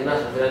نادي حق الناس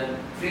مثلا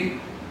في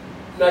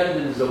نادي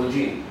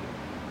للمتزوجين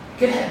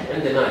كل حد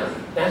عنده نادي.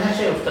 يعني هذا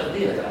شيء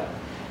مفتقدينه ترى.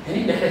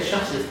 هني نحن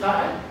الشخص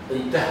يتقاعد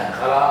انتهى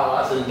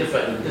خلاص اندفع.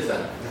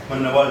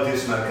 اتمنى والدي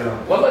يسمع الكلام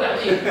والله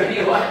العظيم.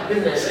 هني واحد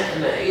منا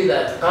نحن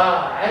اذا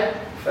تقاعد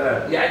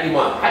يعني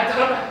ما حتى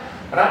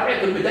رابع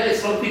في البدايه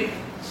يصير فيك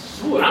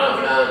اسبوع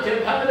فلان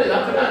كيف حالك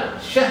فلان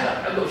شهر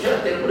عقب شهر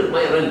تليفونك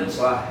ما يرن.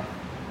 صح.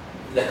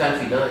 اذا كان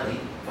في نادي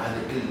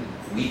فهذا كل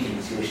ويكند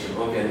يصير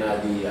يجتمعون في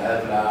النادي،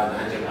 فلان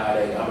انجب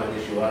عليك ما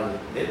ادري شو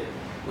هذا،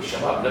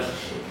 والشباب نفس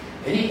الشيء.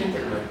 هني انت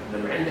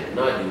لما عندك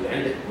نادي ولا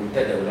عندك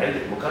منتدى ولا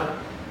عندك مكان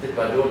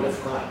تتبادلون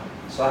الافكار.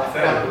 صح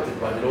فعلا،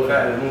 تتبادلون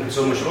فعلا ممكن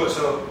تسوي مشروع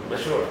سوا.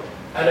 مشروع.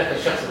 انا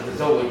كشخص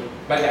متزوج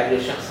بقعد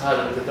للشخص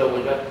هذا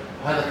متزوج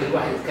وهذا كل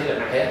واحد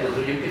يتكلم عن حياته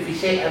الزوجيه، يمكن في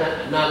شيء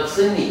انا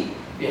ناقصني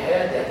في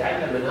حياتي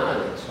اتعلم من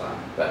هذا. صح.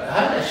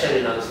 فهذا الشيء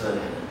اللي ناقصنا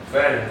نحن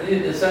فعلا.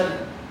 الانسان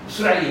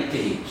بسرعه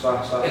ينتهي.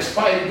 صح صح.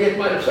 اكسباير ديت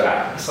ماله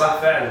بسرعه.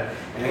 صح فعلا.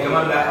 يعني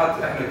كمان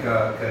لاحظت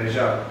احنا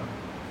كرجال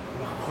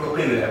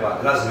مخلوقين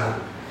للعباده، لازم نعمل.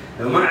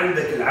 لو ما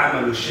عندك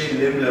العمل والشيء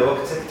اللي يملى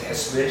وقتك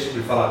تحس بإيش؟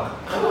 بالفراغ.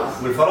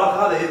 خلاص.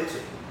 والفراغ هذا يقتل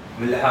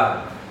من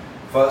لحاله.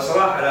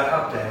 فصراحه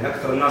لاحظت يعني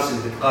اكثر الناس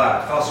اللي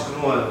تتقاعد خلاص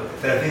يكون هو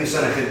 30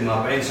 سنه خدمه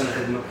 40 سنه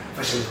خدمه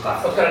فشل يتقاعد.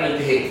 فكر ان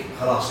انتهيت.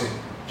 خلاص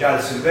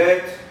جالس في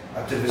البيت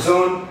على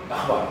التلفزيون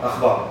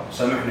اخبار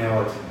سامحني يا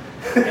ولد.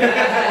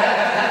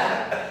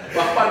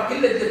 واخبار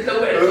كلها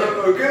تتلوع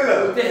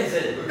وكلها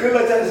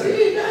وتحزن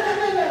إيه لا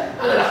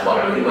انا الاخبار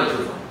عمري ما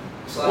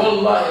اشوفها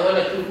والله،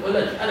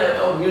 ولا انا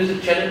او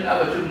ميوزك شانل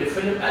ابى اشوف لي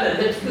فيلم. انا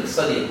نتفلكس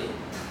صديقي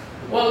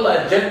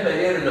والله جنة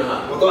ليل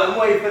نهار. وطبعا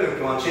مو اي فيلم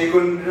كمان شيء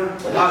يكون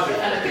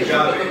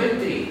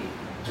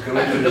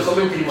انا كنت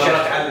دوكيومنتري مرات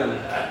اتعلم،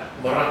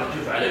 مرات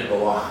اشوف عن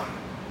البواخر،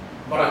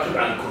 مرات اشوف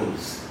عن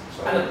الكروز.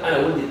 انا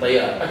ودي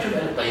طيار، اشوف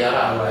عن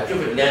الطيارات،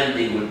 اشوف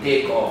اللاندنج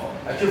والتيك اوف،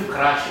 اشوف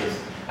كراشز،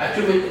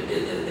 اشوف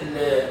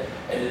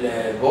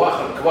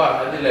البواخر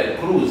الكبار هذول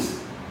الكروز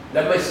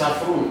لما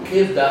يسافرون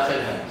كيف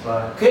داخلها،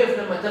 كيف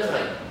لما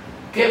تغرق،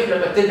 كيف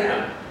لما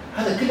تدعم.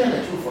 هذا كله انا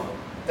اشوفه.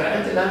 ترى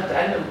انت لازم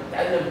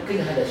تعلم كل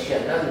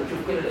هالاشياء، لازم تشوف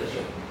كل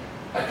الاشياء.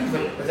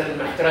 اشوف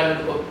مثلا مع احترامي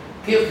لكم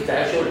كيف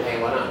تتعايشون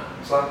الحيوانات.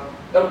 صح.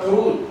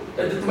 القرود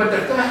انت تبغى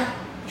ترتاح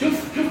شوف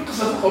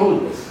قصص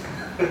القرود بس.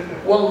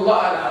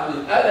 والله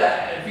العظيم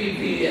انا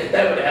في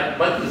دائما عن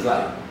مانكيز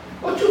لايف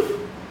وتشوف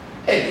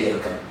اللي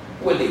يركب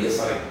واللي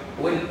يصرف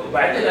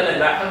وبعدين انا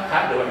لاحظ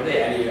حاجه واحده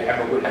يعني احب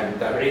اقول حق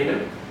متابعينا،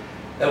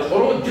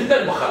 القرود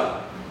جدا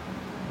بخار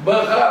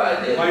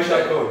ما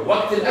يشاركون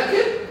وقت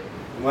الاكل،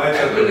 ما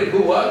يشاركون. يقول لك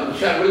هو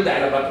مشان ولده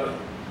على بطنه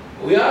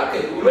وياكل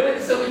والولد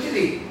يسوي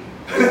كذي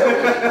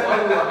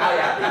والله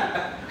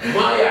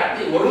ما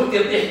يعطي والرد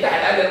يطيح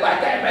تحت هذا يطلع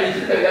تحت بعد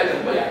جدا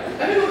وياكل ما يعطي.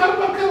 انا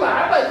بقربك الله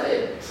عباس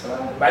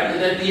بعد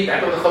اذا انت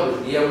تعطي الخبز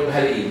يوم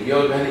بهاليد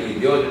يوم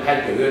بهاليد يوم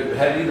بهالحلقه يوم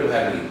بهاليد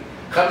وبهاليد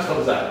 5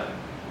 خبزات.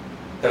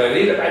 ترى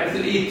ليله بعد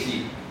مثل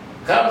ايتي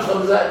 5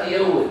 خبزات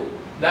يوم،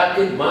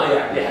 لكن ما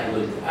يعطي حد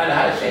ولده.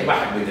 انا هذا الشيء ما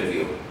حبيته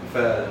فيهم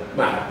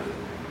ما حبيته.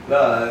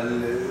 لا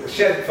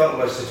الاشياء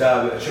تتفرج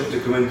تتابع شفت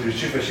دوكيومنتري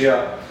تشوف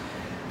اشياء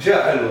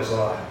حلوه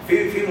صراحه.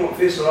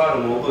 في سؤال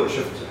موضوع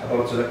شفت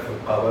حضرته لك في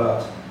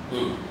المقابلات.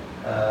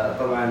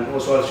 طبعا هو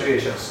سؤال شويه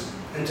شخصي.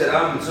 انت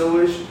الان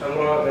متزوج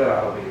امراه غير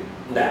عربيه.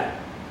 نعم.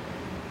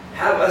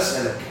 حاب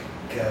اسالك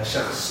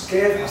كشخص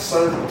كيف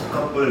حصلت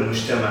تقبل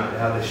المجتمع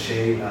لهذا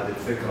الشيء هذه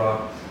الفكره،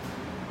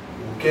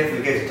 وكيف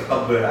لقيت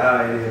التقبل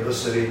العائلي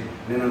الاسري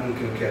لأنه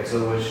ممكن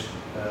اتزوج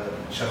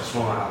شخص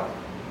ما عربي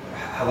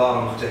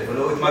حضاره مختلفه،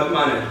 لو ما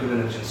تمانع تقول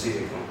لنا الجنسيه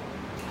كمان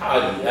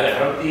عادي. انا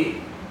حرمتي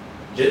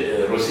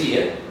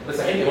روسيه بس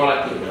الحين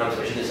اماراتيه من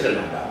 25 سنه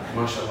مع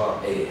بعض. ما شاء الله.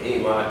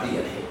 اي اماراتيه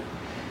الحين.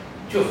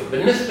 شوف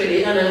بالنسبه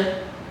لي انا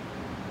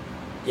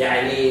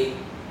يعني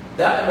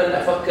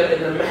دائما افكر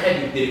ان ما حد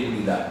يقدر يقول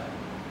لي لا.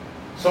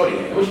 سوري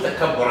يعني مش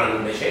تكبرا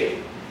ولا شيء،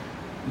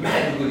 ما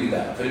حد يقول لي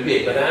لا في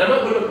البيت. مثلا انا ما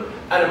اقول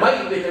انا ما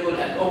يبي اقول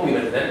حق امي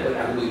مثلا ولا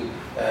حق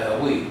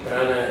ابوي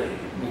ترى انا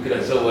ممكن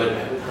اتزوج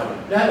خمر.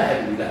 لا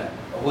حبيبي لا،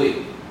 ابوي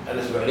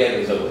انا اسبوع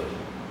جاي اتزوج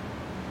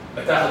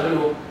بتاخذ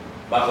منه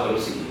باخذ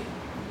روسيه.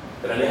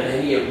 ترى نحن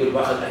هني يقول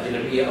باخذ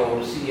اجنبيه او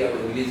روسيه او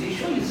انجليزيه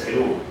شو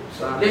يزعلون.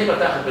 ليش ما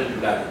تاخذ بنت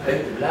بلادي؟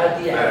 بنت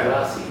بلادي على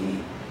راسي هني.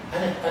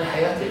 انا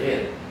حياتي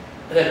غير،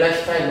 انا اللايف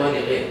ستايل مالي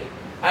غير.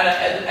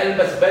 انا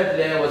البس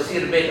بدله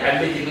واصير بيت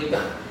عمتي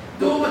قدام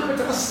دوبك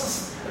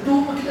مترصص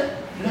دوبك كذا.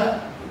 لا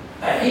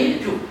الحين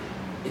شوف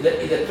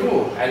اذا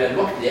تروح على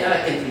الوقت اللي انا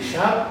كنت في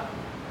شاب،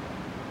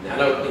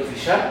 انا كنت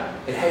في شاب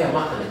الحياه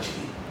ما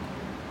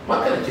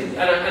كانت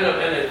كذي. انا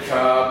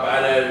شاب،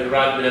 انا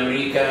راد من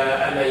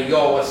امريكا، انا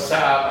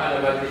واتساب،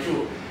 انا ما ادري شو.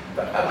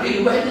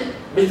 ابغي واحد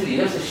مثلي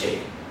نفس الشيء.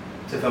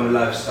 تفهم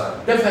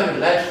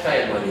اللايف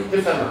ستايل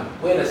مالي، تفهم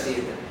وين اسير.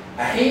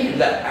 الحين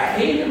لا،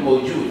 الحين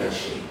موجود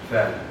هالشيء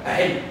فعلا.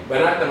 الحين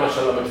بناتنا ما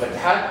شاء الله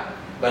متفتحات،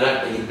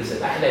 بناتنا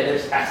يلبسن احلى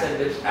لبس، احسن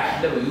لبس،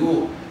 احلى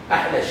ويوه،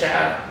 احلى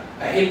شعر.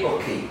 الحين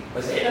اوكي،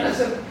 بس الحين انا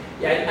صرت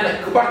يعني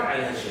انا كبرت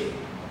على هالشيء.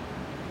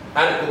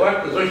 انا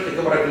كبرت وزوجتي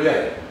كبرت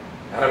وياي.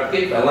 عرفت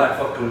كيف؟ الله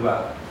يحفظكم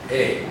البعض.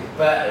 ايه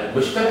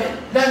فمجتمع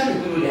لازم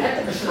يقولوا لي،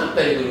 حتى في السناب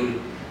يقولوا لي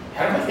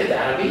حرمت كده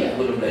عربيه،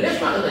 اقول لهم لا.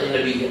 ليش ما اخذ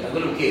اجنبيه؟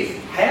 اقول لهم كيف؟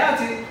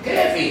 حياتي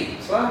كيفي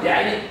صح.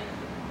 يعني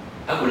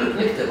اقول لك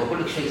نكتب، اقول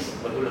لك شيء،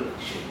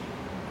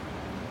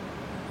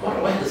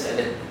 مره واحده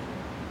سالتني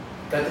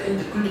قالت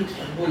انت كلكم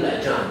تحبون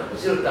الاجانب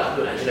وتصيروا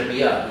تاخذون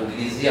اجنبيات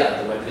وانجليزيات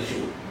وما ادري شو،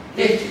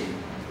 ليش كذي؟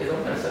 قلت لهم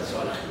انا اسال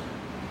سؤال اخير.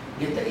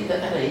 قلت اذا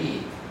انا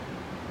جيت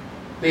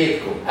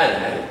بيتكم انا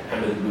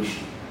محمد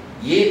البلوشي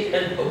جيت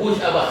انت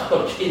ابوش ابى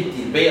اخطبك انت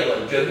البيضه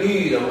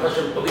الجميله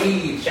وخشم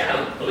طويل شعر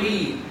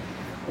طويل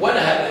وانا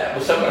هذا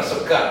مسمى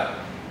سكر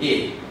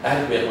ايه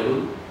اهلك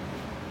يقولون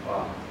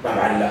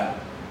طبعا لا.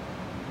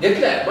 قلت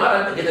لا ما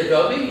ردت قلت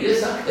جوابي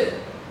لسه اكتب.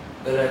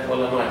 قالت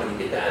والله ما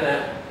ادري. قلت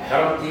انا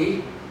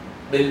حرمتي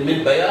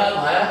من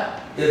بياضها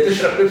اذا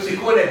تشرب بيبسي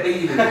كولا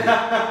تبين.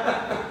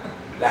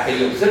 لكن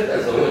يوم صرت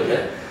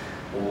ازوجها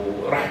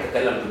ورحت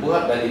تكلمت ابوها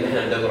قال لي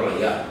نحن ندور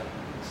رجال.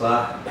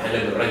 صح نحن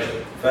ندور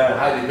رجل.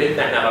 وهذه البنت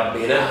احنا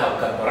ربيناها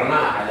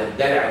وكبرناها على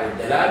الدلع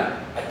والدلال.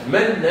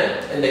 اتمنى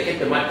انك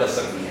انت ما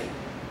تقصر فيها.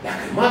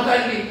 لكن ما قال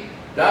لي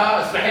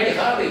لا اسمحي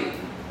لي خالي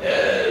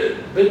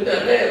بنت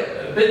غير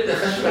بنت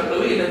خشمك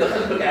طويل انت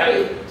خشمك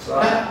عريض.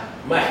 لا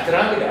مع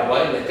احترامي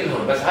لعوائلنا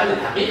كلهم بس هذه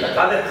الحقيقه.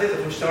 هذه حقيقه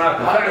في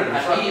مجتمعاتنا. هذه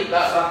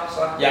الحقيقه.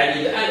 صح.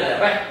 يعني اذا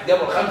انا رحت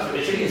قبل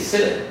 25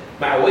 سنه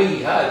مع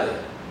وجهي هذا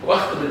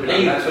واخطب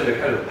البنيه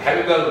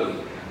حبيب قلبي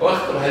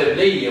واخطب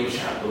هالبنيه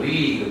وشعر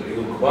طويل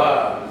وبعيون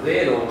كبار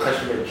زين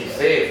وخشم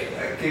سيف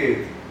اكيد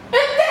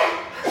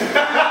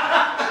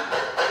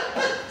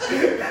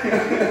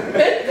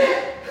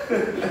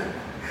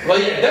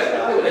ضيع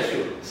دفعه ولا شو؟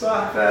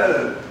 صح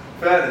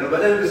فعلا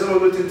وبعدين زي ما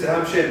قلت انت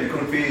اهم شيء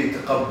بيكون في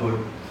تقبل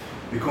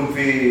بيكون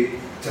في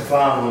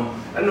تفاهم.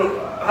 انه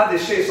هذا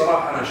الشيء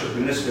صراحه انا اشوف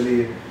بالنسبه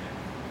لي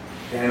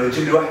يعني لو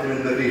تجيب لي واحده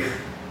من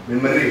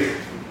المريخ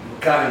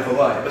كائن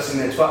فضائي بس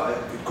انه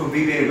يكون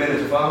في بيني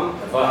وبينه تفاهم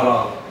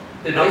راضي.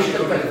 ليش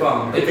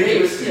تفهم؟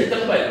 البنية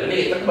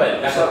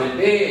تقبل لكن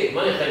بالبيت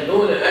ما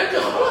يخلونه انت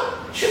خلاص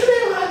شو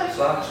بنيه هذا؟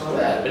 صح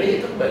لا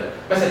البنية تقبل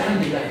بس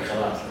الحمد لله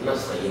خلاص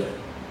الناس تغيرت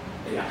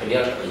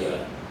العقليات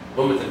تغيرت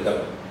مو مثل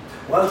قبل.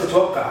 وهل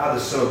تتوقع هذا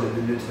السبب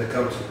اللي انت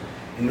ذكرته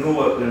انه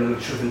هو لما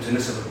تشوف انت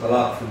نسب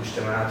الطلاق في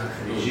المجتمعات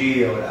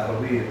الخليجيه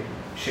والعربيه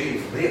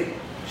شيء فظيع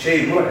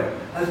شيء مرعب؟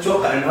 هل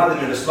تتوقع انه هذا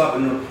من الاسباب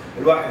انه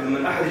الواحد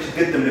لما احد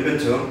يتقدم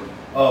لبنتهم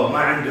ما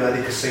عنده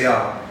هذيك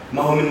السياره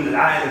ما هو من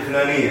العائله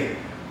الفلانيه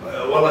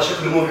والله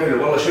شكله مو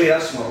حلو والله شويه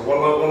اسمر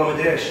والله ما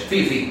ادري ايش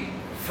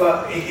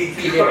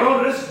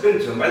فيقطعون رزق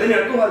بنتهم بعدين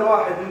يعطوها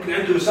لواحد ممكن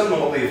عنده مسمى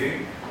وظيفي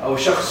او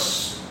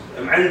شخص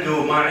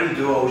عنده ما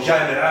عنده او جاي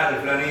من العائله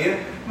الفلانيه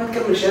ما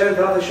تكمل شهرين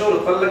 3 شهور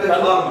طلقت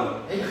ضامنه.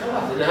 اي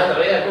خلاص ان هذا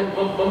الرجال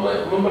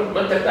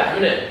ما ترتاح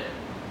منه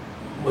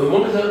مو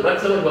ما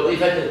تسوي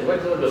الوظيفه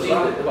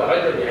تبغى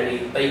رجل يعني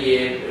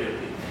طيب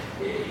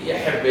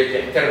يحبك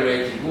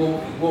يحترمك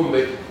يقوم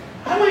بك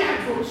هذا ما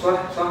يعرفون.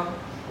 صح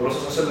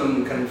والرسول صلى الله عليه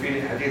وسلم كان في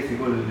حديث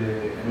يقول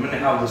يعني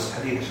مني حافظ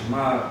الحديث عشان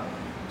ما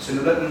بس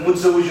انه لا مو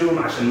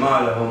تزوجوهم عشان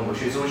مالهم او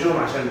شيء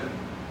تزوجوهم عشان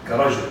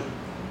كرجل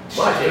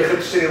ماشي خذ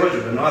تشتري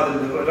رجل انه هذا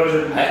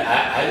الرجل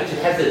هل انت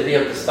تحدد ان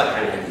هي بتستقع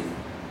عن الحديث.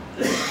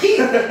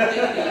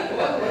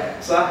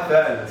 صح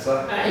فعلا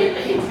صح.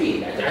 الحين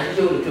في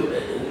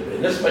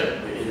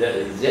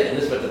يعني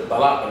نسبه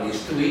الطلاق اللي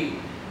يستوي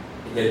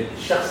اذا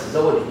الشخص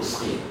تزوج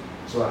وصغير.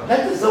 صح.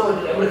 لا تتزوج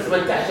عمرك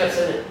 18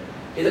 سنه.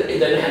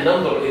 اذا نحن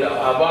ننظر الى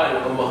ابائنا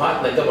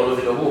وامهاتنا قبل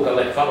مثل ابوك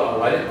الله يحفظه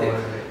ووالدتك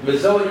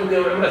متزوج يمكن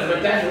عمره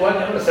 18 ووالد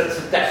عمره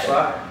 16.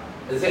 صح.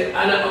 زين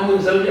انا امي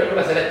متزوجه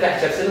عمرها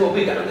 13 سنه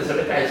وابوي عنده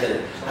 17 سنه.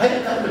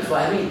 هذا كانوا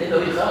متفاهمين لانه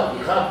يخاف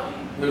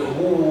من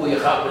ابوه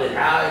يخاف من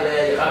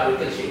العائله يخاف من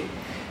كل شيء.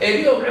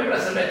 اليوم عمره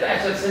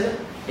 17 سنه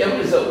يبغى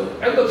يتزوج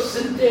عقب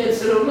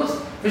سنة ونص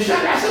في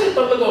الشهر العسل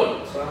يطلقون.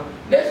 صح.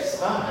 ليش؟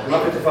 ما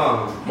في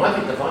تفاهم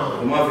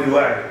وما في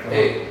وعي.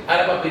 ايه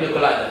انا ببي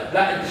نيكولادا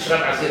لا انت تشرب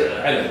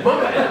عصير عنب ما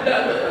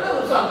لا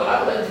انا صار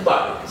طلاق انت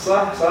طالق.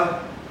 صح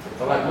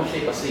طلاق مو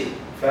شيء بسيط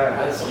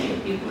فعلا هذا صغير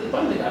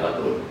يطلق على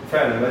طول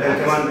فعلا.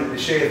 بعدين كمان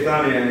الشيء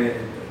الثاني يعني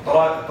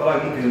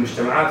الطلاق ممكن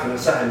المجتمعات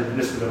سهل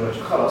بالنسبه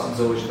للرجل خلاص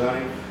تزوج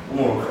ثاني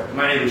اموره خير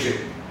ما عنده شيء.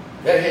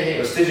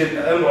 بس تجي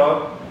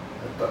الامراه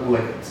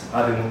طلقت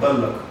هذه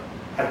مطلق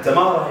حتى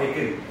ما راح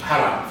يكل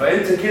حرام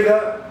فانت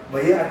كذا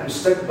ضيعت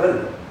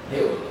مستقبل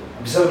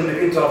بسبب انك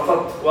انت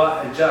رفضت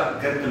واحد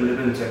جاء قدم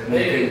لبنتك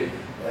ممكن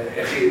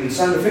يا اخي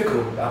الانسان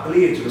بفكره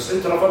بعقليته بس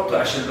انت رفضته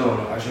عشان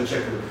لونه عشان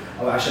شكله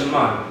او عشان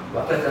ماله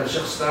واعطيتها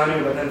لشخص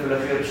ثاني وبعدين في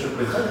الاخير شو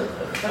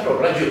اختاروا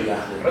الرجل يا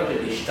اخي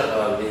الرجل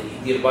يشتغل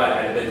يدير بال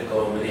على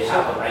بنتكم اللي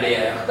يحافظ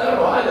عليها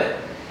اختاروا هذا.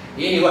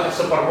 يجي واحد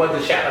سوبر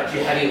موديل شعره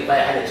شي حريم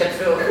طايح على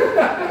كتفه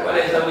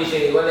ولا يسوي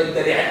شيء ولا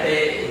يقدر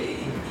حتى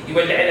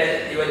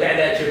يودع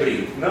لها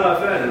كبريت. لا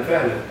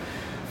فعلا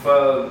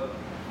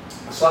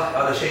صح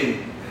هذا شيء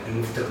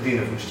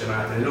مفتقدينه في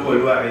مجتمعاتنا اللي هو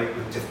الوعي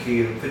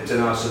والتفكير في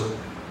التناسب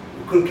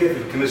ويكون كيف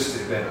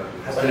الكيمستري بيننا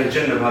حتى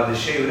نتجنب هذا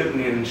الشيء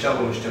ونبني ان شاء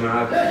الله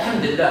مجتمعات. لا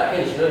الحمد لله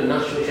الحين شنو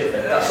الناس شو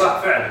شايفه.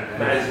 صح فعلا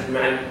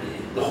مع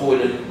دخول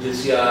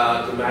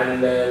الجنسيات ومع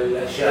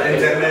الاشياء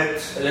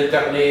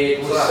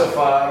الانترنت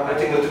والسفر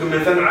تقول من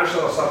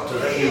 2010 صرت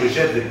غني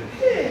وجدل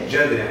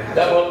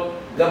يعني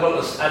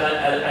قبل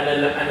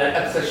انا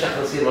اكثر شخص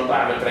يصير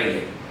مطاعم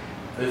تريق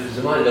في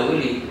الزمان لو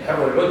لي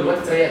حر العود ما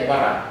تتريق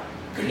برا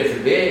كله في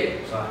البيت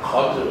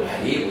خبز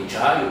وحليب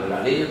وشاي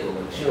وبلاليط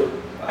وشنو.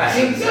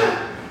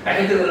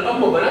 الحين تقول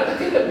الام وبناتها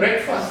كلها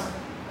بريكفاست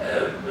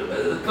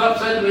كلاب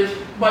ساندويتش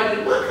ما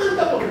كان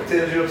قبل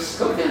كوكتيل جوز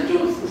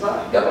صح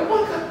قبل ما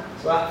كان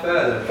صح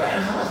فعلا.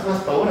 خلاص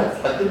الناس طورت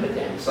تقدمت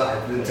يعني. صح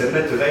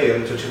الانترنت تغير،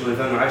 انت تشوف من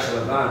 2010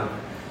 الان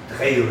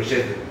تغير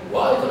جذري.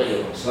 وايد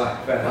تغير. صح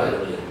فعلا. وايد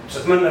تغير. بس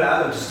اتمنى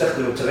العالم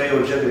تستخدم التغير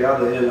الجذري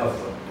هذا الى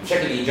الافضل.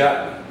 بشكل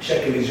ايجابي.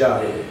 بشكل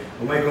ايجابي.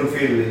 وما يكون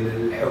فيه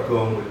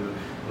الحكم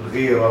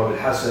والغيره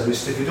والحسد،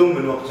 ويستفيدون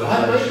من وقتهم.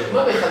 هذا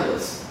ما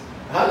بيخلص.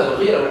 هذا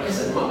الغيره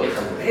والحسد ما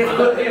بيخلص. هي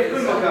في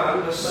كل مكان،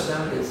 بس ما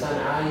دام الانسان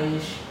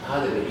عايش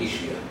هذا بيعيش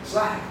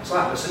فيها.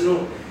 صح بس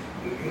انه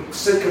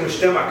يصير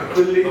كمجتمع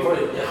ككلي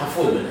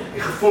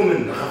يخفون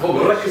منه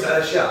ونركز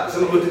على اشياء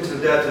زي ما قلت انت في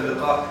بدايه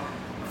اللقاء.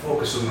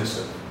 فوكس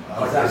المسج،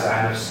 اركز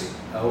على نفسي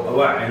او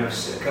اوعي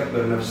نفسي،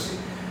 اكبر نفسي،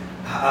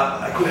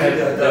 اكون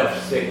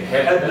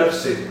حب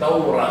نفسي.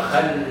 دوره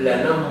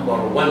خلى نمبر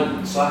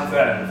 1. صح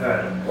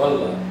فعلا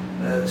والله.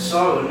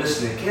 السؤال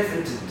ونسني، كيف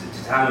انت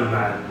تتعامل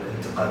مع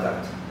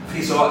الانتقادات؟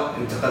 في سواء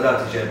انتقادات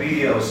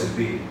ايجابيه او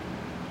سلبيه.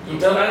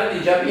 الانتقادات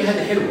الايجابيه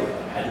هذه حلوه.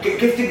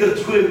 كيف تقدر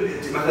تقول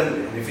مثلا،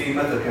 يعني في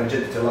مثل كان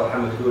جدتي الله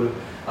يرحمها تقول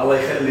الله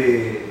يخلي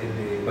اللي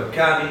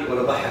بكاني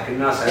ولا ضحك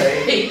الناس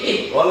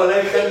علي والله لا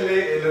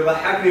يخلي اللي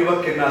ضحكني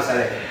يبكي الناس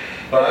علي.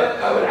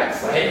 او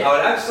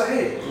العكس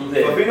صحيح.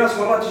 ففي ناس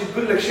مرات تجي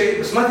تقول لك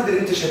شيء بس ما تدري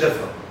انت ايش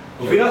هدفها،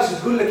 وفي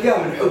ناس تقول لك اياه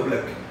من حب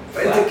لك.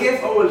 فانت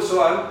كيف، اول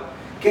سؤال،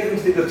 كيف انت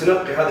تقدر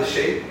تنقي هذا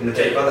الشيء، ان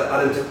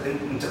هذا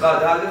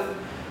انتقاد هادف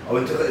او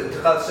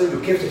انتقاد سلبي،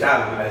 وكيف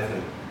تتعامل مع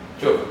الاثنين؟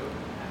 شوف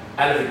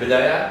انا في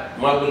البدايه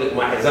ما اقول لك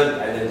ما حزنت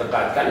على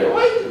الانتقاد، كان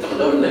وايد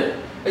ينتقدونا،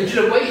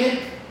 اجلب وجهك،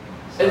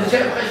 انت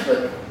شايف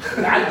خشمك،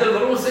 عدل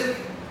ضروسك،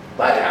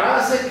 طالع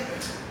راسك.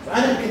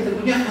 فانا كنت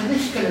اقول يا اخي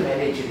ليش تتكلم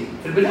علي كذي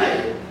في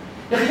البدايه؟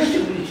 يا اخي ليش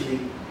تقول لي كذي؟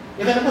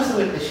 يا اخي انا ما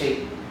سويت له شيء،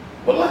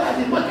 والله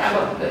العظيم ما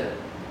تعرضت له،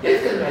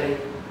 ليش تتكلم علي؟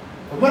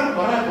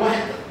 فمرات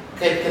واحد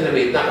كان يتكلم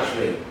يتناقش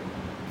معي،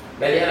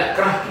 قال لي انا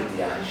اكرهك انت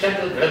يا اخي،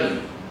 شكلك غبي.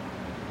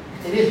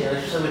 قلت ليش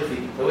انا شو سويت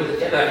فيك؟ سويت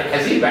لك انا الحين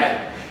حزين بعد.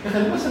 يا اخي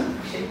انا ما سويت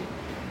لك شيء.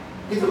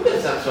 قلت له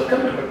بس كم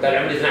عمرك؟ قال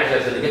عمري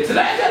 12 سنه. قلت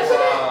له 12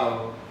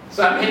 سنه؟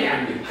 سامحني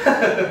عمي.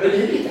 من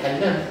هنا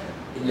تعلمت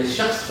ان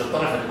الشخص في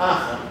الطرف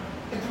الاخر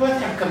انت ما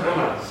تعرف كم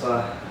عمره.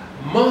 صح.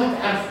 ما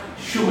تعرف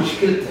شو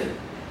مشكلته.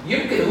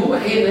 يمكن هو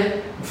هنا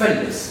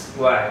مفلس.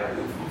 واعي.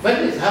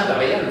 مفلس، هذا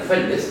الرجال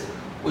مفلس،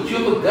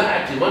 وتشوفك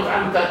قاعد في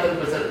مطعم تاكل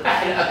مثلا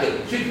احلى اكل،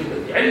 شو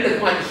تقول؟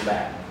 علك ما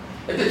تشبع.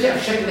 انت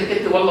شايف شكلك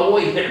انت والله هو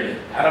نعمه،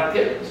 عرفت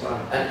كيف؟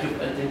 صح. انت شوف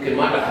انت يمكن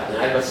ما لاحظتني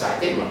هاي بس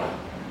ساعتين مرات.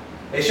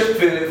 اي شوف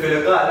في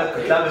لقاء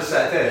لك كنت لابس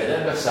ساعتين.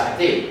 لابس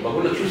ساعتين،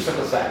 بقول لك شو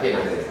اشتغل ساعتين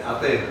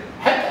اعطيني.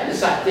 حتى على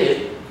ساعتين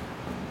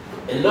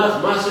الناس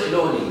ما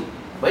سالوني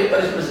ما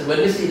يقدر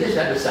ونسني ليش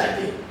لابس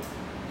ساعتين؟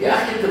 يا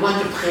اخي انت ما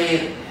شفت خير،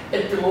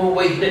 انت مو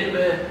وجه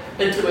نعمه،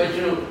 انت ما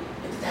شنو؟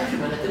 انت تعرف شو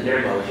معناته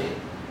النعمه اول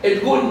شيء؟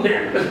 تقول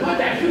نعمه بس ما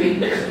تعرف شو هي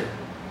النعمه.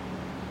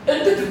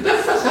 انت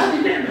تتنفس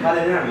هذه نعمه.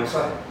 هذه نعمه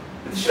صح.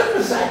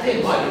 تشتغل ساعتين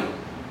مالي.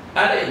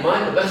 انا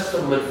ما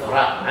لبستهم من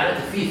فراغ،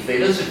 معناته في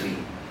فيلسفي.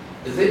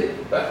 زين؟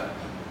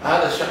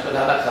 هذا الشغل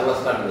هذا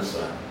خلصنا من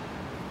السؤال.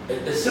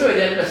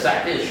 السؤال اللي بس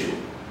ساعتين شو؟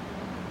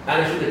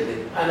 انا شو قلت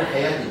لك؟ انا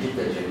حياتي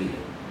جدا جميله.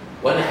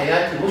 وانا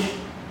حياتي مش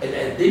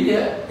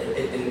الدنيا،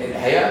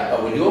 الحياه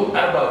او اليوم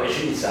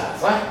 24 ساعه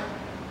صح؟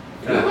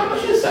 اليوم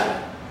 24 ساعه.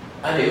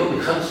 انا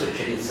يومي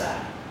 25 ساعه.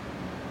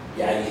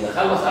 يعني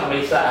اذا خلص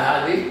 40 ساعه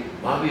هذه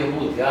ما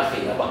بيموت يا اخي،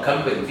 ابى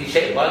اكمل في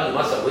شيء باقي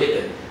ما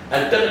سويته،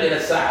 انتقل الى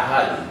الساعه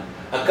هذه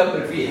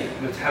اكمل فيها.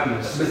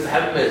 متحمس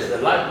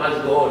اللايف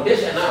ماست جو اون. ليش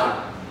انا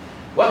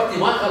وقتي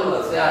ما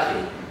خلص يا اخي؟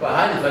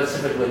 فهذه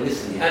فلسفه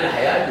ونسني. انا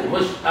حياتي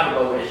مش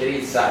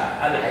 24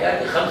 ساعه، انا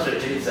حياتي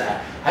 25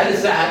 ساعه. هل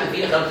الساعه هذه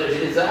فيها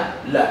 25 ساعه؟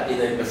 لا،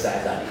 اذا بس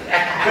ساعه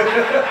ثانيه.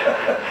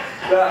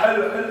 لا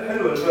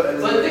حلو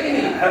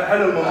صدقني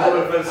حلو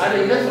الموضوع الفلسفي.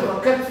 انا ليش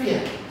فكرت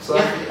فيها؟ صح.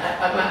 يا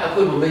اخي ما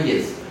اكون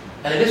مميز.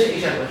 انا ليش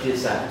اعيش 24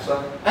 ساعه؟ صح.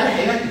 انا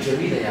حياتي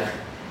جميله يا اخي.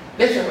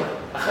 ليش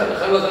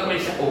اخلص 40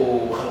 ساعه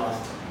وخلاص؟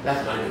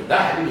 لازم اعمل.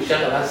 لا حبيبي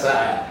شغل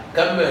هالساعه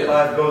كمل.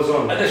 لايف جوز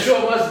اون. انا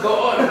شو ماست جو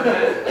اون.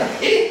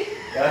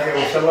 يا اخي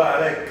ما شاء الله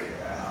عليك.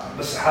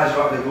 بس حاجه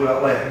واحده اقولها،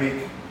 الله يحميك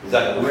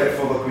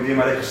ويحفظك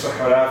ويديم عليك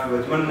الصحه والعافيه،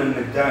 واتمنى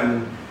انك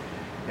دائما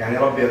يعني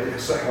ربي يعطيك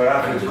الصحه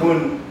والعافيه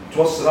تكون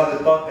توصل هذه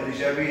الطاقه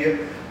الايجابيه.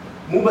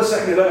 مو بس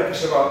احنا لنا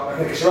كشباب،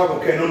 احنا كشباب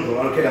اوكي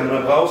ننظر، انا كذا لما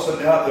ابغى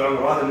اوصل لهذا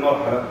العمر هذه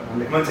المرحله،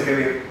 انك ما انت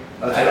كبير.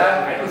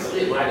 لا عيل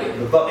صغير ما عليك.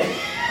 بالضبط.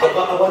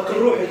 ابغى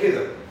تكون روحي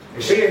كذا.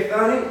 الشيء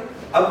الثاني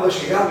ابغى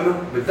شبابنا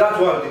بالذات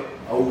والدي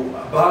او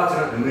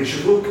ابهاتنا لما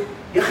يشوفوك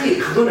يا اخي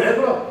ياخذون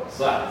عبره.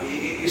 صح.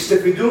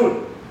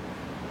 يستفيدون.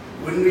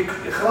 وانك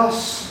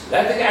خلاص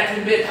لا تقعد في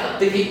البيت حط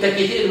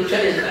تكيتين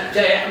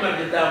وشاي احمر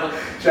قدامك.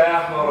 شاي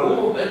احمر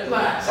قوم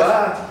اطلع.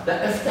 صح.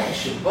 لا افتح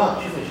الشباك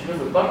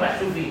شوف برا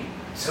شوف فيه.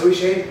 سوي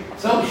شيء.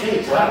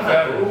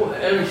 تسافر روح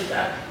امشي.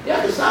 يا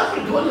اخي سافر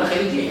دول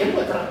خليجيه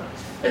حلوه ترى.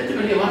 انت من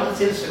الامارات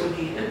تصير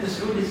سعودي، انت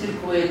سعودي تصير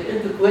الكويت،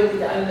 انت الكويتي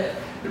تعال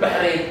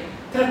البحرين.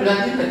 ترى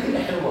بلادنا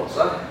كلها حلوه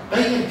صح.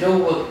 غير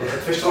جوك. يا اخي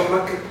تفش تروح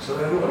مكه؟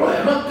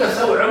 روح مكه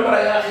سوي عمره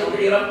يا اخي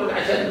وادعي ربك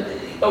عشان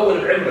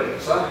يطول بعمرك.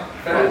 صح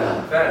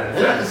فعلا.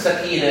 هناك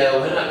السكينه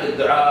وهناك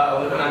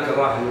الدعاء وهناك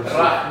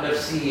الراحه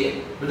النفسيه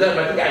بدل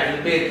ما تقعد في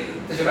البيت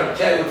تشرب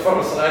شاي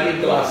وتفرص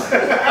صغاريب دراسه.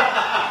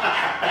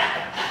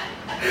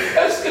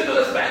 اسكت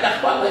واسمع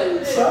الاخبار.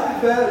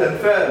 صح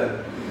فعلا.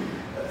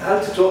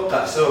 هل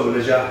تتوقع سبب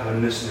نجاح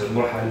ونسني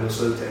المرحله اللي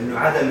وصلت انه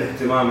عدم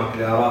اهتمامك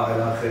لاراء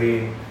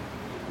الاخرين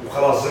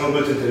وخلاص زي ما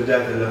قلت انت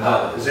بدايه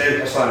اللقاء زي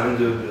الحصان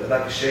عنده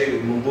ذاك الشيء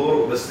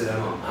ومنظور بس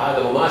للامام؟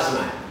 هذا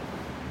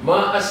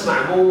ما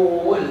اسمع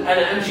مو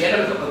انا امشي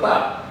انا مثل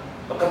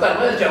القطار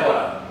ما يرجع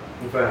ورا.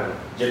 فاهم.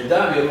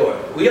 قدام يروح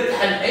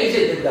ويطحن اي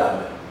شيء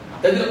قدامه.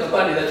 تدري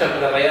القطار اذا شاف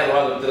ان الريال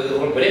واقف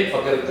يضرب بريك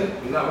فكرت؟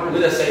 لا.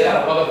 واذا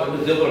السياره واقفه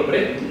يضرب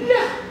بريك؟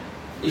 لا.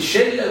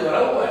 الشيء اللي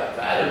يروح.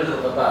 فانا مثل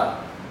القطار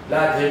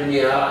لا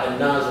تهمني آراء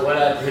الناس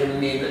ولا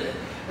تهمني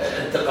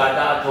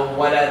انتقاداتهم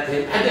ولا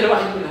تهم. حتى لو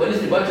واحد يقول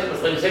ونسني باكر بس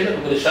غير سيدنا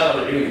يقول الشارع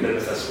العيوني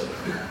بلبس اسود.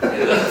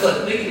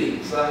 صدقني.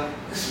 صح.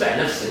 اسمع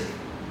نفسك.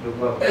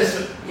 بالضبط.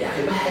 اسمع يا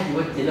اخي ما حد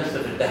يودي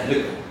نفسه في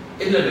التهلكه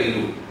الا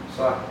ميلون.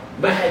 صح.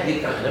 ما حد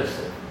يكره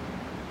نفسه.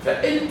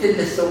 فانت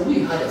اللي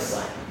تسويه هذا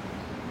الصح.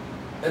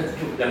 انت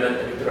شوف لما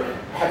تروح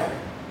حفله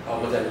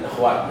او مثلا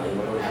اخواتنا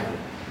يروحون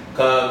حفله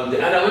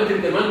انا وانت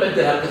يمكن ما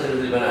نبدل هالكثر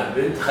من البنات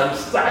بنت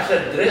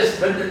 15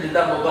 دريس تبدل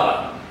قدام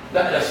نظاره.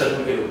 لا استاذ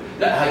ممكن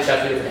لا هاي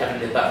شايفيني في الحفل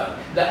اللي طاف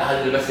لا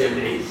هذا اللي بس يوم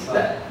العيد.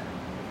 لا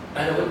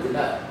انا وانت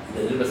لا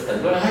اذا نلبس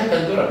كندوره هاي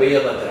كندوره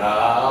بيضة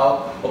تراب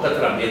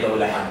وقطره بيضة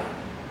ولا حمراء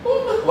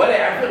ولا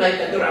يعرفون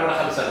هاي كندوره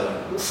عمرها 5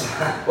 سنوات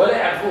ولا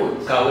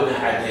يعرفون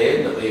كاونها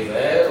عدل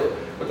نظيفه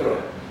وتروح.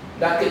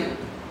 لكن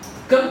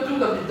كم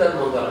توقف قدام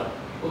النظاره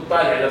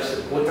وتطالع نفسك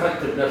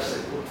وترتب نفسك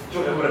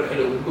وتشوف عمرك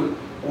حلو وتقول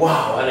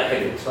واو انا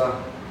حلو. صح.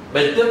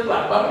 بس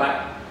تطلع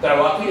برا ترى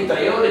واقفين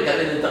تريونك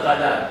هذه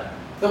الانتقادات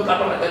تطلع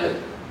برا كذا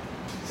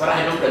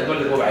صراحه يوم كان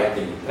دول مو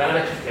بعيدني. ترى انا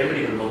شفت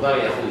عمري بالمنظار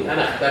يا اخوي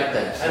انا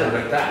اخترتها انا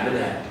مرتاح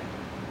منها.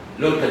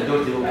 لو كان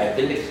دولتي مو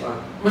بعيدني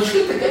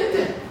مشكلتك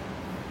انت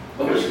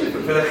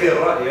ومشكلتك في الاخير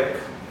رايك.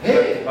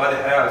 هذه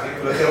حياتي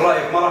في الاخير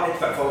رايك ما راح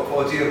يدفع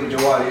فواتير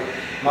جوالي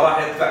ما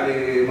راح يدفع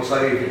لي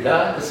مصاريفي.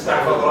 لا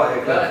تسمع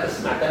رايك لا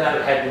تسمع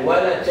كلام حد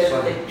ولا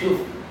تشوف.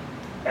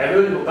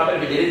 عملوا لي مقابله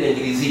في جريده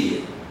انجليزيه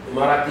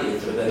اماراتيه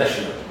اسمها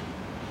ناشونال.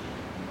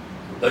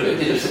 قالوا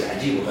انت لبسك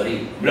عجيب وغريب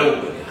ملون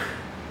يا اخي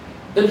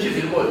تمشي في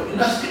المول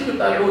الناس كلهم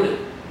يطالعونك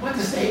ما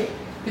تستحي.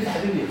 قلت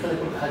حبيبي خليني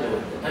اقول لك حاجه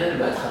واحده انا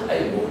لما ادخل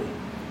اي مول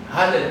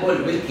هذا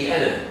المول ملكي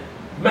انا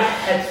ما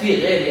حد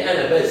فيه غيري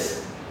انا بس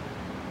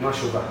ما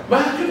اشوف احد ما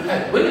اشوف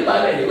حد. وين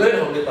يطالعني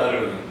وينهم اللي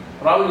يطالعوني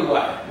راولي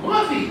واحد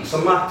ما في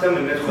اصلا ما اهتم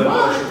اني ادخل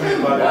ما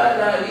اهتم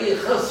ولا لي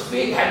خص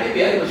فيك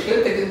حبيبي هاي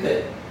مشكلتك انت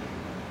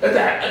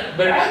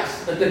بالعكس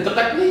انت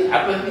انتقدتني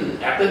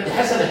اعطيتني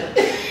حسنه.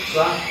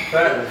 صح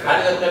فعلا.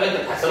 انا لو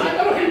تلقيت حسنات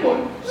اروح المول.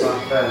 صح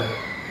فعلا.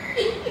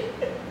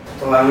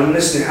 طبعا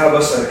ونسني حاب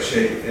اسالك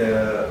شيء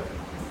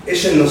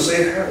ايش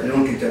النصيحه اللي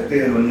ممكن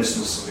تعطيها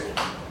لونسني الصغير؟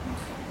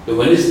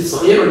 لونسني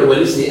الصغير ولا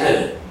ونسني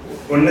انا؟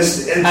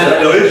 ونسني انت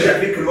أنا لو يرجع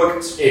فيك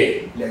الوقت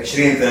ل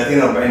 20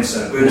 30 40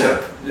 سنه ويرجع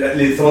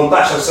ل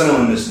 18 سنه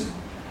ونسني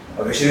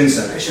او 20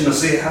 سنه ايش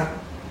النصيحه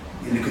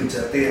اللي كنت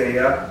تعطيها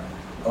اياه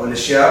او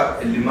الاشياء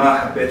اللي ما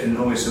حبيت انه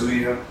هو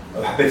يسويها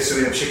او حبيت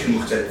تسويها بشكل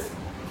مختلف؟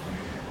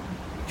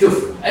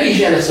 شوف اي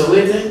شيء انا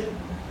سويته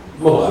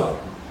مو غلط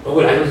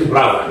اقول عن نفسي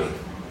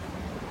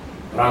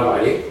برافو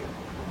عليك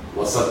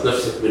وصلت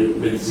نفسك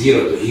من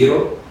زيرو تو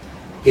هيرو.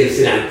 كل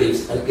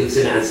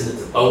سنه عن سنه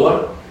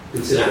تتطور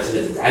كل سنه عن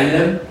سنه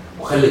تتعلم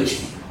وخليك جديد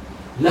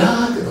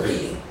لا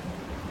تتغير.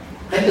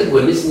 خليك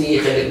ونسني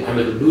خليك محمد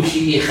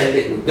البلوشي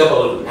خليك من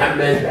قبل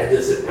محمد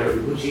بعدين صرت محمد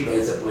البلوشي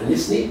بعدين صرت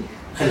ونسني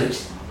خليك جديد.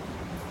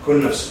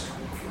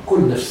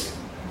 كن نفسك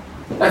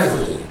لا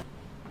تتغير.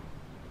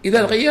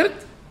 اذا تغيرت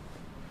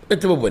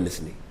انت مو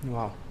بونسني.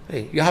 واو.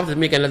 يو هاف تو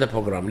ميك انذر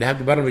بروجرام اللي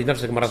تبرمج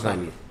نفسك مره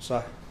ثانيه.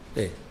 صح.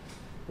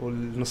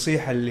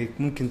 والنصيحه اللي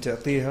ممكن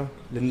تعطيها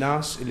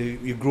للناس اللي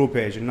يقروا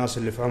بيج الناس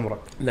اللي في عمرك.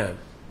 نعم.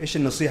 ايش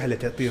النصيحه اللي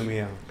تعطيهم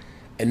اياها؟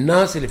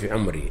 الناس اللي في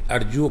عمري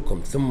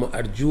ارجوكم ثم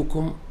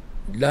ارجوكم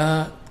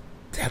لا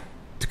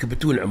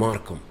تكبتون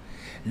عماركم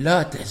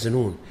لا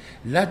تحزنون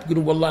لا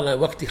تقولوا والله أنا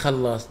وقتي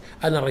خلص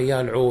أنا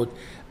ريال عود.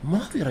 ما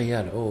في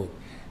ريال عود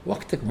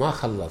وقتك ما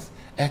خلص.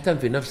 اهتم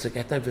في نفسك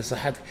اهتم في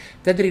صحتك.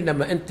 تدري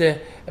لما أنت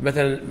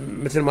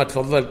مثل ما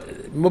تفضلت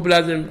مو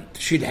بلازم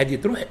تشيل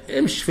حديد روح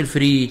امشي في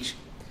الفريج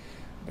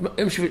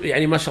امشي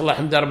يعني ما شاء الله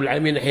الحمد لله رب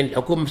العالمين الحين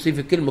الحكومة مصير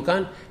في كل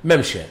مكان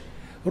ممشى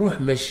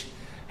روح مش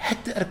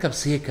حتى اركب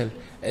سيكل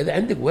إذا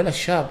عندك ولا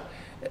شاب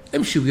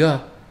امشي وياه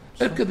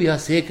اركب وياه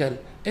سيكل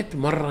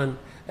اتمرن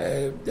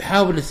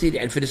حاول تصير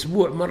يعني في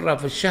الاسبوع مره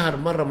في الشهر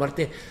مره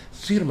مرتين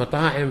تصير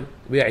مطاعم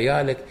ويا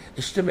عيالك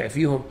اجتمع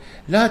فيهم.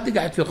 لا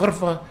تقعد في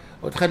غرفه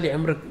وتخلي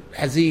عمرك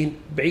حزين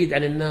بعيد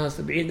عن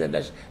الناس بعيد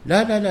عن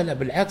لا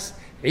بالعكس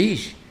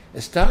عيش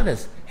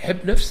استانس حب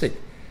نفسك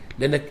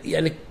لانك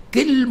يعني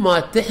كل ما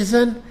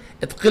تحزن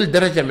تقل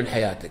درجه من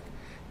حياتك.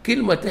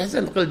 كل ما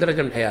تحزن تقل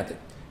درجه من حياتك.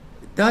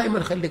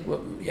 دائما خليك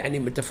يعني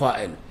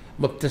متفائل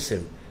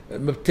مبتسم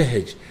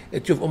مبتهج،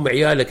 تشوف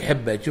عيالك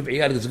حبه، تشوف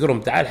عيالك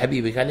صغرهم تعال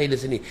حبيبي كان لي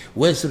سنين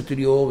وين صرت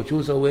اليوم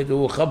شو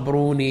سويتوا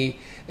خبروني.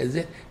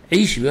 زين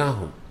عيش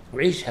وياهم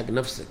وعيش حق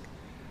نفسك،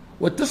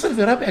 واتصل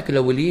في ربعك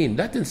الاولين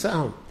لا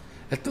تنساهم.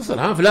 اتصل،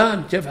 ها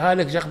فلان كيف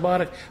حالك شو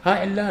اخبارك، ها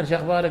علان شو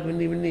اخبارك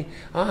مني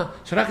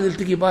ايش رايك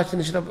نلتقي باكر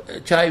نشرب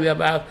شاي ويا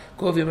بعض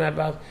كوفي مع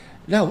بعض.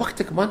 لا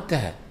وقتك ما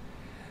انتهى.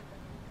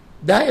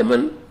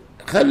 دائما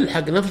خل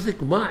حق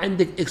نفسك ما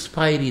عندك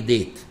اكسبايري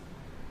ديت.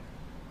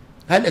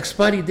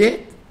 هالاكسبايري ديت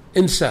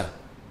انسى،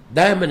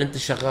 دائما انت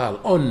شغال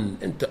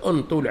انت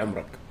طول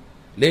عمرك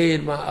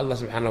لين ما الله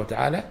سبحانه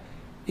وتعالى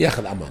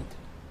ياخذ امانته.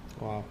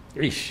 واو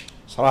عيش.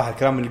 صراحه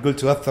الكلام اللي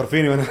قلته اثر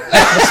فيني وانا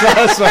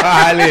اسمع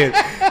عليه.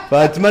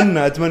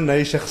 فاتمنى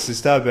اي شخص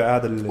يتابع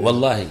هذا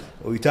والله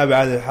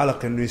ويتابع هذه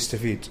الحلقه انه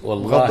يستفيد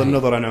والله، بغض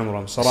النظر عن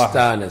عمره.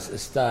 صراحه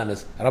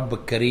استانس ربك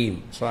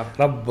كريم. صح.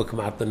 ربك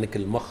معطينك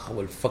المخ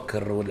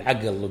والفكر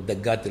والعقل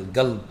ودقات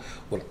القلب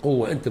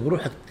والقوه. انت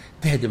بروحك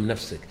تهدم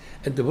نفسك،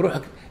 انت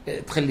بروحك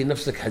تخلي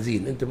نفسك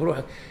حزين، انت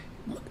بروحك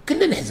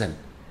كلنا نحزن.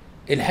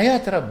 الحياه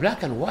ترى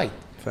بلاك اند وايت،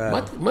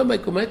 ما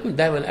يكون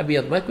دائما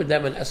ابيض، ما يكون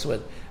دائما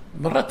اسود،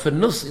 مرات في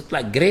النص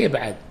يطلع جراي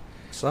بعد.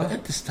 صح.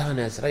 انت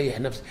استانس ريح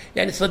نفسك.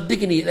 يعني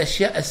صدقني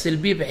الاشياء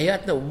السلبيه في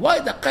حياتنا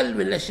وايد اقل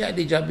من الاشياء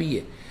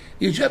الايجابيه.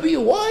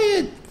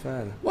 وايد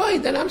فعلا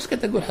وايد. انا امس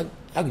كنت اقول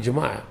حق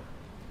جماعه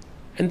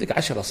عندك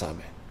 10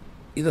 اصابع،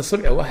 اذا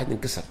صبع واحد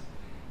انكسر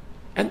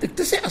عندك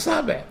 9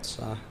 اصابع.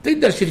 صح.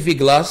 تقدر تشيل فيه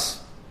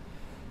جلاس،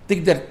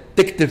 تقدر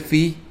تكتب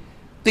فيه،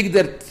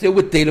 تقدر تسوي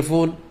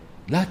التليفون.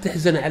 لا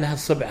تحزن على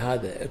هالصبع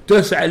هذا،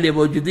 توسع اللي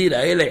موجودين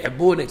اللي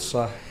يحبونك.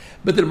 صح.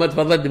 مثل ما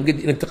تفضلت بقد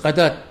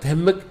الانتقادات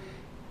تهمك،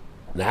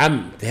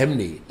 نعم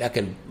تهمني،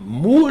 لكن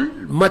مو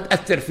ما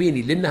تأثر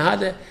فيني، لأن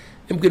هذا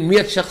يمكن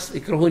 100 شخص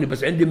يكرهوني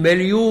بس عندي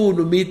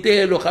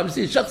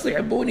 1,250 شخص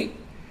يحبوني.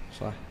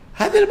 صح.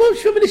 هذا مو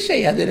شو من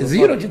الشيء، هذا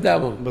زيرو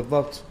قدامهم.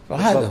 بالضبط.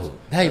 فهذا هو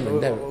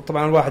دائما.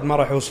 طبعا الواحد ما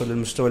راح يوصل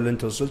للمستوى اللي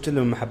انت وصلت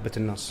الا من محبة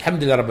الناس.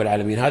 الحمد لله رب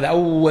العالمين. هذا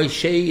أول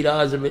شيء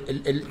لازم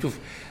شوف،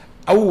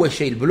 أول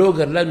شيء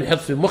البلوجر لازم يحط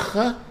في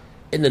مخه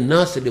إن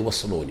الناس اللي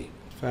وصلوني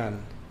فعلا،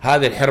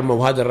 هذا الحرمة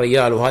وهذا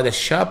الرجال وهذا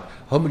الشاب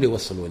هم اللي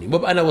وصلوني، مو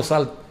أنا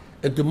وصلت،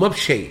 أنتم مو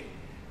بشيء.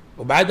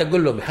 وبعد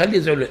أقول لهم خلي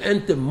يزعلون،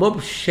 أنت مو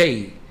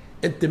بشيء،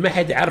 أنت ما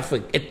حد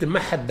يعرفك، أنت ما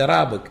حد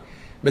درابك.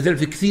 مثل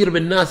في كثير من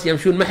الناس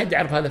يمشون ما حد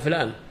يعرف هذا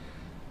فلان.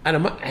 أنا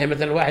ما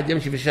مثلا واحد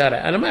يمشي في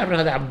الشارع أنا ما أعرف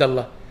هذا عبد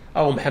الله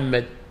أو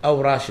محمد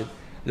أو راشد،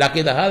 لكن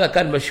إذا هذا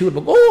كان مشهور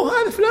بقول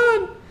هذا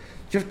فلان.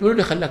 شفت منو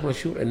اللي خلاك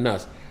مشهور؟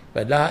 الناس.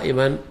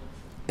 فدائما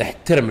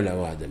احترم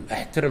الأوادم،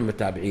 احترم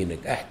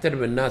متابعينك،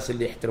 احترم الناس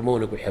اللي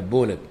يحترمونك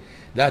ويحبونك.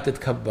 لا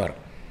تتكبر،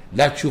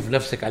 لا تشوف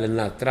نفسك على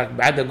الناس. تراك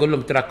بعد أقول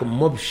لهم تراكم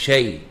مو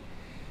بشيء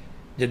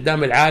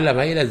قدام العالم،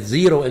 هي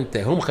زيرو. أنت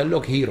هم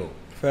خلوك هيرو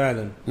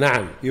فعلا.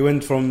 نعم. You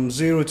went from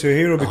zero to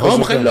hero because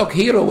هم خلوك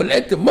هيرو ولا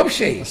أنت مو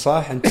بشيء.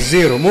 صح، أنت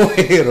زيرو مو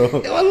هيرو.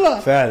 والله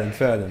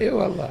فعلا. اي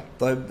والله.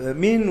 طيب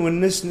مين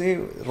ونسني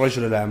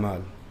رجل الأعمال،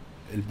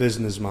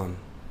 البيزنس مان،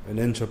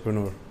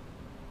 الانتربرنور؟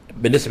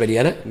 بالنسبة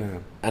لي أنا،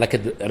 نعم،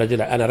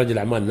 أنا رجل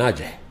أعمال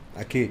ناجح.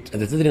 أكيد.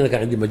 أنت تدري أنا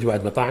كان عندي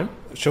مجموعة مطاعم.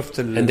 شفت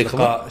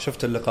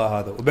اللقاء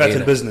هذا وبعت أيه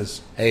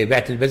البزنس. أي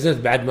بعت البزنس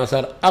بعد ما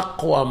صار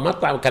أقوى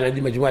مطعم. كان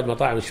عندي مجموعة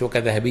مطاعم الشوكة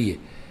ذهبية،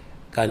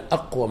 كان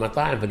أقوى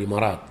مطاعم في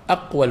الإمارات،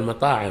 أقوى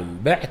المطاعم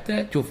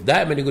بعته. شوف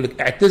دائما يقول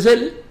لك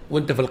اعتزل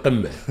وأنت في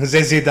القمة.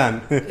 زي زيدان.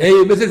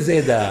 أي مثل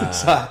زيدان.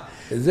 صح.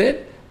 زين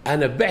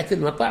أنا بعت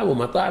المطاعم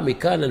ومطاعمي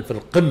كان في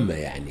القمة.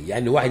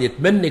 يعني واحد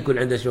يتمنى يكون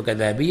عنده شوكة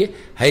ذهبية،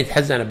 هاي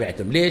يتحزن. أنا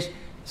بعتهم ليش؟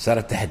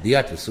 صارت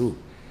تحديات في السوق،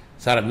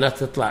 صار الناس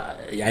تطلع.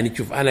 يعني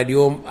تشوف أنا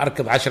اليوم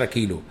أركض 10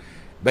 كيلو،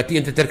 بتي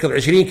أنت تركض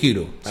 20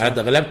 كيلو،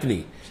 هذا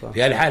غلبتني. صح.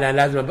 في هالحالة أنا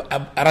لازم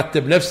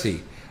أرتب نفسي،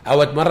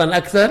 أو أتمرن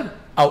أكثر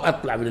أو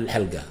أطلع من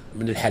الحلقة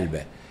من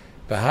الحلبة.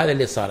 فهذا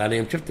اللي صار. أنا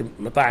يوم شفت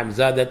مطاعم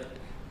زادت،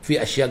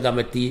 في أشياء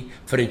قامت تي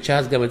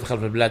فرنشايز قامت تدخل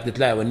في البلاد، قلت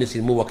لا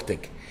ونسي مو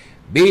وقتك،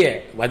 بيع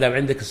ما دام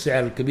عندك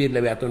السعر الكبير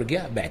اللي بيعطونك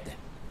إياه بعته.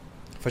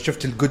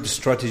 فشفت الجود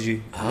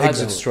استراتيجي،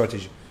 الاكزيت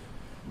استراتيجي.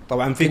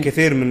 طبعا في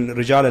كثير من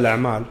رجال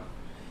الأعمال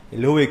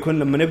اللي هو يكون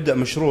لما نبدأ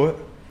مشروع،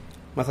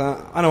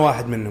 مثلا أنا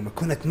واحد منهم،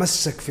 أكون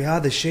أتمسك في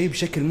هذا الشيء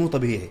بشكل مو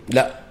طبيعي.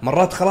 لا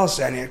مرات خلاص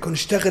يعني أكون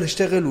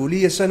اشتغل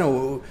ولي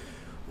سنة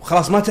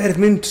وخلاص ما تعرف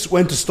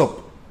وين تستوب،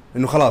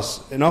 إنه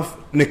خلاص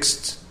enough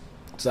next.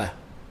 صح.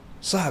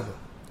 صعبة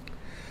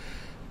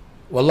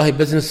والله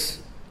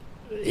بزنس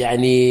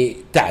يعني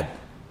تعب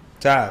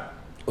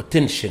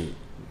وتنشن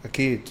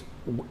أكيد.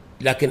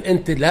 لكن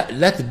أنت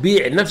لا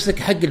تبيع نفسك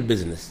حق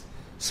البزنس،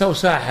 سو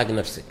ساعة حق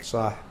نفسك.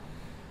 صح.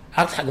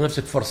 أعطي حق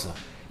نفسك فرصة.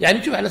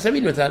 يعني شوف على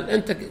سبيل المثال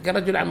أنت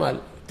كرجل أعمال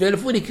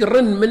تلفونك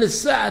يرن من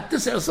الساعة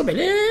 9 الصبح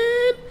لين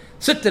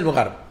 6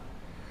 المغرب،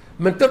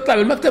 من تطلع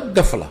من المكتب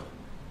قفلة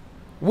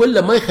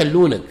ولا ما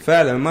يخلونك.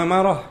 فعلا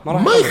ما راح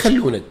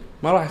يخلونك،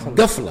 ما راح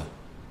يخلونك قفلة.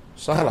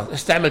 خلاص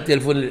استعمل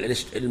تلفون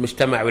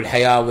المجتمع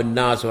والحياة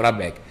والناس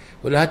وربعك،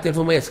 ولا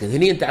هالتلفون ما يسكت.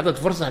 هني أنت أعطيت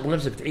فرصة حق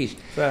نفسك تعيش.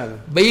 فعلا.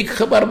 بيجيك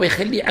خبر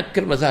بيخلي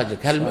يعكر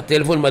مزاجك.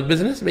 هالتلفون مال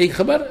بزنس بيجيك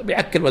خبر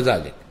بيعكر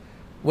مزاجك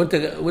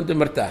وانت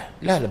مرتاح.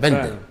 لا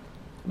بندل.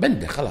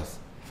 بنده خلاص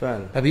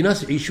فعلا. ففي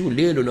ناس يعيشون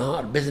ليل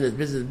ونهار بزنس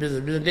بزنس بزنس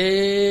بزنس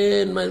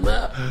لين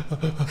ما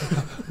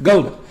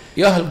قلب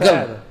يا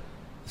هالقلب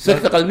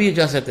سكتة قلبية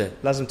جاسته.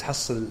 لازم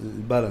تحصل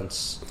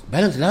البالانس.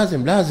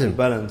 لازم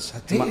البالانس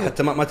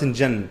حتى ما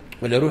تنجن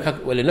ولا روحك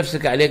ولا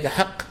نفسك عليك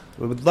حق.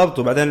 بالضبط.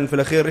 وبعدين في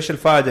الأخير إيش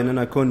الفائدة إن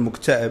أنا أكون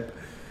مكتئب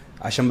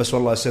عشان بس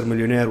والله أصير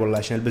مليونير ولا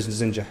عشان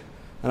البزنس ينجح؟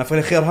 أنا في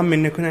الأخير همي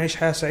إني أكون أعيش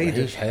حياة سعيدة.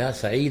 أعيش حياة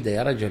سعيدة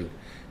يا رجل.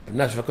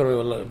 الناس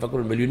فكروا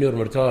المليونير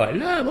مرتاح.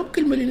 لا مو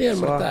كل مليونير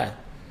مرتاح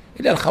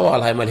إلا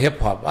الخوال هاي مال هيب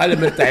هوب هذا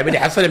مرتاح. بدي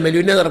حصل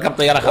المليونير ركب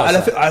طيارة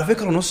خاصة. على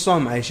فكرة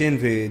نصهم عايشين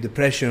في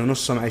ديبريشن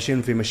ونصهم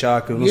عايشين في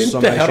مشاكل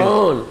ونصهم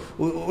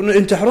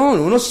ينتحرون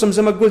ونصهم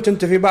زي ما قلت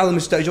أنت في بعضهم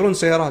يستأجرون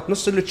سيارات.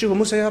 نص اللي تشوفه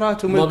مو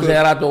سيارات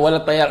ولا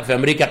طيارة. في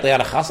أمريكا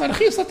طيارة خاصة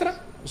رخيصة ترى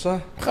صح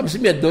 $500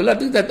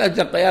 تقدر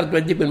تأجر طيارة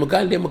توديك من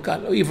مكان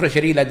لمكان ويفرش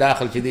ريلة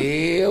داخل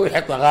كذي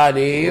ويحط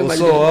أغاني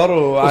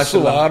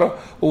وصور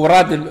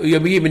وراد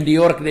يبي من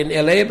نيويورك لين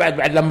LA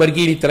بعد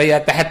لامبورجيني ترى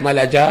تحت مال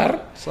الأجار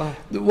صح.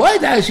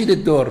 وايد عايشين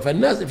الدور.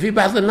 فالناس في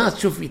بعض الناس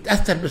شوف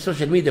يتأثر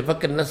بالسوشيال ميديا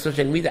فكر الناس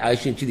السوشيال ميديا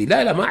عايشين كذي.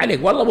 لا ما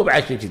عليك والله مو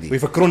بعايشين كذي.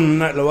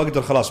 ويفكرون لو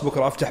أقدر خلاص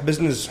بكرة أفتح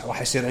بزنس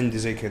راح يصير عندي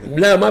زي كذا.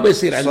 لا ما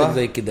بيصير عندك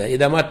زي كذا.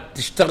 إذا ما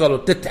تشتغل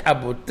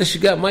وتتعب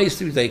وتشقى ما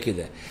يصير زي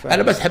كذا.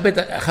 أنا بس حبيت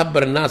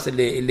أخبر الناس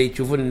اللي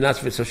يشوفون الناس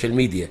في السوشيال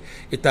ميديا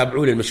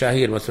يتابعون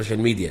المشاهير والسوشيال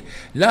ميديا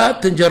لا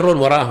تنجرون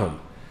وراهم.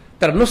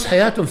 ترى نص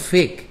حياتهم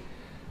فيك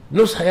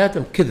نص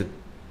حياتهم كذب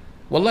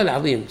والله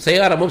العظيم.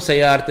 سيارة مو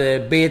بسيارته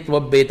بيت مو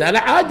ببيت. أنا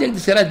عادي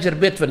أقدر أجر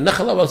بيت في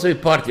النخلة وأسوي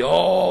بارتي.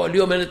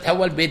 اليوم أنا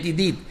أتحول بيت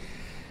جديد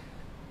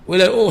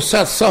ولا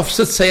صف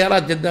 6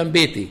 سيارات قدام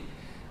بيتي.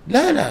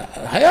 لا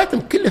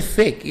حياتهم كله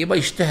فيك. يبغى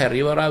يشتهر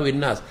يبغى يراوي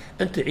الناس.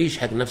 أنت عيش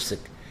حق نفسك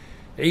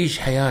عيش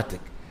حياتك.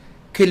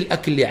 كل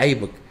أكل اللي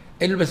يعيبك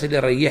البس اللي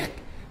يريحك.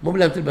 مو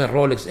لازم تلبس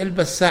رولكس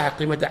البس ساعة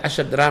قيمتها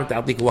 10 دراهم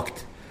تعطيك وقت.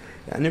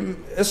 يعني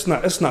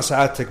اصنع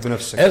سعادتك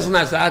بنفسك.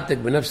 اصنع سعادتك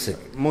بنفسك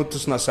مو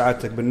تصنع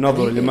سعادتك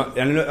بالنظر اللي ما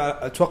يعني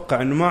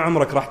اتوقع انه ما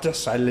عمرك راح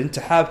تحصل على اللي انت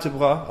حاب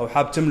تبغاه او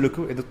حاب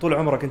تملكه اذا طول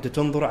عمرك انت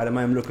تنظر على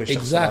ما يملكه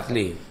الشخص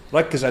exactly.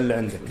 ركز على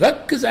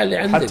اللي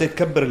عندك حتى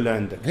تكبر اللي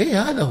عندك.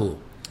 هذا هو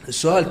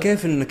السؤال.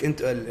 كيف انك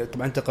انت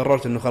طبعا انت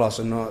قررت انه خلاص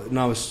انه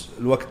ناوس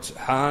الوقت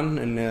حان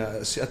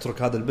اني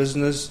اترك هذا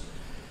البزنس.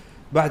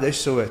 بعد ايش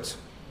سويت؟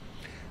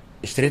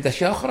 اشتريت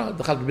اشياء اخرى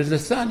دخلت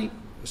بزنس ثاني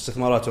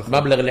استثمارات اخرى.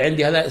 المبلغ اللي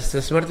عندي هذا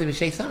استثمرت في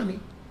شيء ثاني.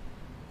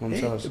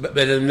 ممتاز.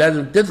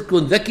 لازم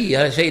تكون ذكي.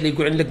 هذا الشيء اللي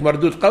يكون عندك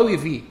مردود قوي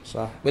فيه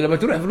صح. ولا ما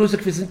تروح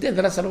فلوسك في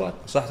 2-3 سنوات.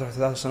 صح تروح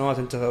 3 سنوات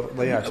انت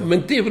ضيعت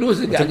من تي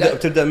فلوسك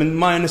تبدا من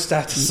ماينس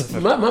تحت الصفر.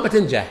 ما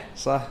بتنجح.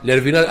 صح.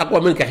 لأن في ناس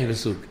اقوى منك الحين في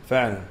السوق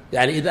فعلا.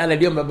 يعني اذا انا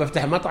اليوم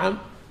بفتح مطعم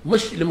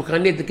مش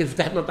الامكانيات كنت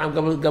فتحت مطعم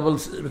قبل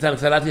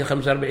مثلا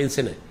 30-45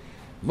 سنه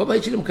ما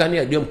بهيك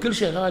الامكانيات. اليوم كل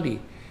شيء غالي.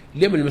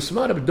 اليوم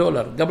المسمار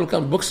 $1 قبل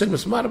كان بوكس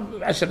المسمار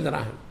ب10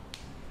 دراهم.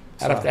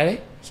 عرفت علي؟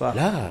 صح.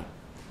 لا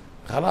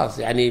خلاص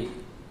يعني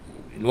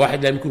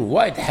الواحد لازم يكون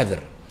وايد حذر.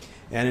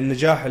 يعني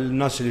النجاح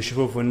الناس اللي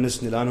يشوفوه في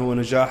ونسني الآن هو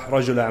نجاح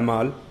رجل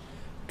أعمال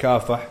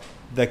كافح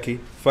ذكي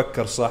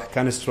فكر صح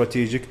كان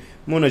استراتيجيك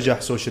مو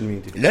نجاح سوشيال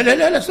ميديا.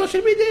 لا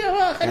السوشيال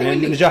ميديا يعني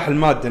النجاح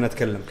المادي أنا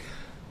أتكلم.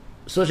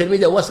 السوشيال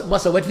ميديا ما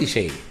سوت لي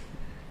شيء.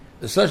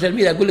 السوشيال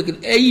ميديا أقول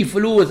لك أي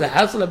فلوس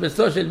حصلها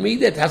بالسوشيال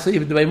ميديا تحصلي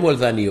في دبي مول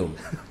ثاني يوم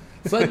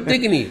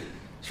صدقني.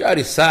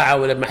 شاري الساعة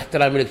ولا مع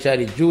احترامي لك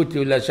شاري جوتي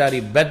ولا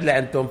شاري بدلة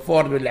عند توم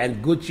فورد ولا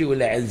عند جوتشي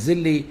ولا عند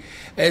زلي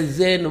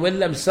الزين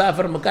ولا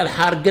مسافر مكان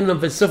حارقنهم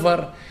في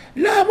السفر.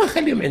 لا ما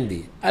خليهم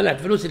عندي. أنا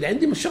الفلوس اللي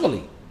عندي مش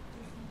شغلي.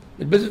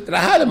 البزنس ترى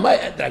هذا ما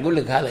أقول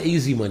لك هذا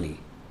ايزي ماني.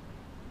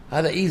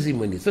 هذا ايزي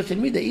ماني. السوشيال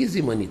ميديا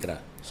ايزي ماني ترى.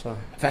 صح.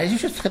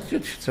 فشو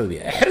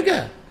تسوي؟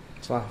 احرقها.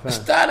 صح.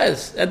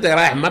 استانس. انت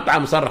رايح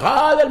مطعم صرخ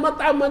هذا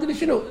المطعم ما ادري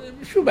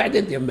شو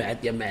بعدين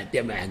جمعت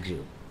شو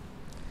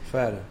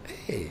فعلا.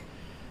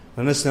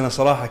 ونسني أنا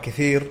صراحة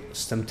كثير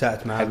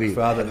استمتعت معك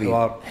في هذا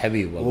الحوار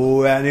حبيب والله.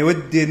 ويعني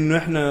ودي إنه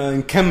إحنا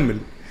نكمل.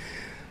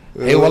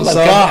 اي والله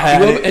صراحة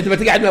يعني أنت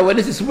بتقعد مع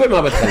ونس أسبوع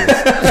ما بتخلص.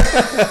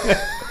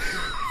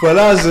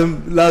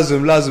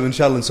 فلازم إن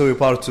شاء الله نسوي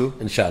بارت 2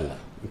 إن شاء الله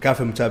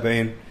نكافئ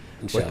المتابعين.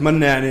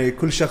 وأتمنى يعني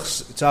كل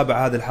شخص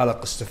تابع هذه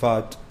الحلقة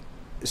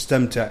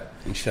استمتع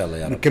إن شاء الله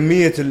يا رب.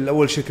 كمية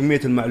أول شيء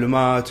كمية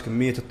المعلومات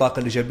كمية الطاقة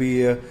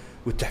الإيجابية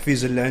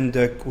والتحفيز اللي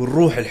عندك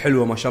والروح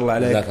الحلوة ما شاء الله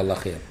عليك. جزاك الله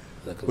خير.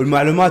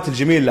 والمعلومات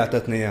الجميلة اللي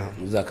أعطتنا إياها.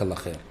 جزاك الله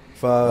خير.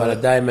 وأنا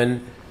دائما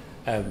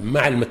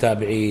مع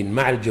المتابعين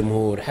مع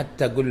الجمهور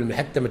حتى أقول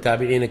حتى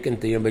متابعينك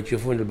أنت يوم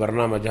بتشوفون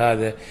البرنامج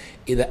هذا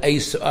إذا أي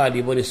سؤال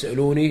يبون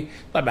يسألوني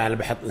طبعا أنا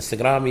بحط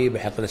انستغرامي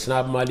بحط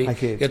السناب مالي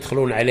أكيد.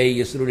 يدخلون علي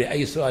يسألوني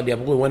أي سؤال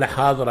يبغون وأنا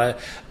حاضر.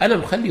 أنا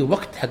مخلي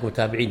وقت حق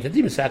متابعين تدري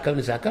من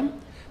الساعة كم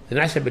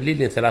 12 بالليل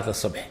لين 3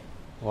 الصبح.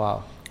 واو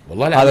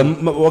والله هذا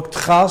وقت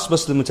خاص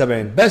بس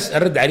للمتابعين بس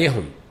أرد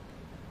عليهم.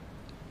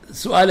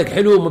 سؤالك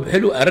حلو مو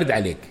بحلو أرد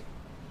عليك.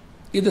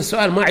 إذا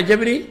السؤال ما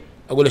عجبني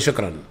أقول له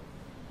شكرا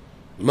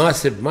ما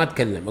أسب ما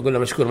أتكلم أقول له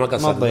مشكور ما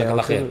قصرت جزاك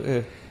الله خير.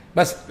 إيه.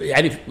 بس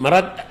يعني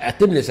مرات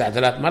أتمنى الساعة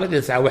 3 مرات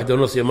الساعة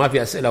 1:30 ما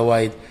في أسئلة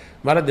وايد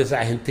مرات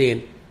الساعة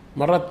 2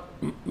 مرات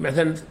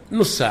مثلا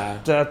نص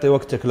ساعه تعطي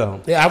وقتك لهم.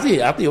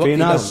 اعطيه وقت. في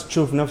ناس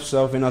تشوف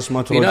نفسه وفي ناس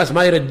ما ترد، في ناس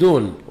ما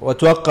يردون.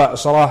 واتوقع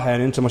صراحه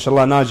يعني انت ما شاء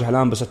الله ناجح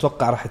الان، بس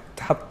اتوقع راح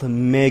تحط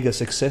ميجا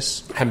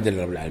سكسس الحمد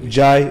لله رب العالمين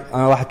جاي.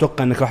 انا راح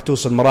اتوقع انك راح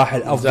توصل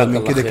مراحل افضل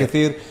من كذا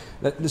كثير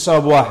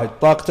لسبب واحد،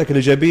 طاقتك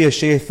الايجابيه.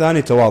 الشيء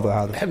الثاني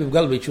تواضع. هذا حبيب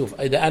قلبي.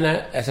 تشوف اذا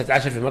انا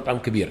اتعشى في مطعم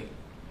كبير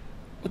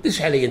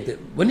وتدش علي انت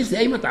ونزل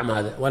اي مطعم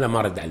هذا وانا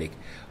ما رد عليك،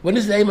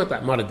 ونزل اي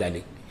مطعم ما رد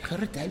عليك،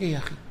 رد عليه يا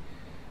اخي.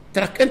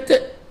 تراك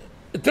انت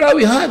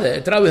تراوي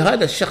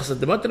هذا الشخص،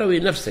 انت ما تراوي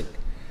نفسك.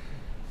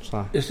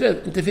 صح.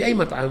 انت في اي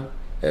مطعم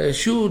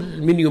شو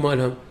المنيو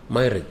مالهم؟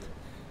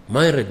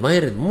 ما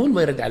يرد مو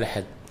ما يرد على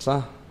حد.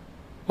 صح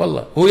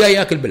والله هو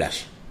ياكل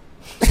بلاش.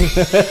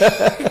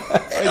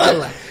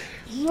 والله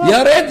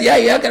يا ريت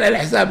ياكل على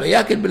حسابه،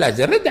 ياكل بلاش،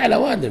 رد على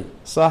وادم.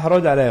 صح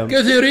رد عليهم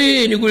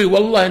كثيرين يقول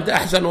والله انت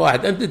احسن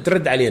واحد، انت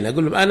ترد علينا.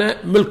 اقول لهم انا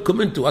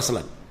ملككم انتم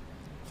اصلا.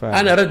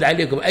 انا رد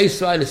عليكم اي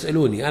سؤال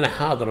اسالوني، انا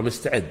حاضر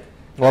ومستعد.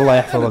 والله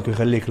يحفظك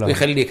ويخليك له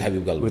ويخليك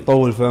حبيب قلبي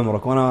ويطول في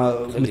عمرك. وانا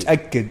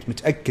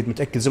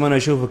متاكد زي ما انا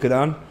اشوفك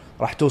الان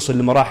راح توصل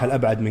لمراحل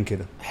ابعد من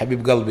كذا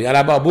حبيب قلبي.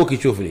 انا ابوك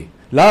يشوفني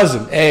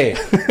لازم. ايه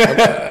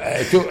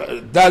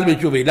لازم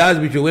تشوفني،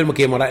 لازم تشوف وين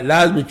الكاميرا،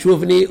 لازم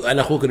تشوفني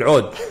وانا اخوك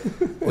العود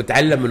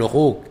وتعلم من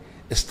اخوك.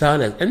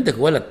 استانس عندك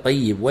ولد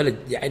طيب، ولد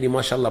يعني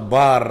ما شاء الله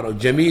بار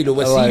وجميل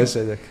ووسيم. الله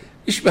يسعدك.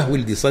 يشبه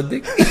ولدي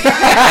صدق.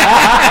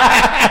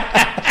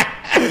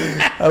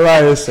 الله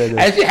يسعدك.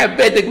 عشان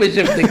حبيتك ما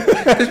شفتك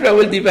تشبه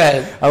ولدي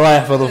فهد. الله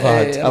يحفظه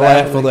فهد. الله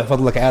يحفظه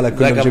ويحفظ لك عيالك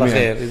كلهم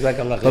جميعا. جزاك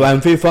الله خير. طبعا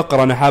في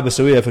فقره انا حابب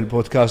اسويها في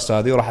البودكاست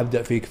هذه وراح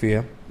ابدا فيك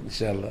فيها ان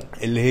شاء الله،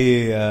 اللي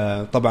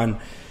هي طبعا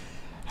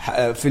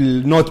في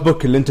النوت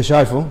بوك اللي انت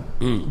شايفه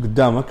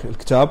قدامك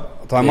الكتاب.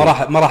 طبعا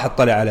ما راح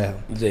اطلع عليها.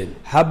 زين.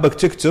 حابك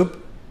تكتب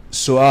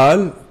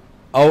سؤال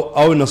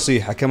او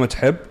نصيحه كما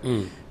تحب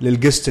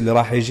للجست اللي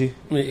راح يجي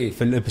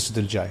في الابيسود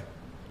الجاي،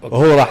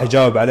 وهو راح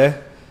يجاوب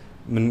عليه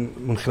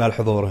من خلال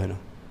حضوره هنا.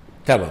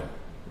 تمام.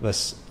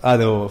 بس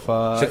هذا هو.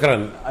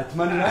 شكرا.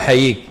 اتمنى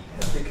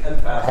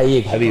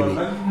احييك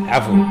حبيبي.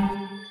 عفوا.